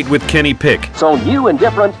the Night with Kenny Pick. So new and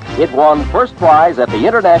different, it won first prize at the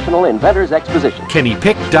International Inventors Exposition.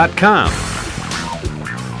 KennyPick.com.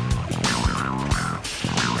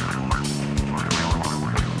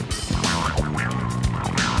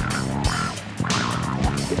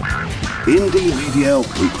 Indie Media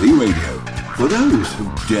Weekly Radio. For those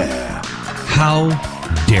who dare. How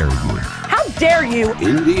dare you? How dare you?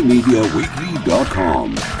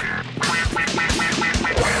 IndieMediaWeekly.com.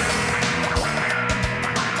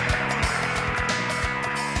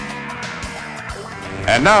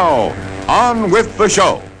 And now, on with the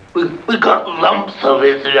show. We got lumps of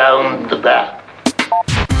it around the back.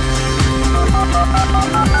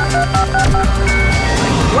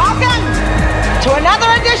 Welcome to another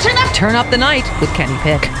edition of Turn Up the Night with Kenny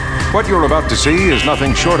Pick. What you're about to see is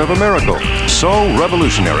nothing short of a miracle. So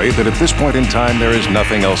revolutionary that at this point in time there is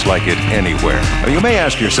nothing else like it anywhere. Now, you may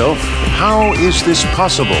ask yourself, how is this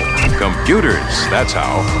possible? Computers, that's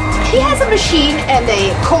how. He has a machine and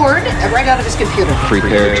a cord right out of his computer.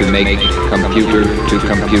 Prepare to make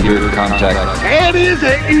computer-to-computer contact. That is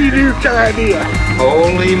an Enu's idea.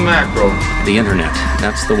 Holy mackerel. The internet,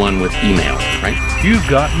 that's the one with email, right? You've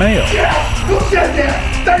got mail. Yeah, who said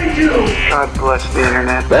that? Thank you. God bless the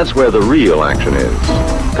internet. That's where the real action is.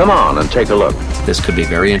 Come on and take a look. This could be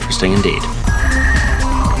very interesting indeed.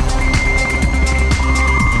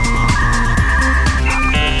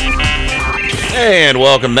 And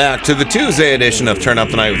welcome back to the Tuesday edition of Turn Up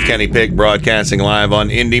the Night with Kenny Pick, broadcasting live on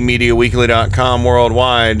IndieMediaWeekly.com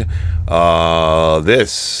worldwide.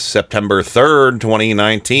 This September 3rd,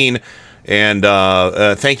 2019. And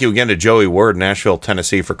thank you again to Joey Word, Nashville,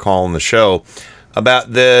 Tennessee, for calling the show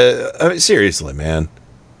about seriously, man.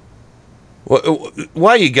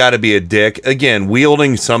 Why you got to be a dick? Again,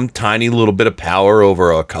 wielding some tiny little bit of power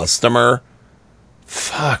over a customer.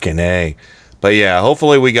 Fucking A. But yeah,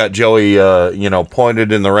 hopefully we got Joey,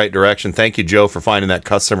 pointed in the right direction. Thank you, Joe, for finding that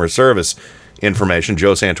customer service information.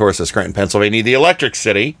 Joe Santorsa, Scranton, Pennsylvania, the Electric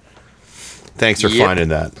City. Thanks for finding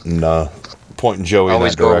that and pointing Joey in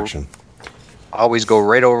that direction. Always go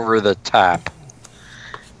right over the top.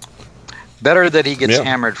 Better that he gets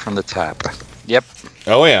hammered from the top. Yep.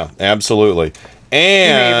 Oh yeah, absolutely.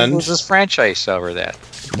 And he loses his franchise over that.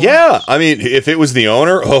 Yeah, I mean, if it was the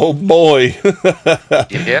owner, oh boy.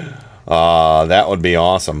 Yeah. That would be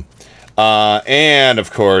awesome. And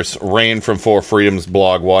of course, Rain from Four Freedoms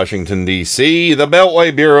blog, Washington D.C., the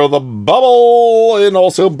Beltway Bureau, the Bubble, and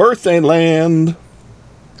also Birthday Land.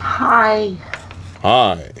 Hi.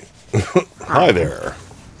 Hi. Hi there.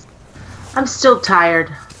 I'm still tired.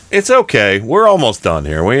 It's okay. We're almost done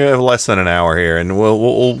here. We have less than an hour here, and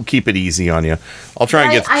we'll keep it easy on you. I'll try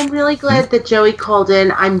and get. I'm really glad that Joey called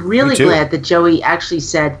in. I'm really glad that Joey actually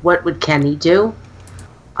said, "What would Kenny do?"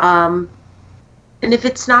 And if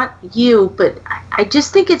it's not you, but I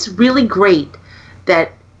just think it's really great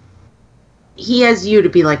that he has you to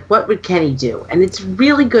be like, "What would Kenny do?" And it's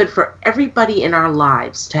really good for everybody in our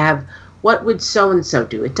lives to have, "What would so and so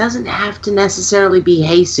do?" It doesn't have to necessarily be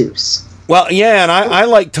Jesus. Well, yeah, and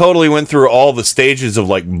I totally went through all the stages of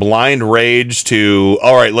like blind rage to,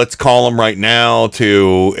 all right, let's call him right now,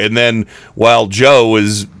 to, and then while Joe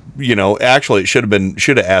was, actually it should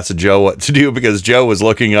have asked Joe what to do, because Joe was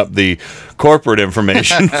looking up the corporate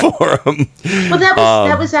information for him. Well,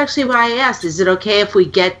 that was actually why I asked, is it okay if we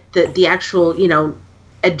get the actual,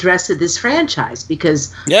 address of this franchise?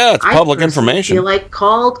 Because it's public information. Feel like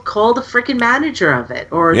call the freaking manager of it,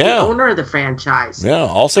 or the owner of the franchise. Yeah,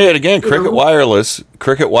 I'll say it again. Cricket Wireless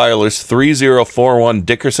 3041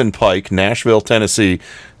 Dickerson Pike, Nashville, Tennessee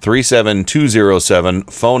 37207.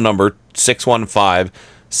 Phone number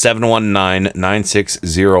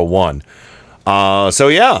 615-719-9601.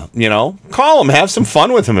 Call him, have some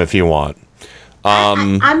fun with him if you want.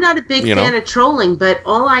 I'm not a big fan of trolling, but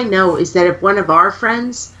all I know is that if one of our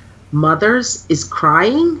friends' mothers is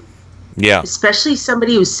crying, especially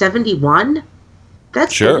somebody who's 71,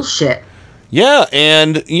 that's bullshit. Yeah,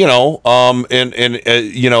 and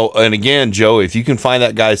and again, Joe, if you can find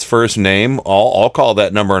that guy's first name, I'll call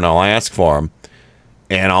that number and I'll ask for him,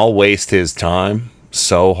 and I'll waste his time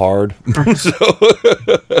so hard.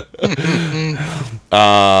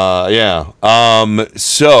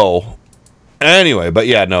 Anyway, but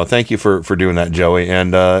thank you for doing that, Joey.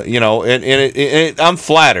 And I'm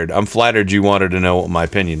flattered. I'm flattered you wanted to know what my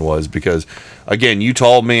opinion was, because again, you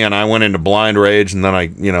told me and I went into blind rage, and then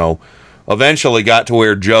I, eventually got to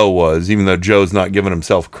where Joe was, even though Joe's not giving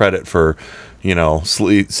himself credit for,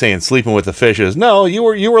 saying sleeping with the fishes. No, you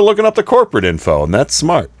were looking up the corporate info, and that's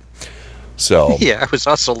smart. So yeah, I was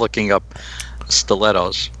also looking up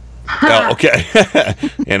stilettos. Oh, okay.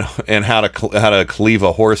 and how to cleave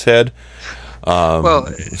a horse head. Well,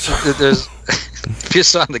 there's if you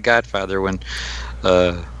saw The Godfather when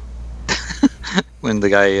when the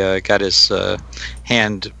guy got his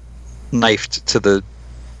hand knifed to the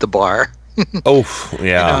bar. Oh,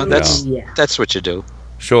 yeah. That's what you do.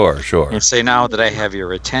 Sure. And say, now that I have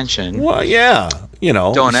your attention. Well, yeah,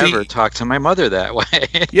 don't ever talk to my mother that way.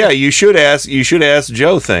 Yeah, you should ask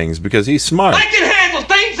Joe things because he's smart. I can handle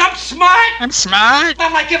things. I'm smart. I'm smart.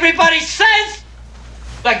 Not like everybody says.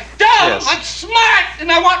 Like, dumb. Yes. I'm smart,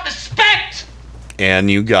 and I want respect.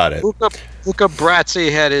 And you got it. Luca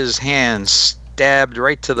Brasi had his hand stabbed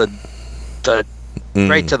right to the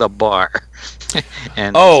bar.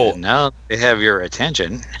 And said, now they have your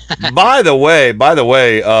attention. By the way,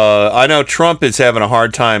 I know Trump is having a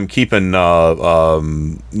hard time keeping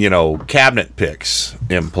cabinet picks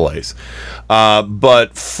in place.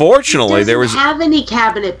 But fortunately, there was have any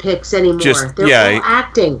cabinet picks anymore. They're all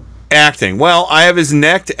acting. Well, I have his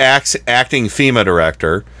next acting FEMA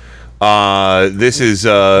director. This is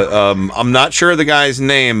I'm not sure of the guy's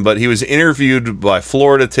name, but he was interviewed by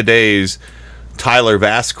Florida Today's Tyler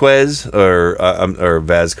Vasquez or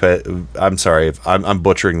Vasquez. I'm sorry if I'm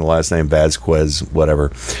butchering the last name. Vasquez,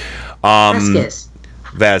 whatever. Vasquez.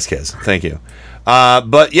 Thank you.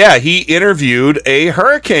 But yeah, he interviewed a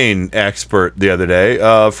hurricane expert the other day,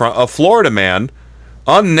 from a Florida man,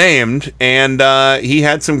 unnamed, and he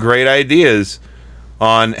had some great ideas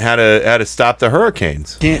on how to stop the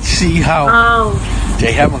hurricanes. Can't see how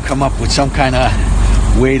they haven't come up with some kind of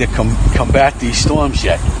way to combat these storms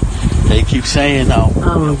yet. They keep saying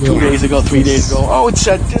 2 days ago, 3 days ago, it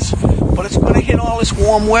said this, but it's going to hit all this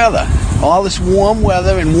warm weather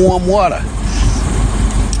and warm water.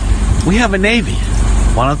 We have a Navy.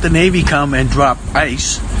 Why don't the Navy come and drop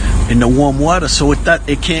ice in the warm water so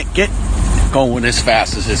it can't get going as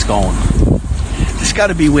fast as it's going? There's got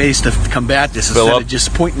to be ways to combat this instead of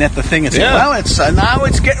just pointing at the thing and saying, well, it's now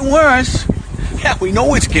it's getting worse. Yeah, we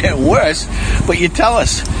know it's getting worse, but you tell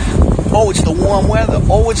us, it's the warm weather.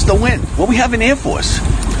 It's the wind. Well, we have an Air Force.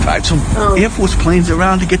 Drive some Air Force planes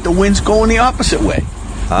around to get the winds going the opposite way.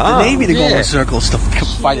 The Navy to go in circles to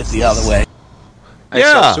fight it the other way. I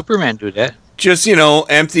saw Superman do that. Just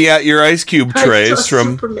empty out your ice cube trays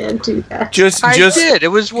from. Superman do that. I did. It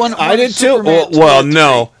was one. I did too. Well,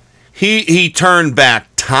 no, he turned back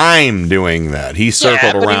time doing that. He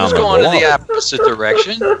circled around. He was going in the opposite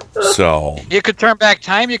direction. So you could turn back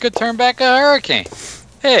time. You could turn back a hurricane.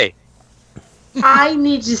 Hey. I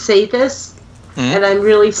need to say this, and I'm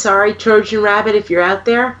really sorry, Trojan Rabbit, if you're out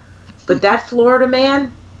there, but that Florida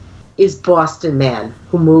man is Boston man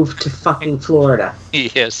who moved to fucking Florida.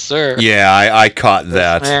 Yes, sir. Yeah, I caught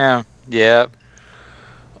that. Yeah.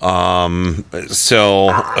 So.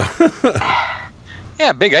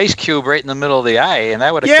 Yeah, big ice cube right in the middle of the eye, and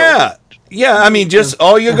that would have killed it. Yeah, I mean, just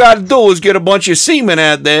all you got to do is get a bunch of seamen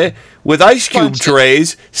out there with ice cube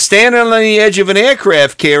trays, standing on the edge of an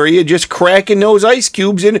aircraft carrier, just cracking those ice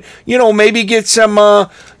cubes, and, maybe get some, go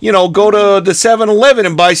to the 7-Eleven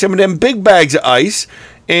and buy some of them big bags of ice,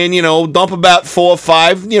 and, dump about 4 or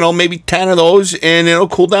 5, maybe 10 of those, and it'll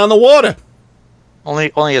cool down the water.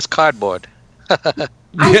 Only it's cardboard. I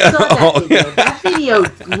saw that video. Yeah. That video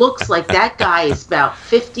looks like that guy is about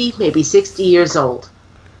 50, maybe 60 years old.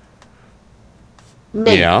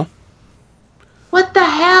 Maybe. Yeah. What the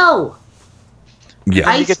hell?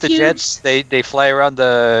 Yeah. You get the jets. They fly around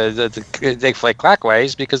they fly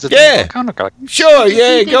clockwise because it's counterclockwise. Sure.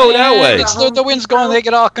 Yeah. Go that way. The wind's going. They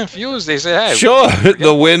get all confused. They say, "Hey." Sure.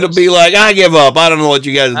 The wind will be like, "I give up. I don't know what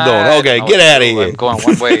you guys are doing. Okay, get out of here." I'm going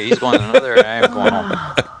one way. He's going another. I'm going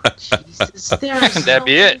home. Jesus, that'd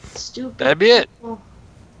be it. Stupid. That'd be it. You're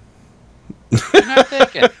not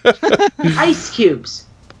thinking. Ice cubes.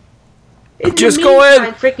 Just go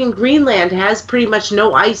ahead. Freaking Greenland has pretty much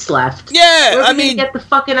no ice left. Yeah, I mean, get the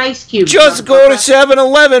fucking ice cubes. Just go to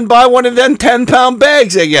 7-Eleven, buy one of them 10-pound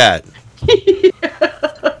bags they got.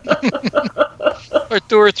 Or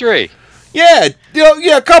 2 or 3. Yeah,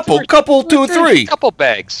 couple, 2 or 3. Couple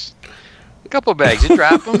bags. You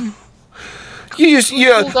drop them. You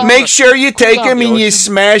make sure you take them and you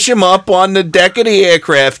smash them up on the deck of the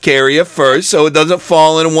aircraft carrier first so it doesn't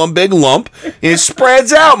fall in one big lump. And it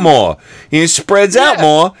spreads out more.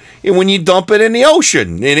 And when you dump it in the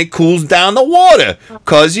ocean and it cools down the water.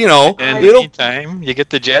 Because, And in the meantime, you get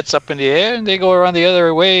the jets up in the air and they go around the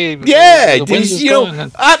other way. Yeah,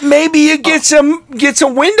 maybe you get some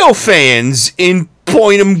window fans and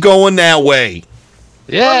point them going that way.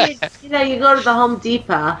 Yeah. Well, you go to the Home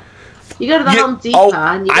Depot. You go to the Home Depot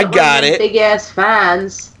and you get big ass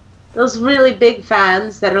fans. Those really big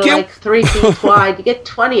fans that are like 3 feet wide. You get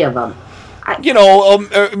 20 of them.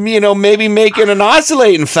 maybe making an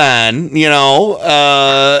oscillating fan, and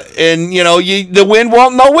the wind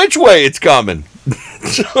won't know which way it's coming.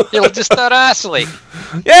 It'll just start oscillating.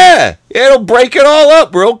 Yeah, it'll break it all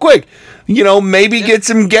up real quick. Maybe get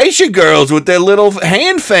some geisha girls with their little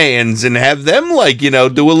hand fans and have them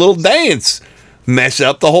do a little dance, mess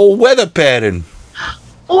up the whole weather pattern.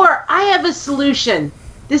 Or I have a solution.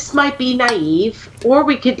 This might be naive, or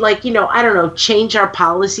we could change our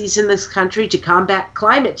policies in this country to combat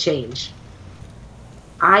climate change.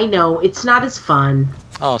 I know, it's not as fun.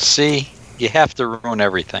 Oh, see? You have to ruin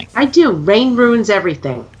everything. I do. Rain ruins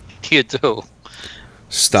everything. You do.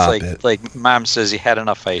 Stop it. Like Mom says, you had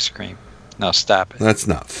enough ice cream. No, stop it. That's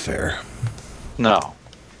not fair. No.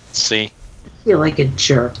 See? I feel like a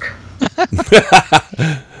jerk.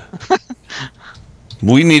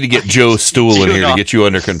 We need to get Joe Stool in here to get you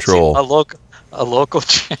under control. A local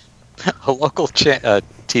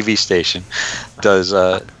TV station does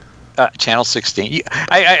Channel 16.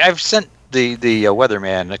 I've sent the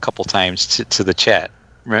weatherman a couple times to the chat.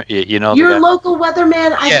 Your local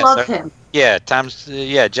weatherman? I love him. Yeah, Tom's.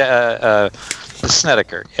 The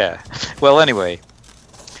Snedeker. Yeah. Well, anyway,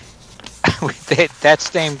 that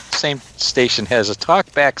same station has a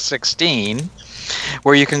Talkback 16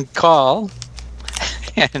 where you can call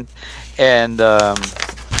and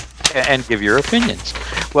give your opinions.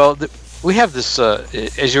 Well, we have this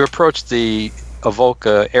as you approach the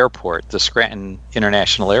Avoca Airport, the Scranton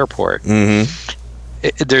International Airport. Mm-hmm.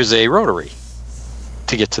 There's a rotary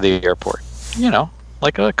to get to the airport.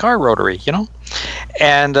 Like a car rotary.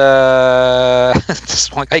 And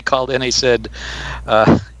this one guy called in. He said,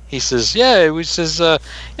 those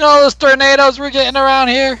tornadoes we're getting around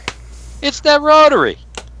here, it's that rotary.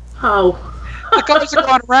 Oh. The cars are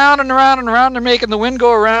going around and around and around. They're making the wind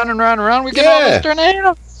go around and around and around. We get all those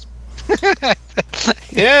tornadoes.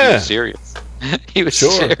 Yeah. He was serious. He was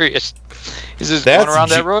serious. He says, going around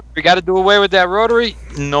that rotary, we got to do away with that rotary.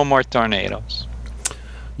 No more tornadoes.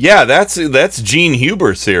 Yeah, that's Gene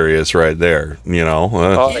Huber serious right there.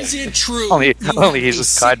 Is it true? Only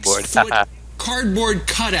he's a cardboard. Cardboard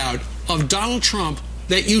cutout of Donald Trump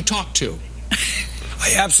that you talked to.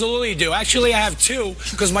 I absolutely do. Actually, I have two,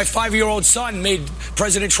 because my 5-year-old son made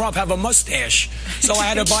President Trump have a mustache, so I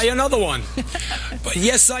had to buy another one. But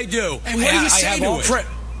yes, I do. And what do you say to it?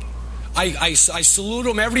 I salute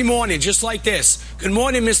him every morning, just like this. Good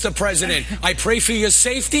morning, Mr. President. I pray for your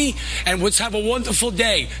safety, and let's have a wonderful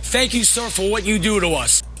day. Thank you, sir, for what you do to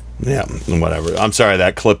us. Yeah, whatever. I'm sorry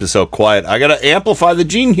that clip is so quiet. I got to amplify the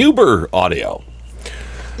Gene Huber audio.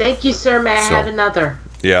 Thank you, sir. May I have another?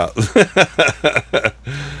 Yeah.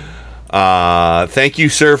 Thank you,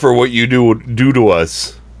 sir, for what you do to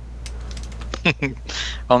us.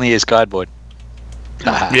 Only his cardboard.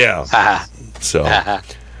 Yeah. So.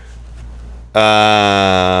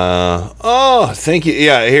 Thank you.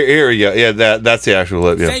 Yeah, here we go. Yeah, that's the actual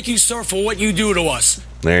clip. Yeah. Thank you, sir, for what you do to us.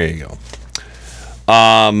 There you go.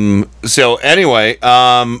 So anyway,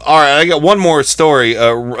 all right, I got one more story.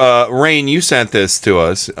 Rain, you sent this to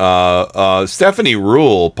us. Stephanie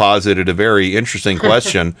Rule posited a very interesting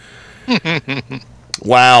question.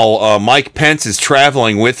 While Mike Pence is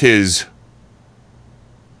traveling with his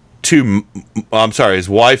his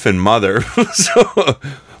wife and mother. So,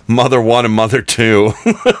 mother one and mother two.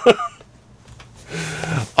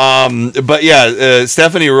 But yeah,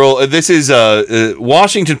 Stephanie Rule. This is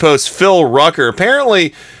Washington Post Phil Rucker.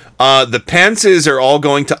 Apparently, the Pences are all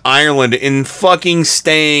going to Ireland and fucking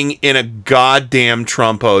staying in a goddamn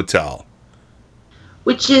Trump hotel,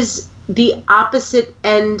 which is the opposite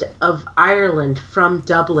end of Ireland from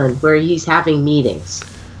Dublin, where he's having meetings.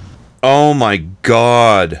 Oh my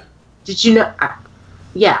God! Did you know?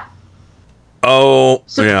 Yeah. Oh,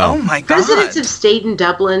 so, yeah. Oh my God. Presidents have stayed in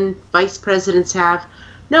Dublin. Vice presidents have.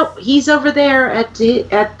 No, he's over there at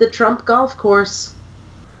the Trump golf course.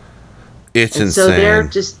 It's insane. So they're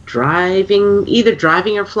just either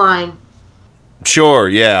driving or flying. Sure,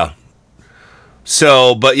 yeah.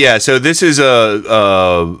 So this is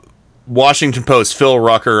a Washington Post Phil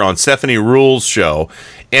Rucker on Stephanie Rule's show,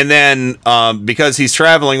 and then because he's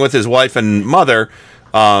traveling with his wife and mother.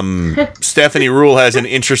 Stephanie Rule has an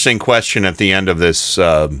interesting question at the end of this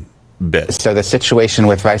bit. So the situation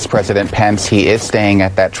with Vice President Pence, he is staying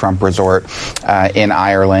at that Trump resort in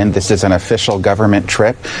Ireland. This is an official government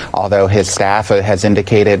trip, although his staff has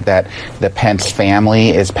indicated that the Pence family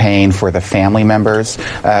is paying for the family members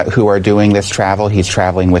who are doing this travel. He's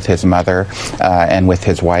traveling with his mother and with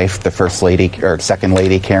his wife, the First Lady or Second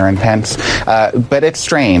Lady Karen Pence. But it's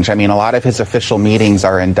strange. I mean, a lot of his official meetings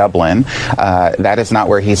are in Dublin. That is not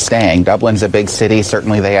where he's staying. Dublin's a big city.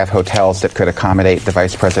 Certainly they have hotels that could accommodate the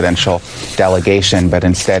vice presidential official delegation, but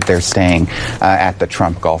instead they're staying at the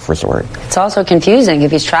Trump Golf Resort. It's also confusing.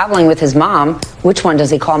 If he's traveling with his mom, which one does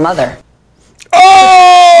he call mother?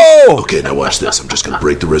 Oh! Okay, now watch this. I'm just going to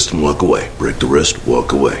break the wrist and walk away. Break the wrist,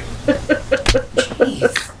 walk away.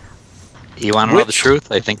 You want to know the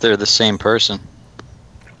truth? I think they're the same person.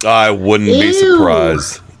 I wouldn't be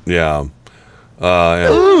surprised. Yeah.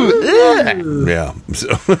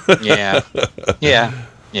 Yeah. Yeah.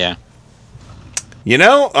 Yeah. You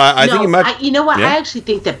know, I think he might. You know what? Yeah. I actually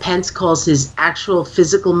think that Pence calls his actual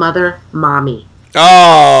physical mother mommy.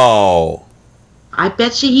 Oh. I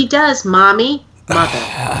bet you he does. Mommy,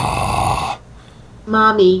 mother.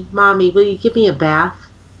 Mommy, will you give me a bath?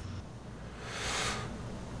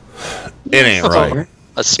 It ain't right.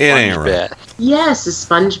 A sponge bath. Yes, a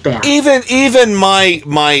sponge bath. Even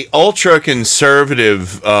my ultra conservative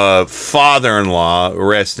father-in-law,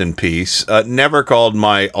 rest in peace, never called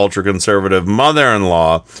my ultra conservative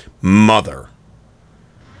mother-in-law mother.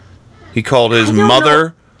 He called his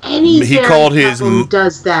mother. He called his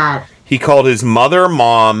does that. He called his mother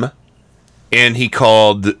mom, and he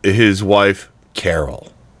called his wife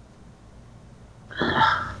Carol,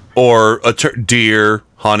 or dear,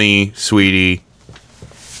 honey, sweetie.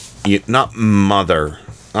 Not mother.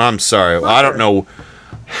 I'm sorry. Mother. I don't know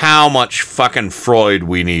how much fucking Freud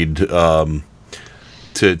we need to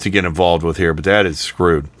get involved with here, but that is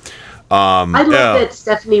screwed. I love that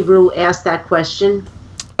Stephanie Rue asked that question.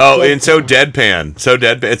 Oh, deadpan. And so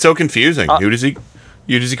deadpan. It's so confusing. Who does he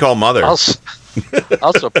call mother?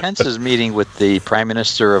 Also, Pence is meeting with the Prime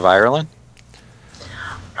Minister of Ireland.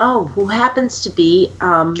 Oh, who happens to be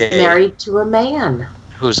married to a man.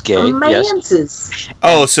 Who's gay? Yes.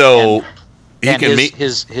 Oh, so he can meet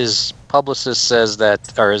his publicist says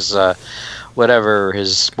that, or his whatever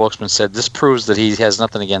his spokesman said. This proves that he has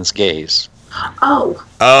nothing against gays. Oh.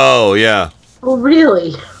 Oh yeah. Oh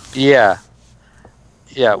really? Yeah.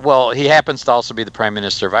 Yeah. Well, he happens to also be the Prime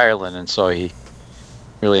Minister of Ireland, and so he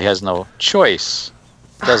really has no choice,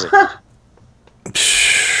 does he?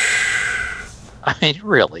 I mean,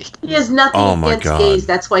 really. He has nothing against gays.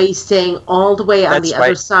 That's why he's staying all the way on the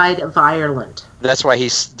other side of Ireland. That's why he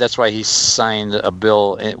signed a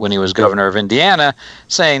bill when he was governor of Indiana,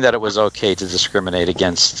 saying that it was okay to discriminate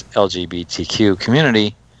against LGBTQ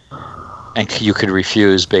community, and you could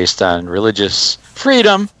refuse based on religious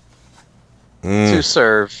freedom to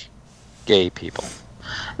serve gay people.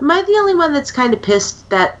 Am I the only one that's kind of pissed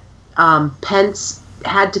that Pence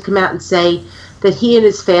had to come out and say that he and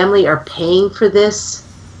his family are paying for this,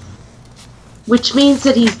 which means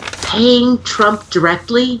that he's paying Trump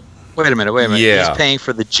directly? Wait a minute. Yeah. He's paying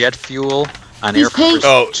for the jet fuel on Air Force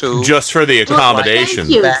Two. Just for the accommodation.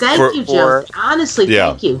 Thank you, Joe. Honestly,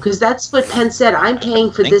 thank you, because that's what Pence said. I'm paying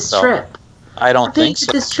for this trip. I don't think so.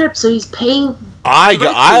 For this trip, so he's paying.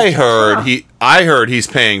 I heard he's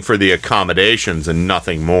paying for the accommodations and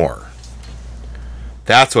nothing more.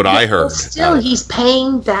 That's what I heard. Well, still, he's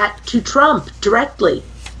paying that to Trump directly.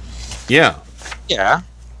 Yeah. Yeah.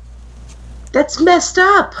 That's messed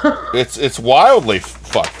up. It's wildly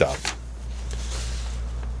fucked up.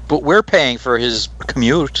 But we're paying for his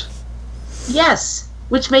commute. Yes,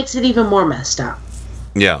 which makes it even more messed up.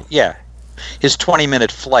 Yeah. Yeah. His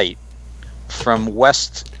 20-minute flight from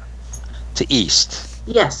west to east.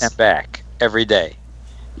 Yes. And back every day.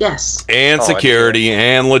 Yes. And security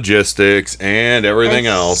and logistics and everything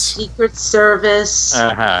else. Secret Service.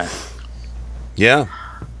 Uh-huh. Yeah.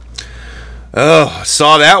 Oh,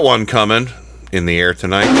 saw that one coming in the air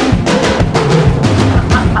tonight.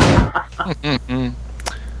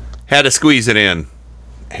 Had to squeeze it in.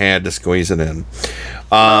 So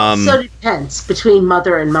did Pence, between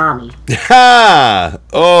mother and mommy. Ha!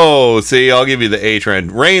 Oh, see, I'll give you the A train.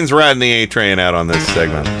 Rain's riding the A train out on this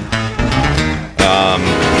segment.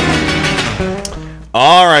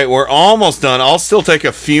 All right, we're almost done. I'll still take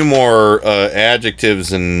a few more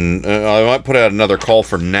adjectives, and I might put out another call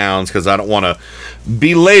for nouns because I don't want to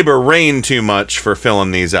belabor Rain too much for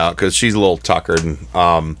filling these out because she's a little tuckered.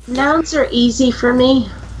 Nouns are easy for me.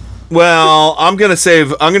 Well, I'm gonna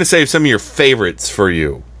save some of your favorites for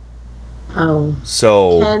you. Oh.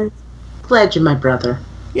 So. Ken, glad you're my brother.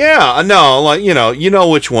 Yeah, no, like you know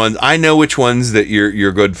which ones. I know which ones that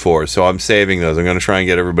you're good for, so I'm saving those. I'm going to try and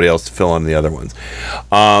get everybody else to fill in the other ones.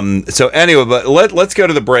 So anyway, but let's go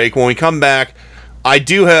to the break. When we come back, I'm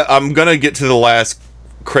going to get to the last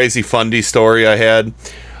crazy fundy story I had,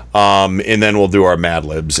 and then we'll do our Mad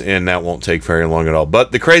Libs, and that won't take very long at all.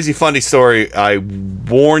 But the crazy fundy story, I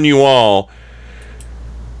warn you all.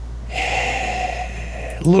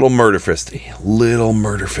 Little murder fisty,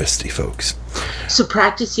 folks. So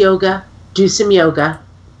practice yoga, do some yoga.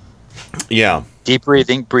 Yeah. Deep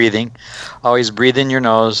breathing. Always breathe in your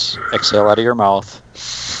nose, exhale out of your mouth.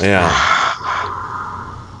 Yeah.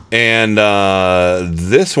 And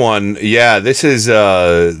this one, this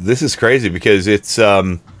is crazy because it's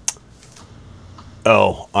I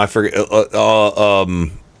forget.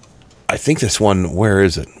 I think this one. Where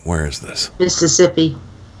is it? Where is this? Mississippi.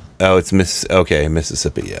 Oh, it's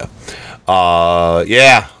Mississippi.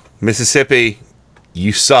 Yeah. Mississippi,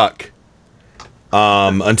 you suck.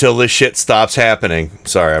 Until this shit stops happening.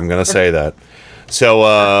 Sorry, I'm gonna say that. So,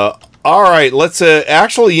 all right, let's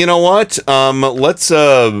actually, you know what? Let's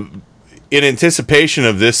in anticipation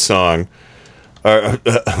of this song,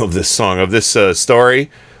 of this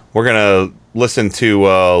story, we're gonna listen to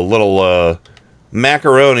a little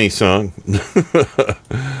macaroni song.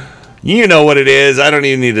 You know what it is. I don't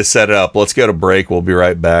even need to set it up. Let's go to break. We'll be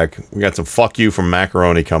right back. We got some fuck you from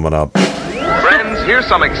Macaroni coming up. Friends, here's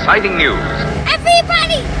some exciting news.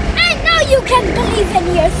 Everybody, I know you can believe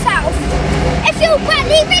in yourself. If you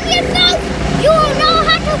believe in yourself, you will know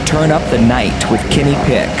how to turn up the night with Kenny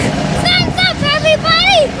Pick. Thumbs up,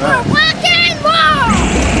 everybody, for rock and roll!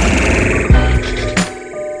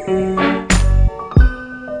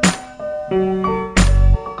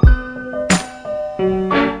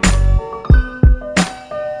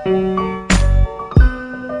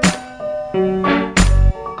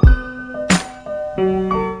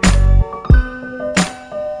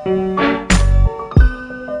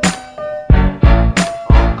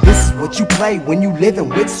 When you living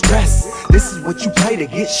with stress, this is what you play to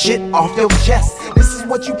get shit off your chest. This is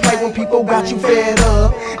what you play when people got you fed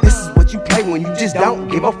up. This is what you play when you just don't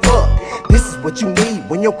give a fuck. This is what you need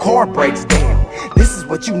when your car breaks down. This is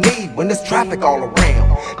what you need when there's traffic all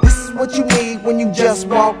around. This is what you need when you just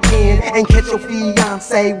walk in and catch your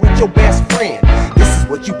fiance with your best friend. This is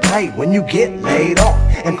what you play when you get laid off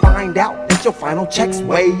and find out that your final check's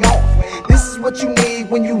way off. This is what you need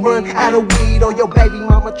when you run out of weed or your baby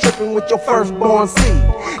mama tripping with your firstborn seed.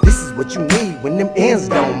 This is what you need when them ends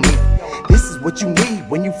don't meet. This is what you need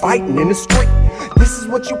when you fighting in the street. This is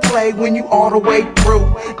what you play when you all the way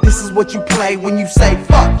through. This is what you play when you say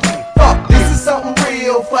fuck you, fuck. This is something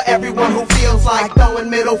real for everyone who feels like throwing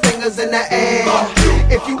middle fingers in the air.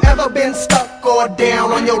 If you ever been stuck or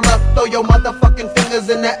down on your luck, throw your motherfucking fingers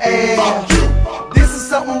in the air. This is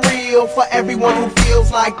something real for everyone who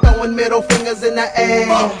feels like throwing middle fingers in the air.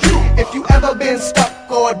 If you ever been stuck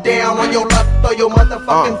or down on your luck, throw your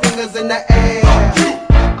motherfucking fingers in the air.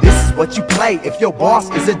 This is what you play if your boss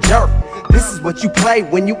is a jerk. This is what you play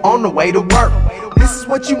when you on the way to work. This is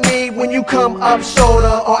what you need when you come up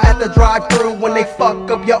shorter or at the drive-thru when they fuck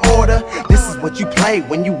up your order. This is what you play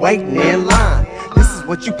when you waiting in line. This is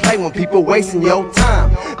what you play when people wasting your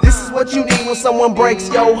time. This is what you need when someone breaks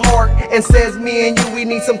your heart and says me and you, we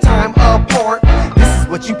need some time apart. This is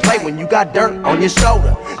what you play when you got dirt on your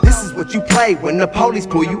shoulder. This is what you play when the police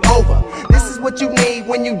pull you over. This is what you need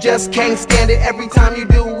when you just can't stand it. Every time you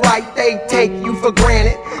do right, they take you for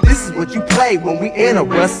granted. This is what you play when we in a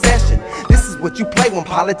recession. This is what you play when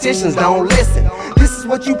politicians don't listen. This is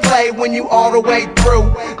what you play when you all the way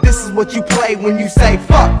through. This is what you play when you say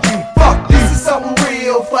fuck you, fuck. This is something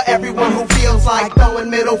real for everyone who feels like throwing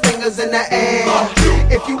middle fingers in the air.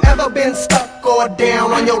 If you ever been stuck or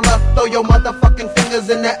down on your luck, throw your motherfucking fingers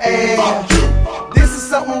in the air. This is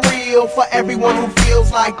something real for everyone who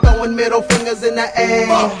feels like throwing middle fingers in the air.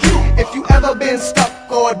 If you ever been stuck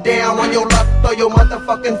or down on your luck, throw your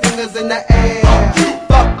motherfucking fingers in the air.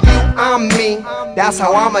 Fuck you, I'm me, that's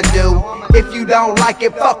how I'ma do. If you don't like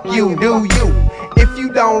it, fuck you, do you? If you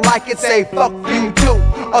don't like it, say fuck you too.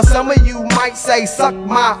 Or some of you might say suck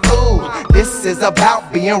my ooh. This is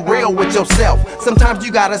about being real with yourself. Sometimes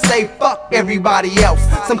you gotta say fuck everybody else.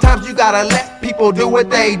 Sometimes you gotta let people do what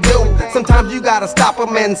they do. Sometimes you gotta stop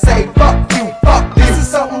them and say fuck you, fuck. This is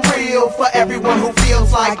something real for everyone who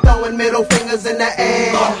feels like throwing middle fingers in the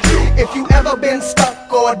air. If you ever been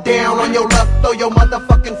stuck or down on your luck, throw your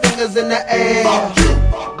motherfucking fingers in the air.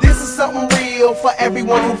 This is something real for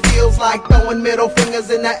everyone who feels like throwing middle fingers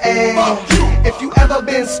in the air. If you ever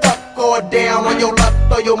been stuck or down on your luck,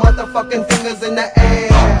 throw your motherfucking fingers in the air.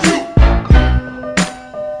 Fuck you.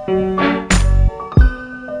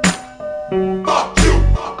 Fuck you.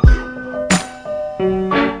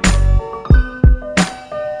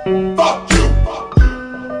 Fuck you.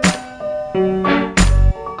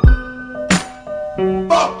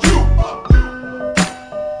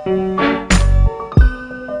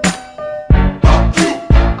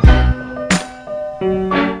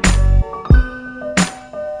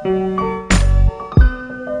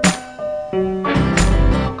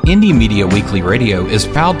 Indie Media Weekly Radio is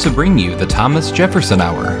proud to bring you the Thomas Jefferson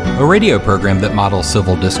Hour, a radio program that models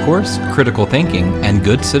civil discourse, critical thinking, and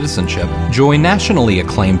good citizenship. Join nationally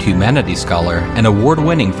acclaimed humanities scholar and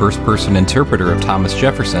award-winning first-person interpreter of Thomas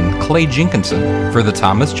Jefferson, Clay Jenkinson, for the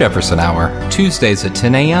Thomas Jefferson Hour, Tuesdays at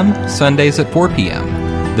 10 a.m., Sundays at 4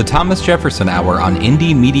 p.m. The Thomas Jefferson Hour on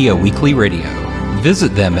Indie Media Weekly Radio.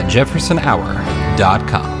 Visit them at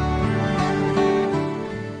jeffersonhour.com.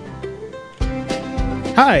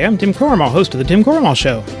 Hi, I'm Tim Corrimal, host of The Tim Corrimal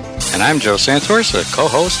Show. And I'm Joe Santos, a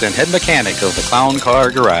co-host and head mechanic of the Clown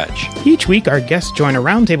Car Garage. Each week, our guests join a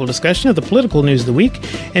roundtable discussion of the political news of the week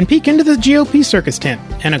and peek into the GOP circus tent.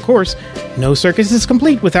 And of course, no circus is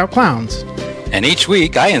complete without clowns. And each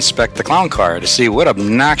week, I inspect the clown car to see what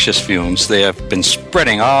obnoxious fumes they have been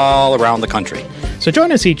spreading all around the country. So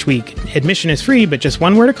join us each week. Admission is free, but just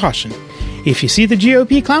one word of caution. If you see the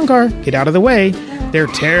GOP clown car, get out of the way. They're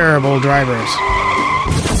terrible drivers.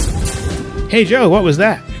 Hey, Joe, what was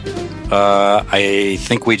that? I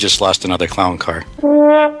think we just lost another clown car.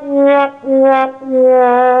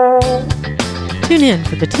 Tune in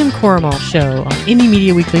for the Tim Corrimal Show on Indie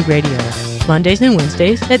Media Weekly Radio, Mondays and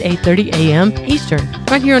Wednesdays at 8:30 a.m. Eastern,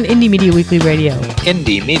 right here on Indie Media Weekly Radio.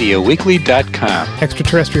 IndieMediaWeekly.com.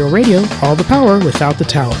 Extraterrestrial radio, all the power without the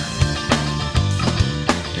tower.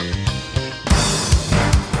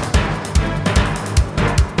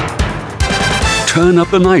 Turn up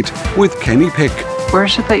the night with Kenny Pick. Where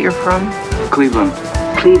is it that you're from? Cleveland.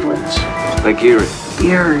 Cleveland. Like Erie.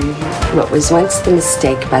 Erie. What was once the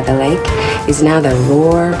mistake by the lake is now the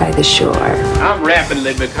roar by the shore. I'm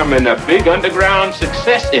rapidly becoming a big underground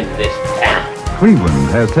success in this town. Cleveland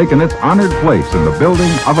has taken its honored place in the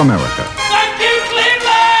building of America. Thank you, Cleveland!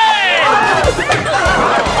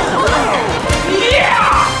 Yeah!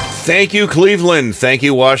 Thank you, Cleveland. Thank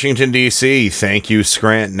you, Washington, D.C. Thank you,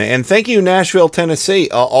 Scranton. And thank you, Nashville, Tennessee.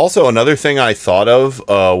 Also, another thing I thought of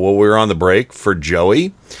while we were on the break for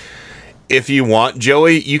Joey. If you want,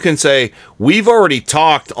 Joey, you can say, we've already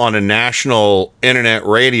talked on a national internet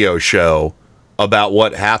radio show about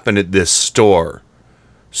what happened at this store.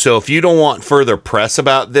 So if you don't want further press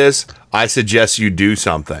about this, I suggest you do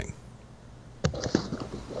something.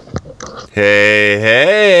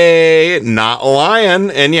 Hey, not lying.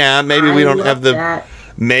 And yeah, maybe we don't have the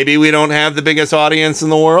biggest audience in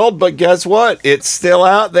the world, but guess what? It's still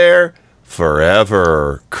out there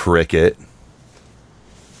forever, Cricket.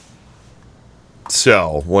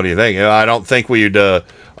 So, what do you think? I don't think we'd.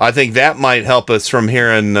 I think that might help us from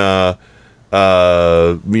hearing, this.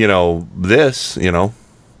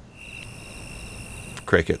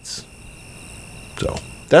 Crickets. So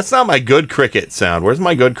that's not my good cricket sound. Where's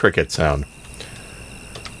my good cricket sound?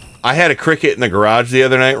 I had a cricket in the garage the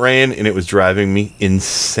other night, Rain, and it was driving me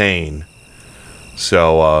insane.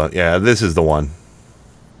 So, yeah, this is the one.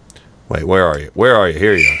 Wait, where are you? Where are you?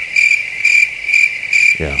 Here you are.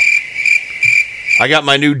 Yeah. I got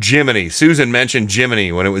my new Jiminy. Susan mentioned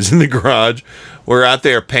Jiminy when it was in the garage. We're out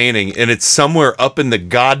there painting, and it's somewhere up in the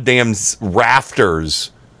goddamn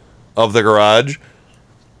rafters of the garage.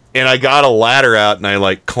 And I got a ladder out, and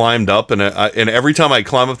I climbed up, and every time I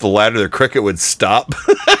climb up the ladder, the cricket would stop.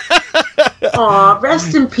 Aw,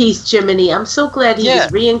 rest in peace, Jiminy. I'm so glad he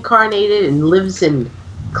was reincarnated and lives in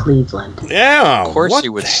Cleveland. Yeah, of course he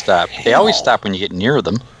would stop. They always stop when you get near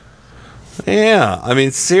them. Yeah, I mean,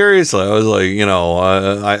 seriously, I was like,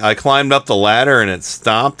 I climbed up the ladder and it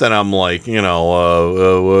stopped, and I'm like,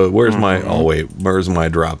 where's my? Oh wait, where's my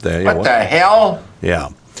drop there? What the hell? Yeah.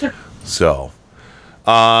 So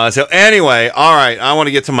anyway, all right, I want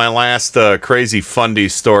to get to my last crazy fundy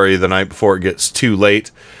story the night before it gets too late.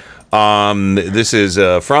 This is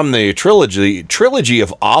from the trilogy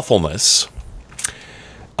of awfulness.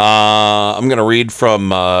 I'm going to read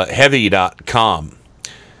from heavy.com.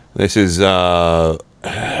 This is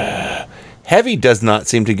Heavy does not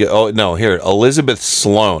seem to get. Oh no, here, Elizabeth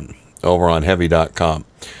Sloan over on heavy.com.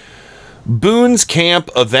 Boone's Camp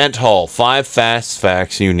Event Hall, 5 fast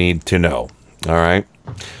facts you need to know. All right.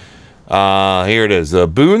 Here it is.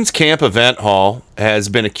 Boone's Camp Event Hall has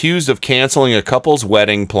been accused of canceling a couple's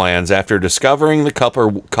wedding plans after discovering the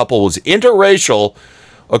couple was interracial,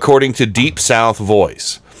 according to Deep South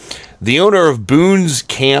Voice. The owner of Boone's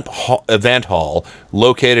Camp Event Hall,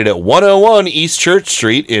 located at 101 East Church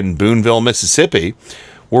Street in Booneville, Mississippi,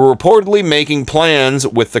 were reportedly making plans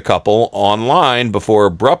with the couple online before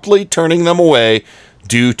abruptly turning them away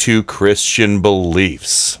due to Christian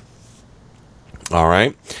beliefs. All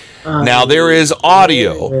right. Now, there is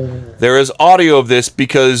audio. There is audio of this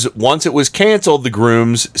because once it was canceled, the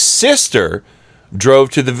groom's sister drove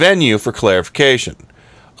to the venue for clarification.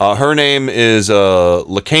 Her name is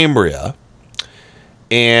LaCambria,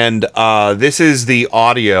 And this is the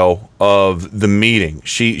audio of the meeting.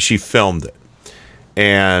 She filmed it.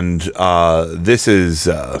 And this is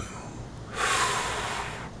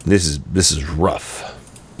rough.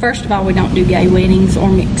 First of all, we don't do gay weddings or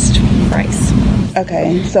mixed race.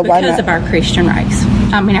 Okay, so why not? Because of our Christian race.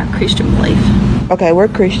 I mean, our Christian belief. Okay, we're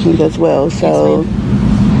Christians as well. So,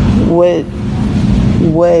 what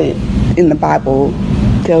in the Bible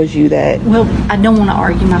tells you that? Well, I don't want to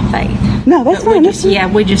argue my faith. No, that's fine. We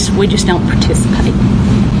just don't participate.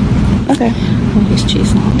 Okay. We just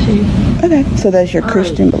choose not to. Okay, so that's your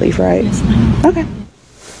Christian belief, right? Yes, ma'am. Okay.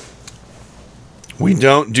 We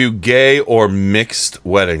don't do gay or mixed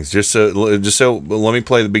weddings. Just so let me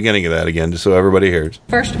play the beginning of that again, just so everybody hears.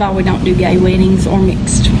 First of all, we don't do gay weddings or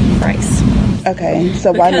mixed race. Okay,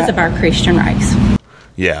 so why not? Because of our Christian race.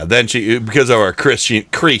 Yeah, then because of our Christian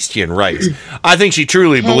race. I think she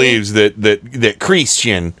truly believes that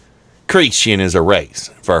Christian is a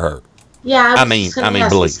race for her. Yeah, I mean,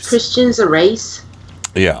 believes. Is Christians a race?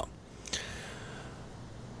 Yeah.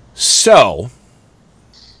 So,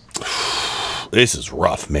 this is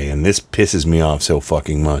rough, man. This pisses me off so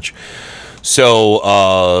fucking much. So,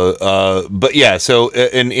 but yeah, so,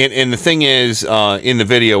 and the thing is, in the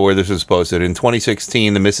video where this was posted, in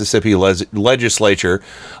 2016, the Mississippi legislature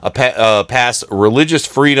passed a religious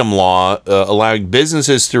freedom law allowing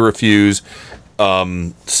businesses to refuse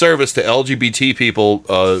service to LGBT people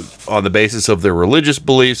on the basis of their religious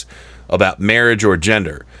beliefs about marriage or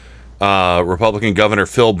gender. Republican Governor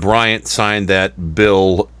Phil Bryant signed that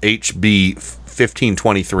bill HB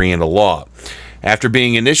 1523 into law. After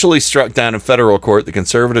being initially struck down in federal court, the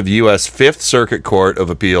conservative U.S. Fifth Circuit Court of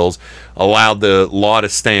Appeals allowed the law to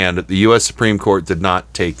stand. The U.S. Supreme Court did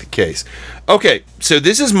not take the case. Okay, so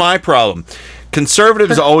this is my problem.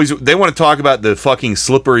 Conservatives always, they want to talk about the fucking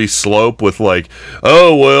slippery slope with like,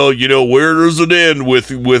 oh, well, where does it end with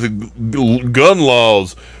gun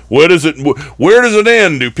laws? Where does it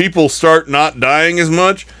end? Do people start not dying as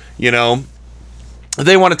much?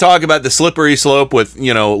 They want to talk about the slippery slope with,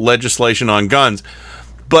 legislation on guns,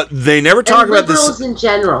 but they never talk about this. Liberals in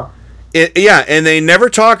general. And they never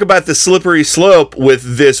talk about the slippery slope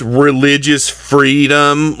with this religious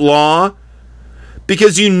freedom law,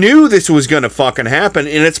 because you knew this was going to fucking happen,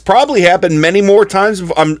 and it's probably happened many more times.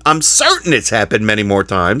 I'm certain it's happened many more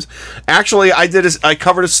times. Actually, I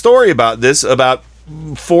covered a story about this about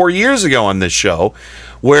 4 years ago on this show,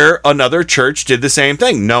 where another church did the same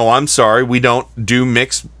thing. No, I'm sorry, we don't do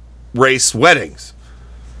mixed race weddings.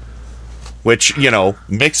 Which,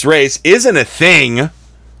 mixed race isn't a thing,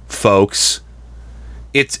 folks.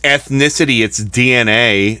 It's ethnicity, it's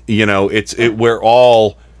DNA, we're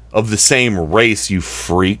all of the same race, you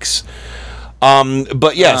freaks.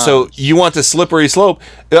 But yeah, so you want the slippery slope.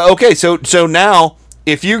 Okay, so now,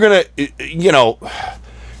 if you're gonna,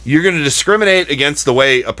 you're gonna discriminate against the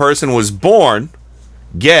way a person was born,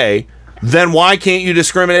 gay, then why can't you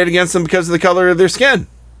discriminate against them because of the color of their skin?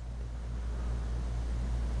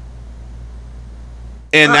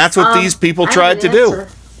 And that's what these people tried to do.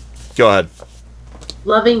 Go ahead.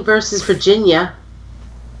 Loving versus Virginia.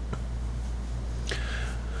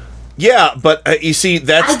 Yeah, but you see,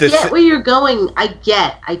 that's I get where you're going. I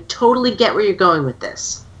totally get where you're going with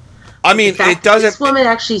this. I mean, it doesn't. This woman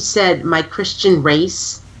actually said, "My Christian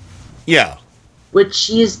race." Yeah. What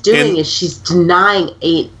she is doing is she's denying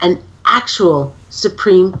an actual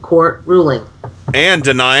Supreme Court ruling. And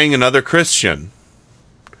denying another Christian.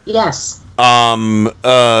 Yes. But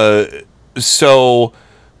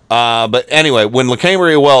anyway, when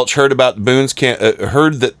LaCambria Welch heard about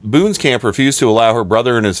heard that Boone's Camp refused to allow her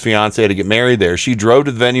brother and his fiancée to get married there, she drove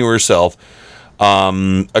to the venue herself.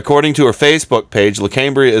 According to her Facebook page,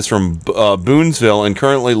 LaCambria is from Boonesville and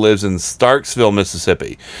currently lives in Starksville,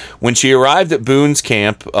 Mississippi. When she arrived at Boone's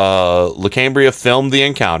Camp, LaCambria filmed the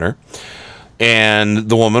encounter, and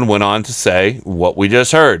the woman went on to say what we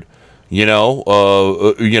just heard.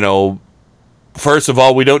 First of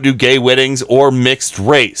all, we don't do gay weddings or mixed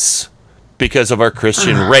race because of our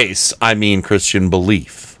Christian race. I mean Christian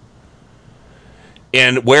belief.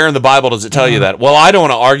 And where in the Bible does it tell you that? Well, I don't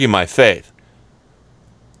want to argue my faith.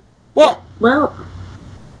 Well,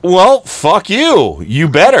 fuck you. You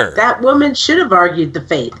better. That woman should have argued the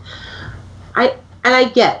faith. I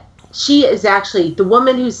get. She is actually the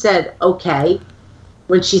woman who said, okay,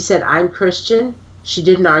 when she said, I'm Christian, she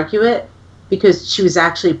didn't argue it because she was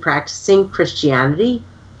actually practicing Christianity.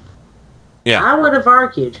 Yeah. I would have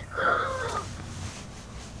argued.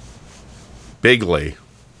 Bigly.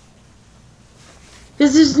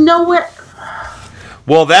 Because there's nowhere.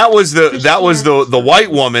 Well, that was the white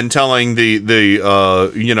woman telling the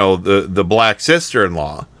black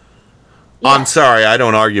sister-in-law I'm sorry, I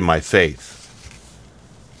don't argue my faith.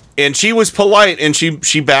 And she was polite, and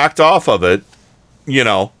she backed off of it,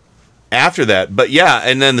 after that. But yeah,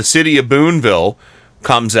 and then the city of Boonville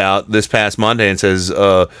comes out this past Monday and says,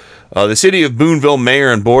 the city of Boonville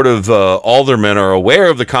mayor and board of aldermen are aware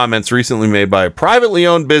of the comments recently made by a privately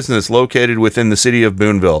owned business located within the city of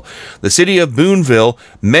Boonville. The city of Boonville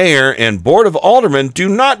mayor and board of aldermen do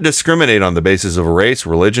not discriminate on the basis of race,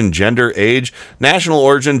 religion, gender, age, national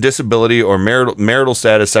origin, disability, or marital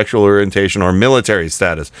status, sexual orientation, or military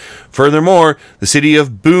status. Furthermore, the city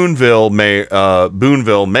of Boonville mayor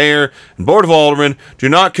and board of aldermen do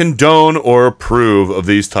not condone or approve of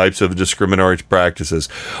these types of discriminatory practices.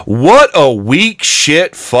 What a weak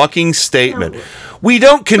shit fucking statement. We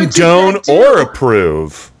don't condone or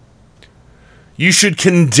approve. You should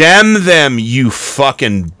condemn them, you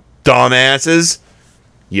fucking dumbasses.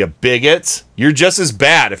 You bigots. You're just as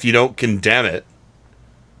bad if you don't condemn it.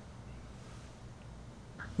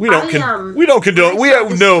 We don't condone.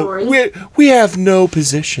 We have no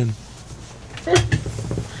position.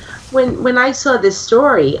 When I saw this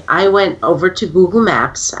story, I went over to Google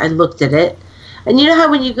Maps. I looked at it. And you know how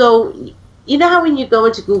when you go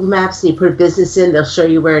into Google Maps and you put a business in, they'll show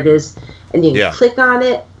you where it is, and you can click on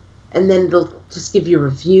it, and then it'll just give you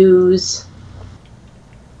reviews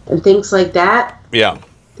and things like that. Yeah.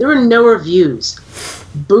 There were no reviews.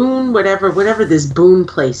 Boone, whatever this Boone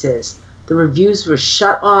place is, the reviews were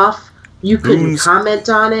shut off. You couldn't comment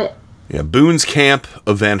on it. Yeah, Boone's Camp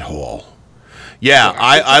Event Hall. Yeah,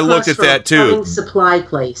 I looked at that too. Supply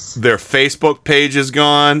place. Their Facebook page is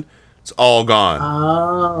gone. It's all gone.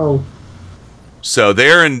 Oh. So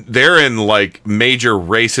they're in like major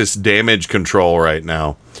racist damage control right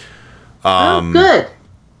now. Good.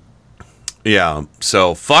 Yeah.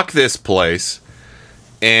 So fuck this place.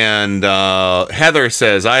 And Heather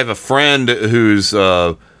says, I have a friend who's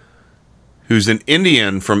an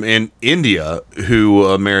Indian from India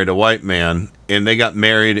who married a white man, and they got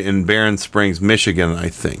married in Barron Springs, Michigan, I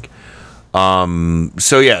think.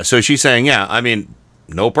 So she's saying,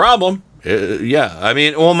 no problem.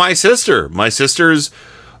 My sister's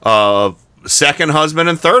second husband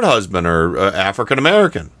and third husband are African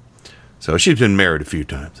American. So she's been married a few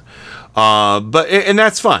times. And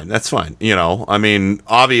that's fine. That's fine.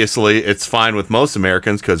 Obviously it's fine with most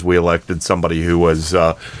Americans because we elected somebody who was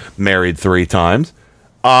married 3 times.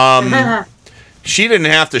 She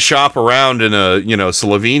didn't have to shop around in a,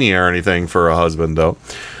 Slovenia or anything for a husband though.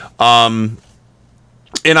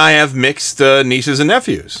 And I have mixed nieces and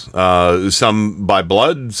nephews, some by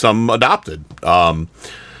blood, some adopted.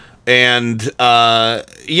 And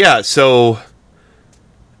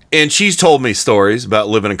she's told me stories about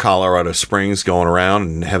living in Colorado Springs, going around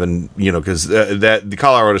and having, because the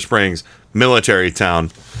Colorado Springs military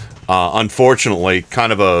town, unfortunately,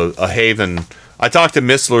 kind of a haven. I talked to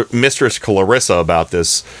Mistress Clarissa about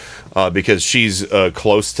this because she's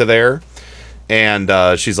close to there. And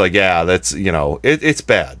she's like, yeah, that's, it's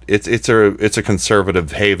bad. It's a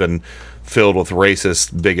conservative haven filled with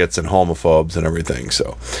racist bigots and homophobes and everything.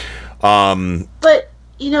 So, but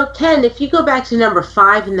Ken, if you go back to number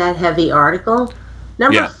 5 in that heavy article,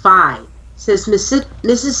 number 5 says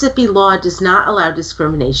Mississippi law does not allow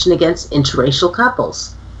discrimination against interracial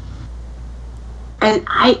couples. And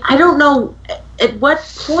I don't know at what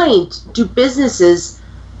point do businesses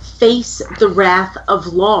face the wrath of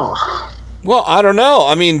law. Well, I don't know.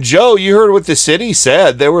 I mean, Joe, you heard what the city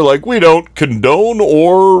said. They were like, we don't condone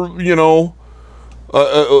or, no,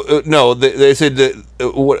 they said that,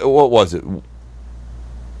 what was it?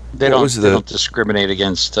 They don't discriminate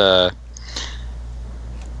against...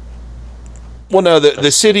 Well, no,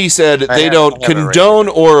 the city said they don't condone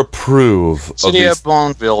or approve. City of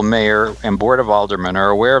Boonville mayor and board of aldermen are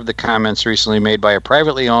aware of the comments recently made by a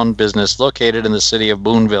privately owned business located in the city of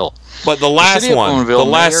Boonville. But the last one, the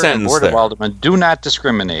last sentence board of aldermen do not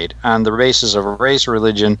discriminate on the basis of race,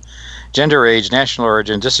 religion, gender, age, national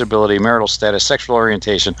origin, disability, marital status, sexual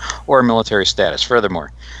orientation, or military status.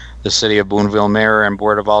 Furthermore, the city of Boonville mayor and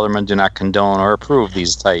board of aldermen do not condone or approve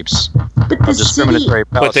these types of discriminatory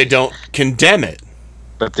policies. But they don't condemn it.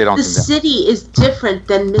 But they don't the condemn it. City is different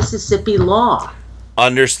than Mississippi law.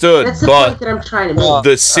 Understood. That's the point that I'm trying to make.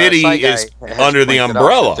 The city is under the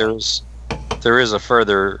umbrella. There is a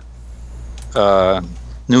further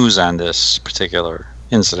news on this particular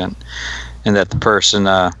incident, and that the person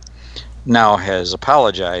now has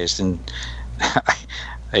apologized, and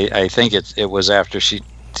I think it was after she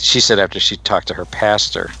said after she talked to her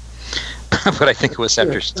pastor, but I think it was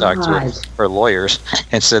after she talked to her lawyers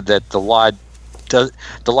and said that the law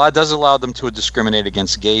does allow them to discriminate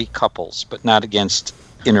against gay couples, but not against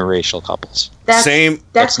interracial couples. That's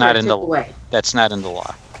That's not what in it the took away. That's not in the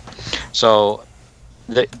law. So,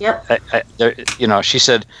 she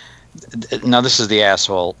said. Now this is the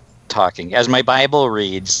asshole talking. As my Bible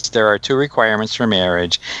reads, there are 2 requirements for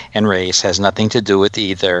marriage, and race has nothing to do with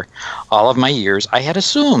either. All of my years, I had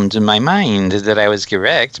assumed in my mind that I was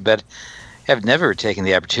correct, but have never taken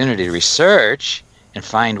the opportunity to research and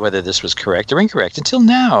find whether this was correct or incorrect until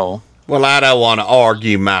now. Well, I don't want to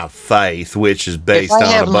argue my faith, which is based on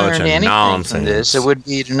a bunch of nonsense. From this, it would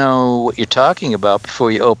be to know what you're talking about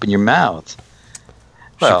before you open your mouth.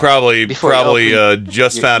 She probably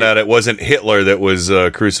just found out it wasn't Hitler that was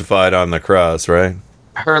crucified on the cross, right?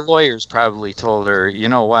 Her lawyers probably told her, you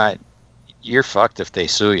know what, you're fucked if they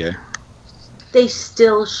sue you. They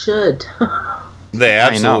still should. They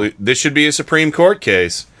absolutely. This should be a Supreme Court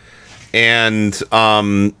case, and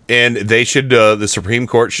they should. The Supreme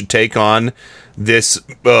Court should take on this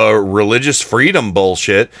religious freedom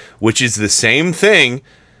bullshit, which is the same thing.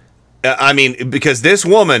 I mean, because this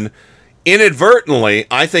woman inadvertently,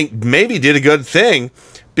 I think, maybe did a good thing,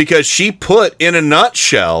 because she put in a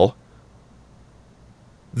nutshell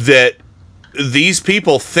that these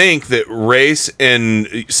people think that race and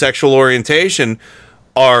sexual orientation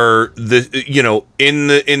are in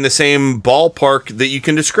the same ballpark that you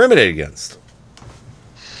can discriminate against.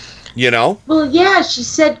 Well, yeah, she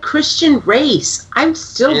said Christian race. I'm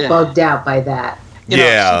still bugged out by that.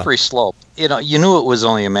 Slippery slope. You knew it was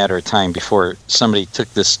only a matter of time before somebody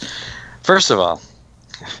took this. First of all,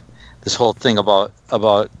 this whole thing about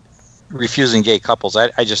refusing gay couples,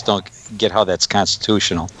 I just don't get how that's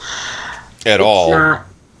constitutional. At all.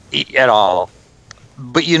 At all.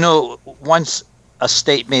 But once a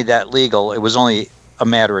state made that legal, it was only a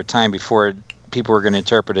matter of time before people were going to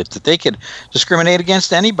interpret it that they could discriminate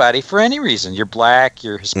against anybody for any reason. You're black,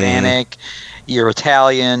 you're Hispanic, you're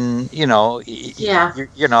Italian, you're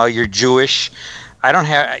Jewish. I don't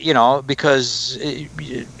have, because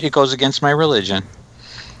it goes against my religion.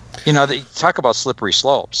 They talk about slippery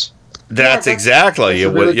slopes. That's exactly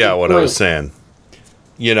what I was saying.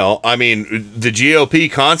 I mean, the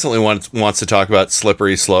GOP constantly wants to talk about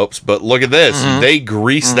slippery slopes, but look at this. Mm-hmm. They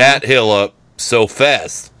grease that hill up so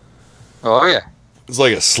fast. Oh, yeah. It's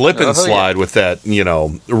like a slip and slide with that,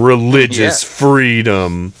 religious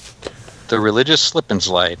freedom. The religious slip and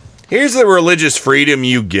slide. Here's the religious freedom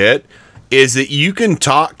you get, is that you can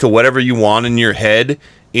talk to whatever you want in your head,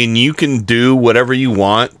 and you can do whatever you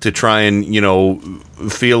want to try and,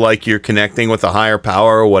 feel like you're connecting with a higher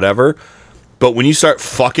power or whatever. But when you start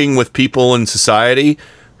fucking with people in society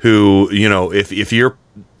who, if you're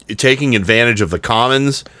taking advantage of the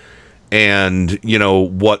commons and,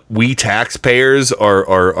 what we taxpayers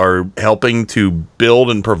are helping to build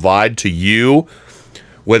and provide to you,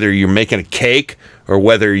 whether you're making a cake or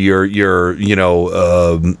whether you didn't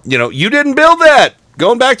build that.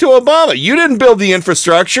 Going back to Obama, you didn't build the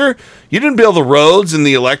infrastructure. You didn't build the roads and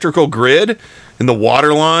the electrical grid and the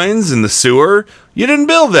water lines and the sewer. You didn't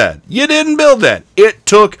build that. It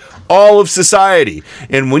took all of society.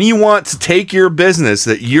 And when you want to take your business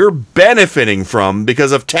that you're benefiting from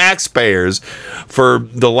because of taxpayers for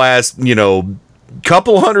the last,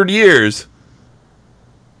 couple hundred years,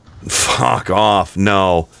 fuck off.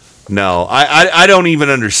 No. I don't even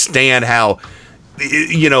understand how,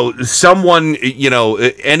 someone,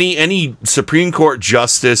 any Supreme Court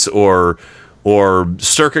justice or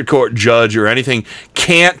circuit court judge or anything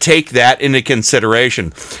can't take that into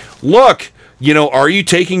consideration. Look, are you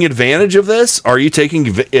taking advantage of this? Are you taking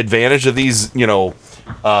advantage of these, basically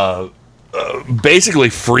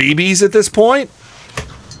freebies at this point?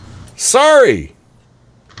 Sorry.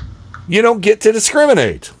 You don't get to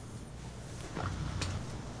discriminate.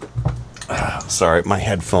 Sorry, my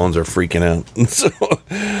headphones are freaking out. So,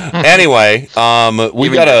 anyway, we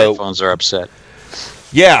got to. Headphones are upset.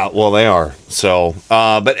 Yeah, well, they are. So,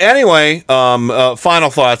 but anyway, final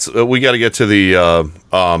thoughts. We got to get to the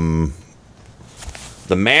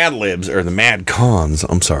Mad Libs or the Mad Cons.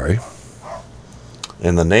 I'm sorry.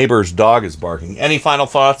 And the neighbor's dog is barking. Any final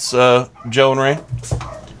thoughts, Joe and Ray?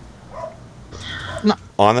 No,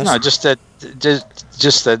 on this? No, just that,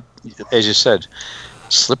 as you said.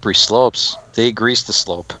 Slippery slopes. They grease the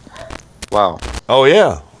slope. Wow. Oh,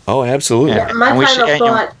 yeah. Oh, absolutely. Yeah. My final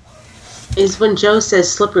thought is when Joe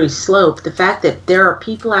says slippery slope, the fact that there are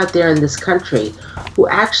people out there in this country who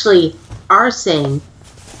actually are saying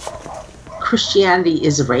Christianity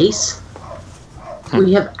is a race.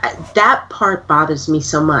 We have that part bothers me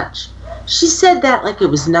so much. She said that like it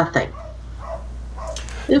was nothing.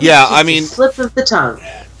 It was I mean, a slip of the tongue.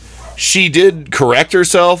 She did correct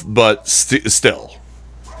herself, but still.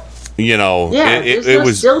 It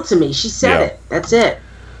was still to me. She said it. That's it.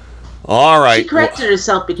 All right. She corrected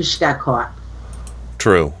herself because she got caught.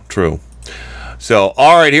 True. So,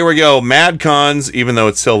 all right, here we go. Mad Cons, even though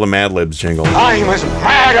it's still the Mad Libs jingle. I'm as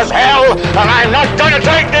mad as hell, and I'm not gonna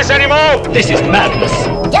take this anymore. This is madness.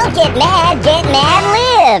 Don't get mad, get Mad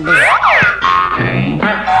Libs.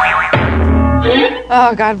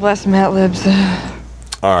 Oh, God bless Mad Libs.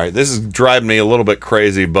 All right, this is driving me a little bit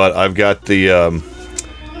crazy, but I've got the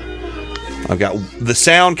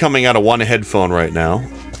sound coming out of one headphone right now.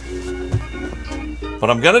 But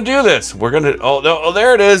I'm gonna do this. We're gonna. Oh no! Oh,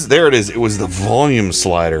 there it is. There it is. It was the volume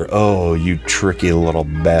slider. Oh, you tricky little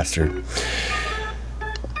bastard.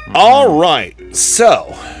 All right. So,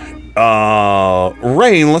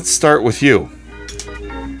 Rain, let's start with you.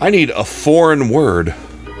 I need a foreign word.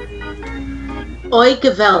 Oi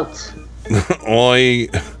geweld. Oi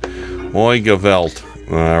geweld.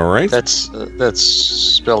 All right. That's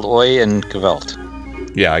spelled oi and geweld.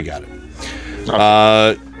 Yeah, I got it.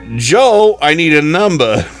 Okay. Joe, I need a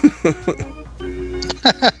number.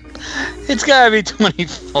 It's gotta be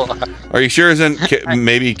 24. Are you sure it's in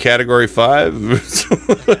maybe category 5?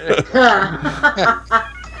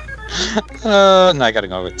 No, I gotta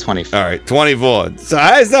go with 24. All right, 24. It's the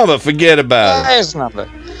highest number. Forget about it. Highest number.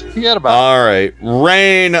 Forget about All right,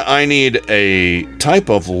 Rain, I need a type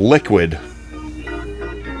of liquid.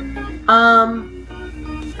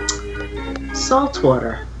 Salt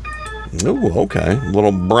water. Ooh, okay. A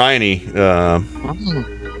little briny.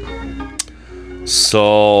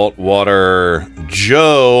 Salt water.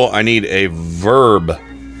 Joe, I need a verb.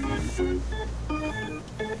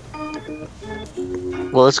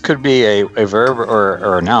 Well, this could be a verb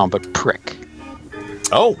or a noun, but prick.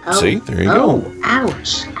 Oh, see? There you go.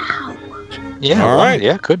 Ouch. Ow. Yeah, all right.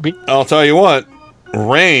 Yeah, could be. I'll tell you what.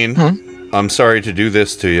 Rain, I'm sorry to do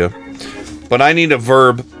this to you, but I need a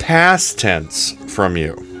verb past tense from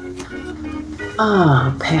you.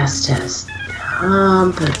 Oh, past tense.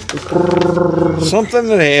 Something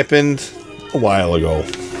that happened a while ago.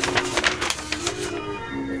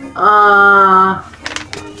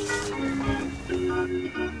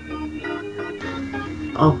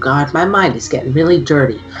 Oh God, my mind is getting really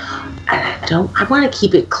dirty. I want to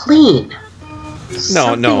keep it clean.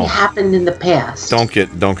 Something happened in the past. Don't get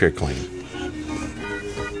clean.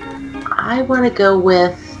 I want to go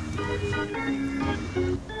with.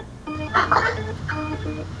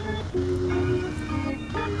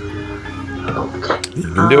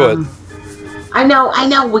 You can do it. I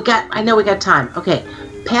know we got time. Okay.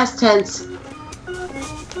 Past tense.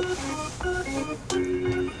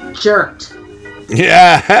 Jerked.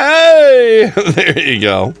 Yeah, hey! There you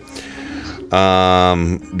go.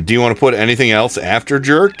 Do you want to put anything else after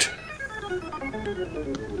jerked?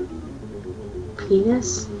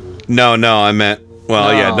 Penis? No, I meant.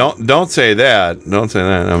 Well, yeah. Don't say that. Don't say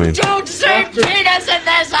that. I mean, Don't say penis in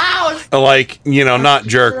this house. like, not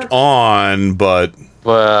jerked on, but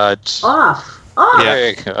Off. Yeah. There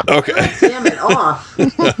you go. Okay. God damn it, off.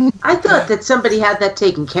 I thought that somebody had that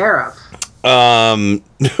taken care of.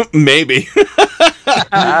 Maybe.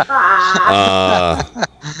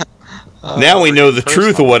 Now we know the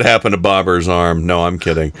truth of what happened to Bobber's arm. No, I'm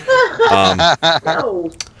kidding.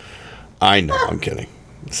 No. I know, I'm kidding.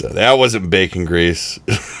 So that wasn't bacon grease.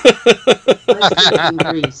 Bacon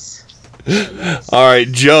grease. All right,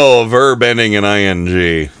 Joe, a verb ending in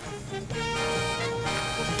ing.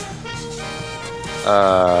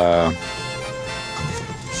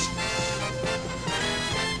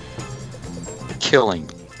 Killing.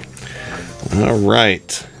 All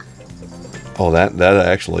right. Oh, that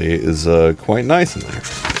actually is quite nice in there.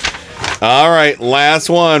 All right,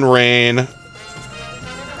 last one, Rain.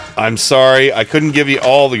 I'm sorry, I couldn't give you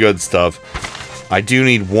all the good stuff. I do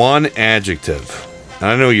need one adjective.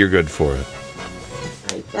 I know you're good for it.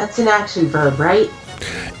 That's an action verb, right?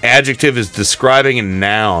 Adjective is describing a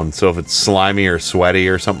noun, so if it's slimy or sweaty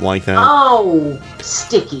or something like that. Oh,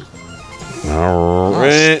 sticky. All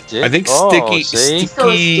right. I think sticky.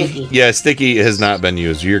 Sticky. Yeah, sticky has not been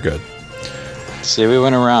used. You're good. See, we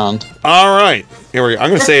went around. All right. Here we go. I'm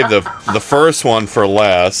going to save the first one for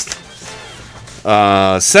last.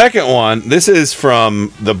 Second one. This is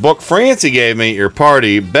from the book Francie gave me at your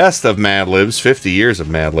party. Best of Mad Libs. 50 years of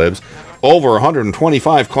Mad Libs. Over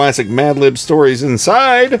 125 classic Mad Lib stories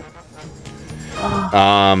inside.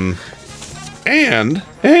 And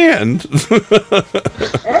Andy.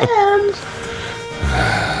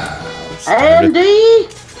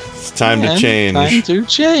 It's time to change. Time to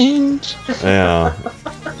change. Yeah.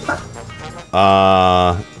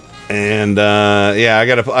 Yeah, I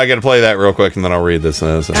gotta play that real quick, and then I'll read this.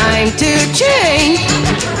 Time to change.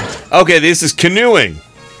 Okay, this is canoeing.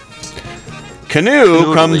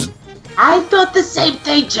 Canoe comes. I thought the same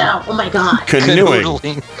thing, Joe. Oh my God.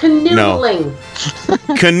 Canoeing. Canoodling.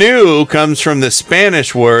 Canoe comes from the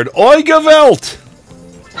Spanish word oiga Welt.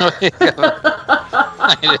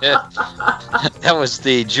 That was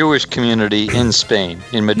the Jewish community in Spain,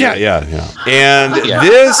 in Madrid. Yeah. And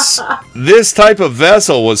this type of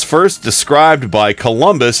vessel was first described by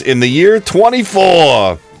Columbus in the year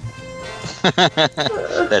 24.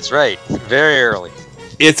 That's right. Very early.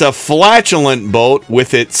 It's a flatulent boat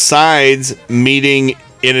with its sides meeting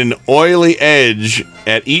in an oily edge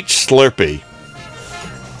at each slurpee.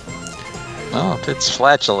 Oh, if it's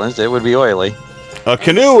flatulent, it would be oily. A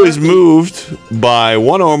canoe is moved by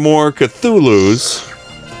one or more Cthulhus.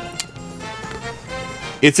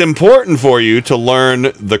 It's important for you to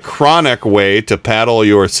learn the chronic way to paddle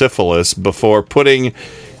your syphilis before putting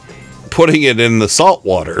it in the salt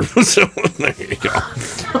water. So there you go.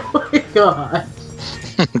 Oh my God.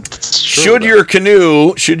 Should your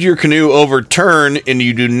canoe overturn and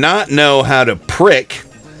you do not know how to prick,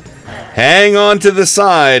 hang on to the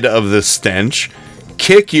side of the stench,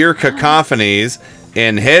 kick your cacophonies,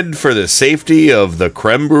 and head for the safety of the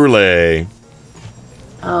creme brulee.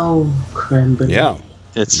 Oh, creme brulee. Yeah.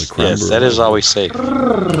 Yes, that is always safe.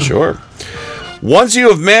 Sure. Once you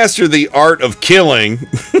have mastered the art of killing...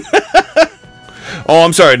 Oh,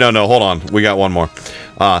 I'm sorry. No, hold on. We got one more.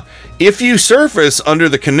 If you surface under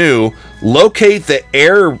the canoe, locate the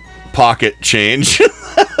air pocket change.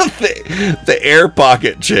 the air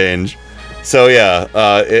pocket change. So, yeah,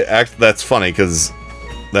 that's funny because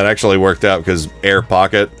that actually worked out because air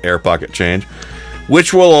pocket change,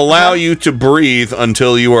 which will allow you to breathe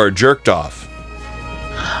until you are jerked off.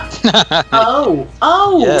 Oh,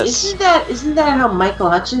 yes. Isn't that how Michael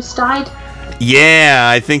Hutchins died? Yeah,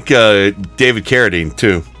 I think David Carradine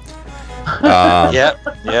too.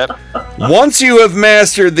 Yep. Once you have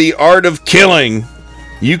mastered the art of killing,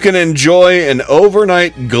 you can enjoy an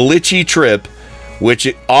overnight glitchy trip,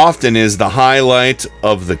 which often is the highlight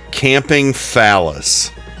of the camping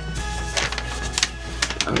phallus.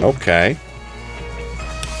 Okay.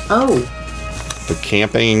 Oh. The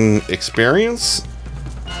camping experience?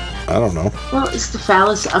 I don't know. Well, is the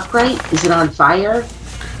phallus upright? Is it on fire?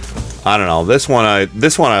 I don't know. This one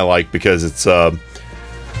I like because it's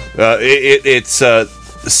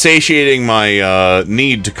satiating my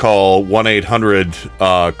need to call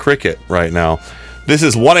 1-800 cricket right now. This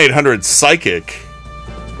is 1-800-psychic.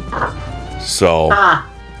 So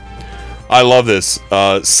I love this.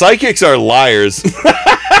 Psychics are liars.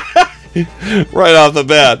 Right off the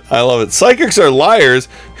bat, I love it. Psychics are liars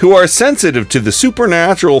who are sensitive to the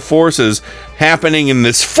supernatural forces happening in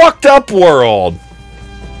this fucked up world.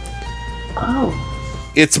 Oh.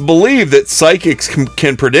 It's believed that psychics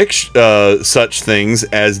can predict such things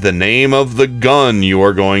as the name of the gun you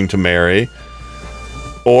are going to marry,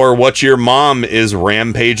 or what your mom is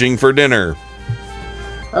rampaging for dinner.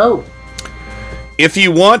 Oh. If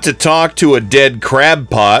you want to talk to a dead crab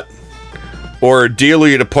pot, or a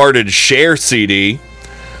dearly departed Cher CD,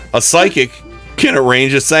 a psychic can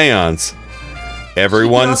arrange a seance.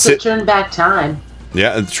 Everyone also turn back time.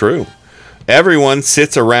 Yeah, it's true. Everyone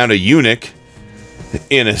sits around a eunuch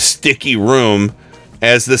in a sticky room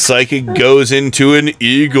as the psychic goes into an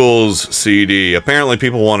Eagles CD. Apparently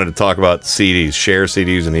people wanted to talk about CDs, Cher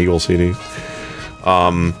CDs and Eagles CDs.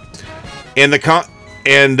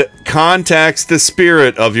 And contacts the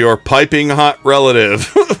spirit of your piping hot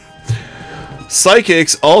relative.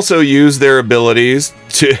 Psychics also use their abilities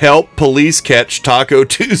to help police catch Taco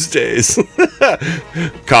Tuesdays.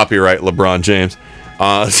 Copyright LeBron James.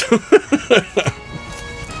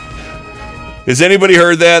 Has anybody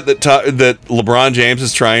heard that LeBron James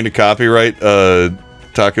is trying to copyright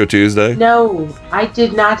Taco Tuesday? No, I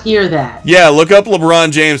did not hear that. Yeah, look up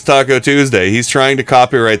LeBron James Taco Tuesday. He's trying to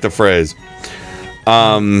copyright the phrase.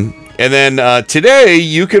 And then today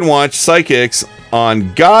you can watch Psychics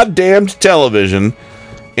on goddamned television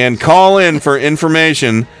and call in for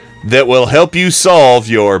information that will help you solve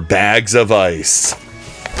your bags of ice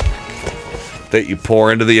that you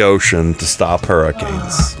pour into the ocean to stop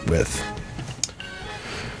hurricanes with.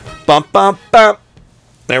 Bump, bump, bump.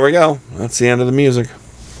 There we go. That's the end of the music.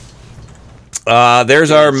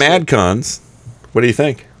 There's our MadCons. What do you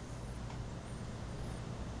think?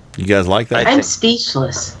 You guys like that? I'm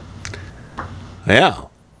speechless. Yeah.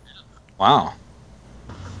 Wow.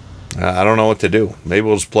 I don't know what to do. Maybe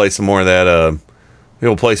we'll just play some more of that. Maybe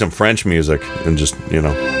we'll play some French music and just, There you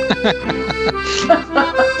go.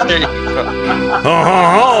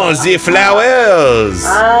 Oh, the flowers.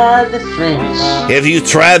 The French. Have you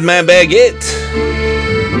tried my baguette?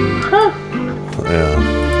 Yeah.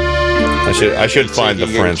 I should find the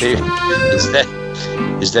French one.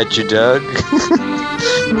 Is that your dog?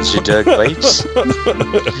 Is your dog bites?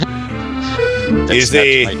 Is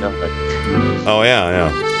he? Oh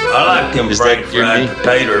yeah. I like them fried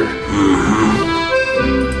potatoes.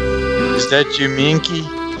 Is that your minky?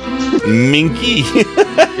 Minky?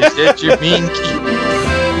 Is that your minky?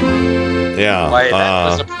 Yeah. Why,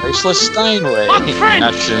 that was a priceless Steinway. What French?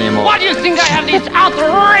 Not anymore. Why do you think I have this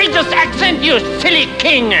outrageous accent, you silly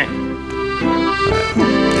king?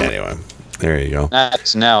 Anyway, there you go.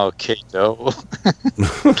 That's now Kato.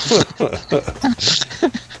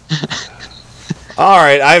 All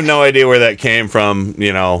right, I have no idea where that came from.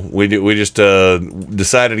 You know, we just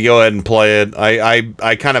decided to go ahead and play it.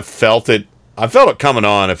 I kind of felt it. I felt it coming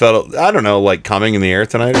on. I felt it, I don't know, like coming in the air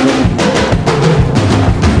tonight.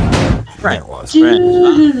 Right. Was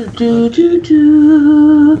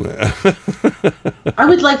I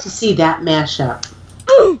would like to see that mashup.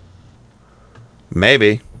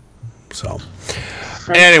 Maybe. So.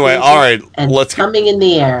 Anyway, all right, let's coming in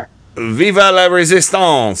the air. Viva la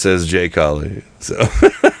résistance, says Jay Colley. So.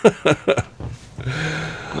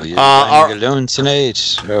 Well, you're dining alone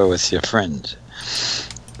tonight, or with your friend?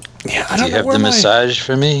 Yeah, I Do don't you know have where the my- massage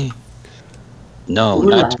for me? No, Ooh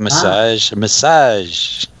la not la. massage.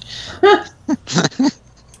 Massage.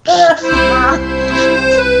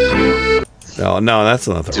 No, that's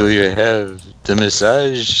not the Do you have the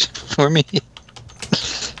massage for me?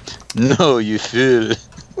 No, you fool.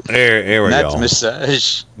 Here we Not go.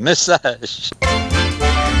 massage. Massage. Throw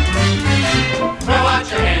out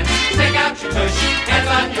your hands, stick out your tush, hands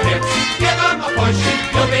on your hips, give them a push.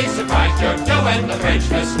 You'll be surprised you're doing the French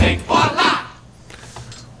mistake. Voila!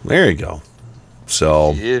 There you go.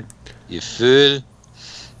 So. You fool.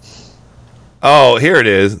 Oh, here it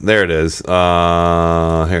is. There it is.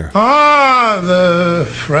 Here. The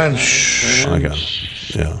French. I got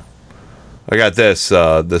it. Yeah. I got this.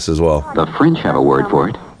 This as well. The French have a word for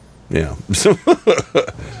it. Yeah.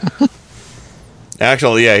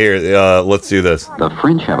 Actually, yeah. Here, let's do this. The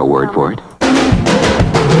French have a word for it.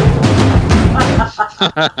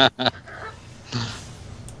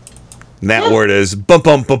 That word is bum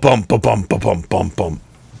bum bum bum bum bum bum bum bum.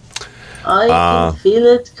 I can feel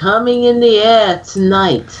it coming in the air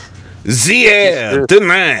tonight. The air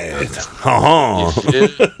tonight.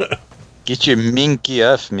 Get your minky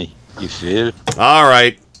off me, you fool. All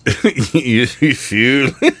right. you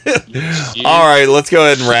fool. All right, let's go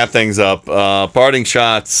ahead and wrap things up. Parting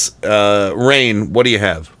shots. Rain, what do you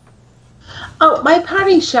have? Oh, my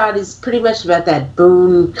parting shot is pretty much about that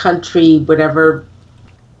Boone country, whatever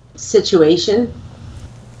situation.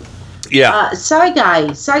 Yeah. Sci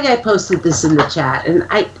Guy posted this in the chat, and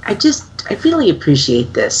I really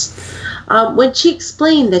appreciate this. When she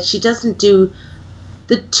explained that she doesn't do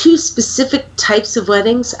the two specific types of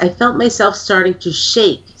weddings, I felt myself starting to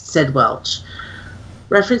shake, said Welch,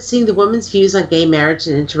 referencing the woman's views on gay marriage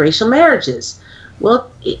and interracial marriages.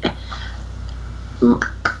 Well,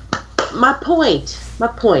 my point,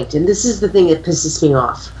 and this is the thing that pisses me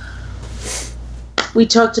off. We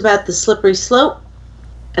talked about the slippery slope,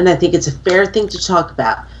 and I think it's a fair thing to talk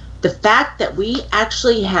about. The fact that we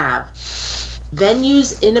actually have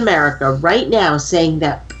venues in America right now saying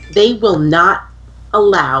that they will not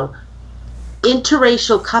allow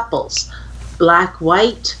interracial couples, black,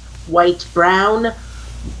 white, white, brown,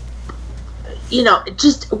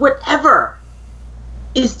 just whatever,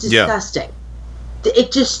 is disgusting. Yeah.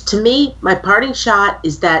 It just, to me, my parting shot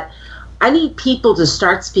is that I need people to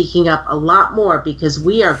start speaking up a lot more because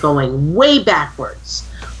we are going way backwards.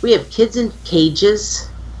 We have kids in cages,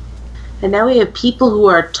 and now we have people who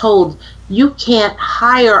are told, you can't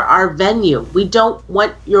hire our venue. We don't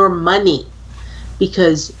want your money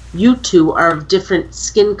because you two are of different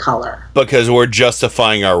skin color. Because we're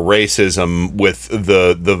justifying our racism with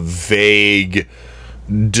the vague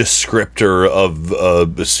descriptor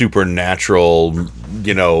of supernatural, what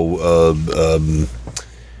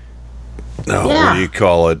do you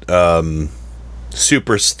call it?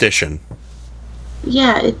 Superstition.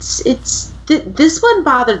 Yeah, this one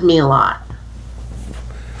bothered me a lot.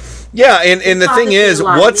 Yeah, and the thing is,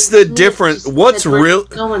 what's the difference? What's real?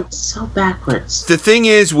 Going so backwards. The thing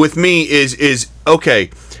is with me is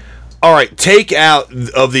okay. All right, take out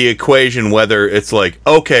of the equation whether it's like,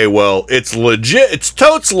 okay, well, it's legit. It's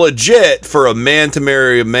totes legit for a man to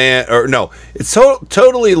marry a man, or no, it's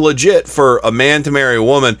totally legit for a man to marry a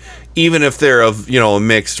woman, even if they're of a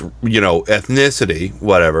mixed ethnicity,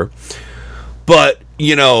 whatever. But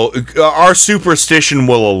our superstition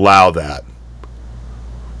will allow that.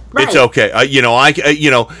 Right. It's okay.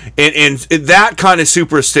 And that kind of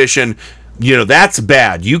superstition That's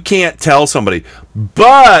bad. You can't tell somebody.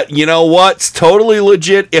 But you know what's totally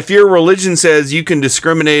legit? If your religion says you can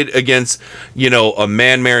discriminate against, a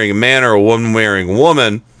man marrying a man or a woman marrying a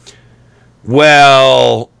woman,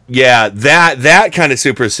 well, yeah, that kind of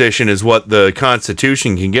superstition is what the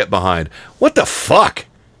Constitution can get behind. What the fuck?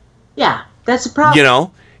 Yeah, that's a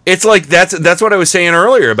problem. It's like that's what I was saying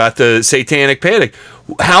earlier about the satanic panic.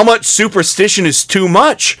 How much superstition is too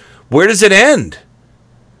much? Where does it end?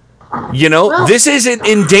 This isn't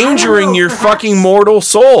endangering your fucking mortal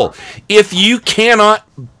soul. If you cannot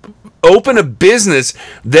open a business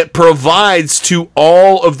that provides to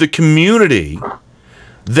all of the community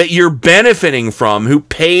that you're benefiting from, who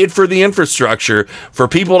paid for the infrastructure for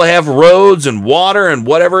people to have roads and water and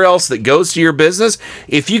whatever else that goes to your business,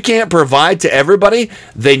 if you can't provide to everybody,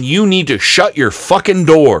 then you need to shut your fucking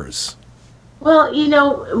doors. Well,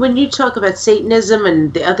 when you talk about Satanism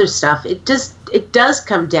and the other stuff, it does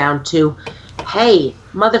come down to, hey,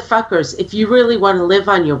 motherfuckers, if you really want to live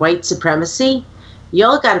on your white supremacy,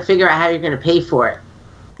 y'all got to figure out how you're going to pay for it.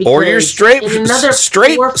 Or your straight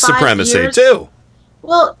supremacy, years, too.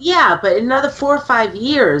 Well, yeah, but in another 4 or 5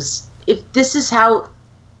 years, if this is how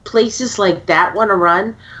places like that want to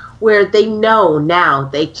run, where they know now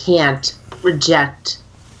they can't reject,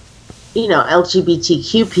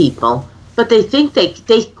 LGBTQ people, but they think they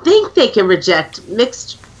can reject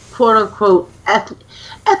mixed, quote unquote,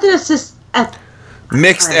 ethnicity.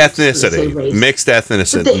 Mixed ethnicity.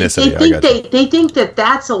 They think that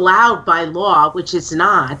that's allowed by law, which it's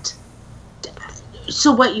not.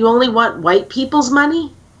 So what, you only want white people's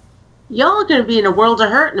money? Y'all are going to be in a world of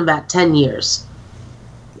hurt in about 10 years.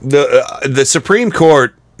 The Supreme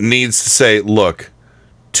Court needs to say, look,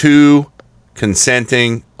 2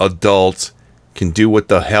 consenting adults can do what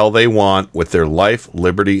the hell they want with their life,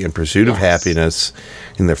 liberty, and pursuit of happiness,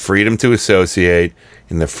 and the freedom to associate,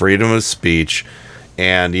 and the freedom of speech.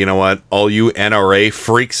 And you know what? All you NRA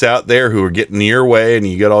freaks out there who are getting in your way, and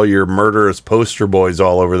you get all your murderous poster boys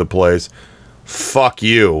all over the place, fuck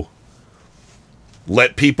you.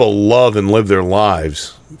 Let people love and live their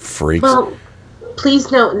lives, freaks. Well, please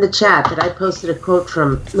note in the chat that I posted a quote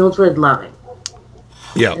from Mildred Loving.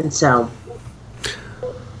 Yeah. And so...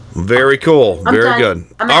 Very cool. Very good.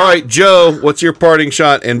 All right, Joe, what's your parting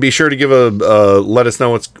shot? And be sure to give let us know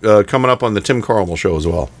what's coming up on the Tim Carmel show as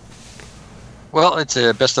well. Well, it's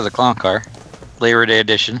a Best of the Clown Car, Labor Day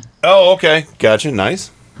edition. Oh, okay. Gotcha.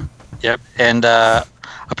 Nice. Yep. And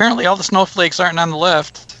apparently all the snowflakes aren't on the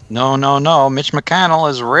left. No. Mitch McConnell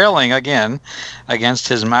is railing again against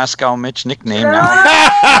his Moscow Mitch nickname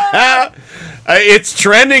now. It's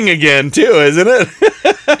trending again, too, isn't it?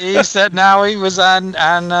 He said now he was on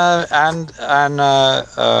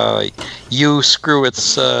You Screw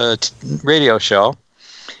It's radio show.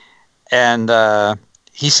 And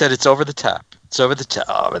he said it's over the top. It's over the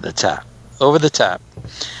top.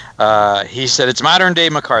 He said it's modern day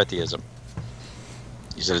McCarthyism.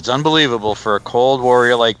 He said it's unbelievable for a Cold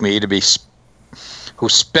Warrior like me who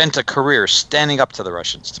spent a career standing up to the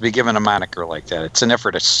Russians to be given a moniker like that. It's an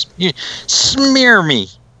effort to smear me.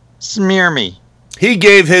 He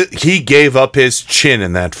gave up his chin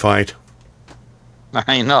in that fight.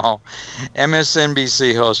 I know.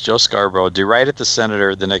 MSNBC host Joe Scarborough derided the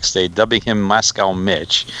senator the next day, dubbing him Moscow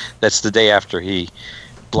Mitch. That's the day after he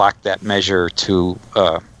blocked that measure to,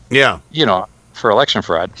 for election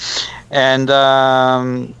fraud. And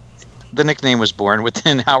the nickname was born.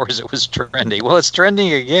 Within hours, it was trending. Well, it's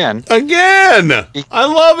trending again. Again! I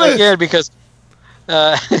love it! Again, because...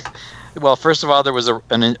 well, first of all, there was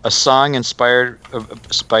a song inspired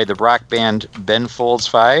by the rock band Ben Folds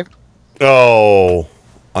 5. Oh,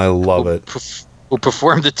 I love it. Who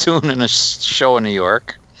performed the tune in a show in New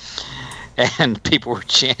York. And people were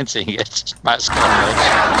chanting it. Moscow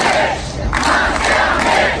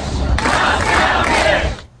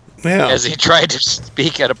Yeah. As he tried to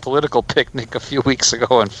speak at a political picnic a few weeks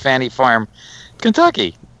ago in Fanny Farm,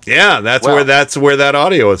 Kentucky. Yeah, that's where that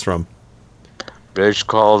audio is from. Let's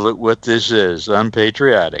call it what this is,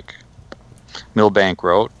 unpatriotic. Milbank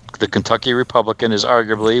wrote, the Kentucky Republican is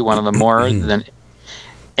arguably one of the more than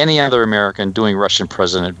any other American doing Russian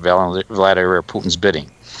President Vladimir Putin's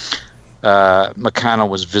bidding. McConnell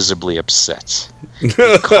was visibly upset. He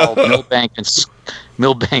called Milbank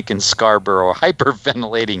and Scarborough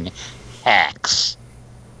hyperventilating hacks.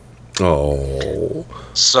 Oh.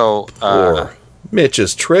 So Mitch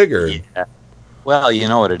is triggered. Yeah. Well, you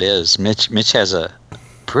know what it is. Mitch has a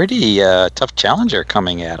pretty tough challenger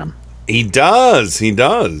coming at him. He does.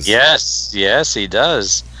 Yes, he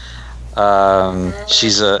does.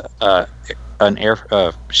 She's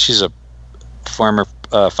she's a former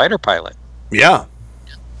fighter pilot. Yeah.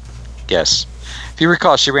 Yes. If you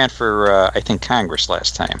recall, she ran for, I think, Congress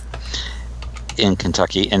last time in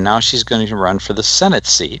Kentucky, and now she's going to run for the Senate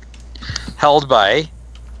seat, held by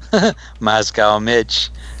Moscow Mitch,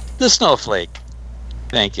 the snowflake.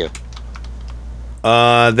 Thank you.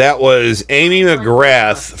 That was Amy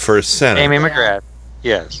McGrath for Senate. Amy McGrath.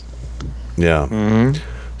 Yes. Yeah. Mm-hmm.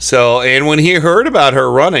 So, and when he heard about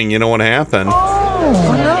her running, you know what happened? Oh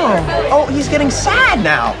no! Oh, he's getting sad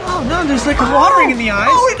now. Oh no, there's like watering in the eyes.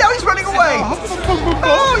 Oh, now he's running away.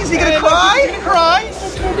 Oh, is he gonna cry? Is he gonna cry?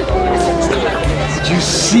 Did you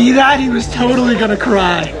see that? He was totally gonna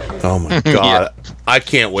cry. Oh my god! Yeah. I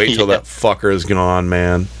can't wait till that fucker is gone,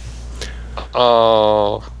 man.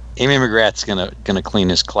 Oh, Amy McGrath's gonna clean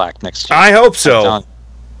his clock next year. I hope so.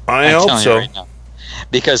 I hope so. Right now.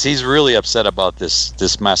 Because he's really upset about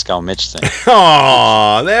this Moscow Mitch thing.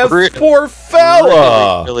 Aw, that poor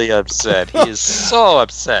fella. Really upset. He is so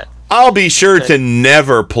upset. I'll be sure to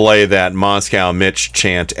never play that Moscow Mitch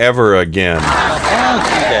chant ever again. Don't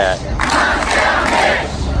do that.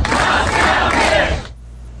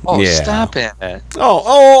 Oh, yeah. Stop it.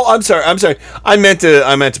 Oh, I'm sorry. I meant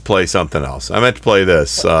to play something else. I meant to play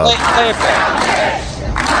this. Play it back.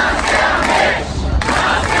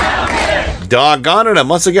 Doggone it, I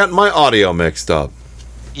must have gotten my audio mixed up.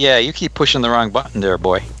 Yeah, you keep pushing the wrong button there,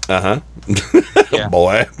 boy. Uh-huh. Yeah.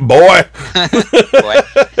 Boy. Boy.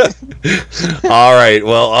 All right,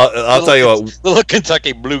 well, I'll tell you what. Little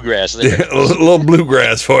Kentucky bluegrass there. A little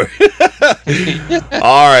bluegrass for you.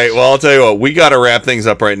 All right, well, I'll tell you what. We got to wrap things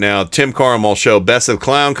up right now. Tim Cornwall Show, Best of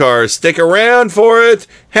Clown Cars. Stick around for it.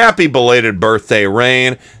 Happy belated birthday,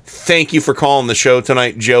 Rain. Thank you for calling the show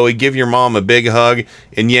tonight, Joey. Give your mom a big hug.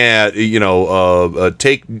 And yeah,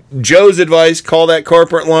 take Joe's advice. Call that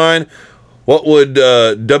corporate line. What would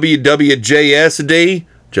WWJS do?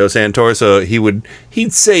 Joe Santorsa,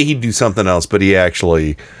 he'd say he'd do something else, but he's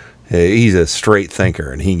a straight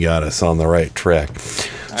thinker, and he got us on the right track.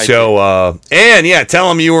 Tell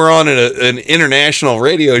him you were on an international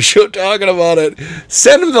radio show talking about it.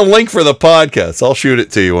 Send him the link for the podcast. I'll shoot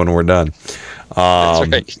it to you when we're done. That's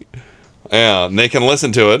right. Yeah, and they can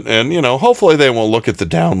listen to it, and hopefully they won't look at the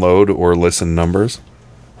download or listen numbers.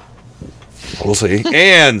 We'll see.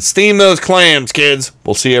 And steam those clams, kids.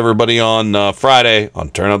 We'll see everybody on Friday on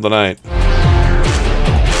Turn Up the Night.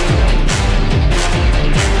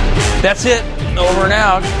 That's it. Over and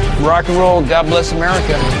out. Rock and roll. God bless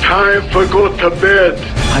America. Time for go to bed.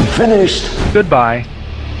 I'm finished. Goodbye.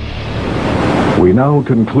 We now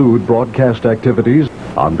conclude broadcast activities.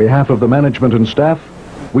 On behalf of the management and staff,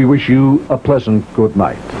 we wish you a pleasant good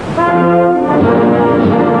night.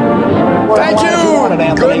 Thank you.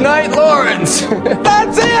 Good night, Lawrence.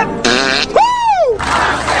 That's it. Woo!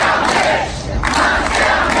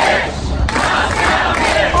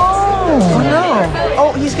 Oh no!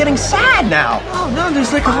 Oh, he's getting sad now. Oh no,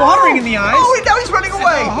 there's like watering in the eyes. Oh, now he's running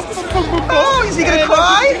away. Oh, is he gonna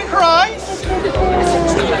cry? Is he gonna cry?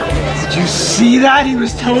 Did you see that? He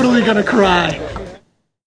was totally gonna cry.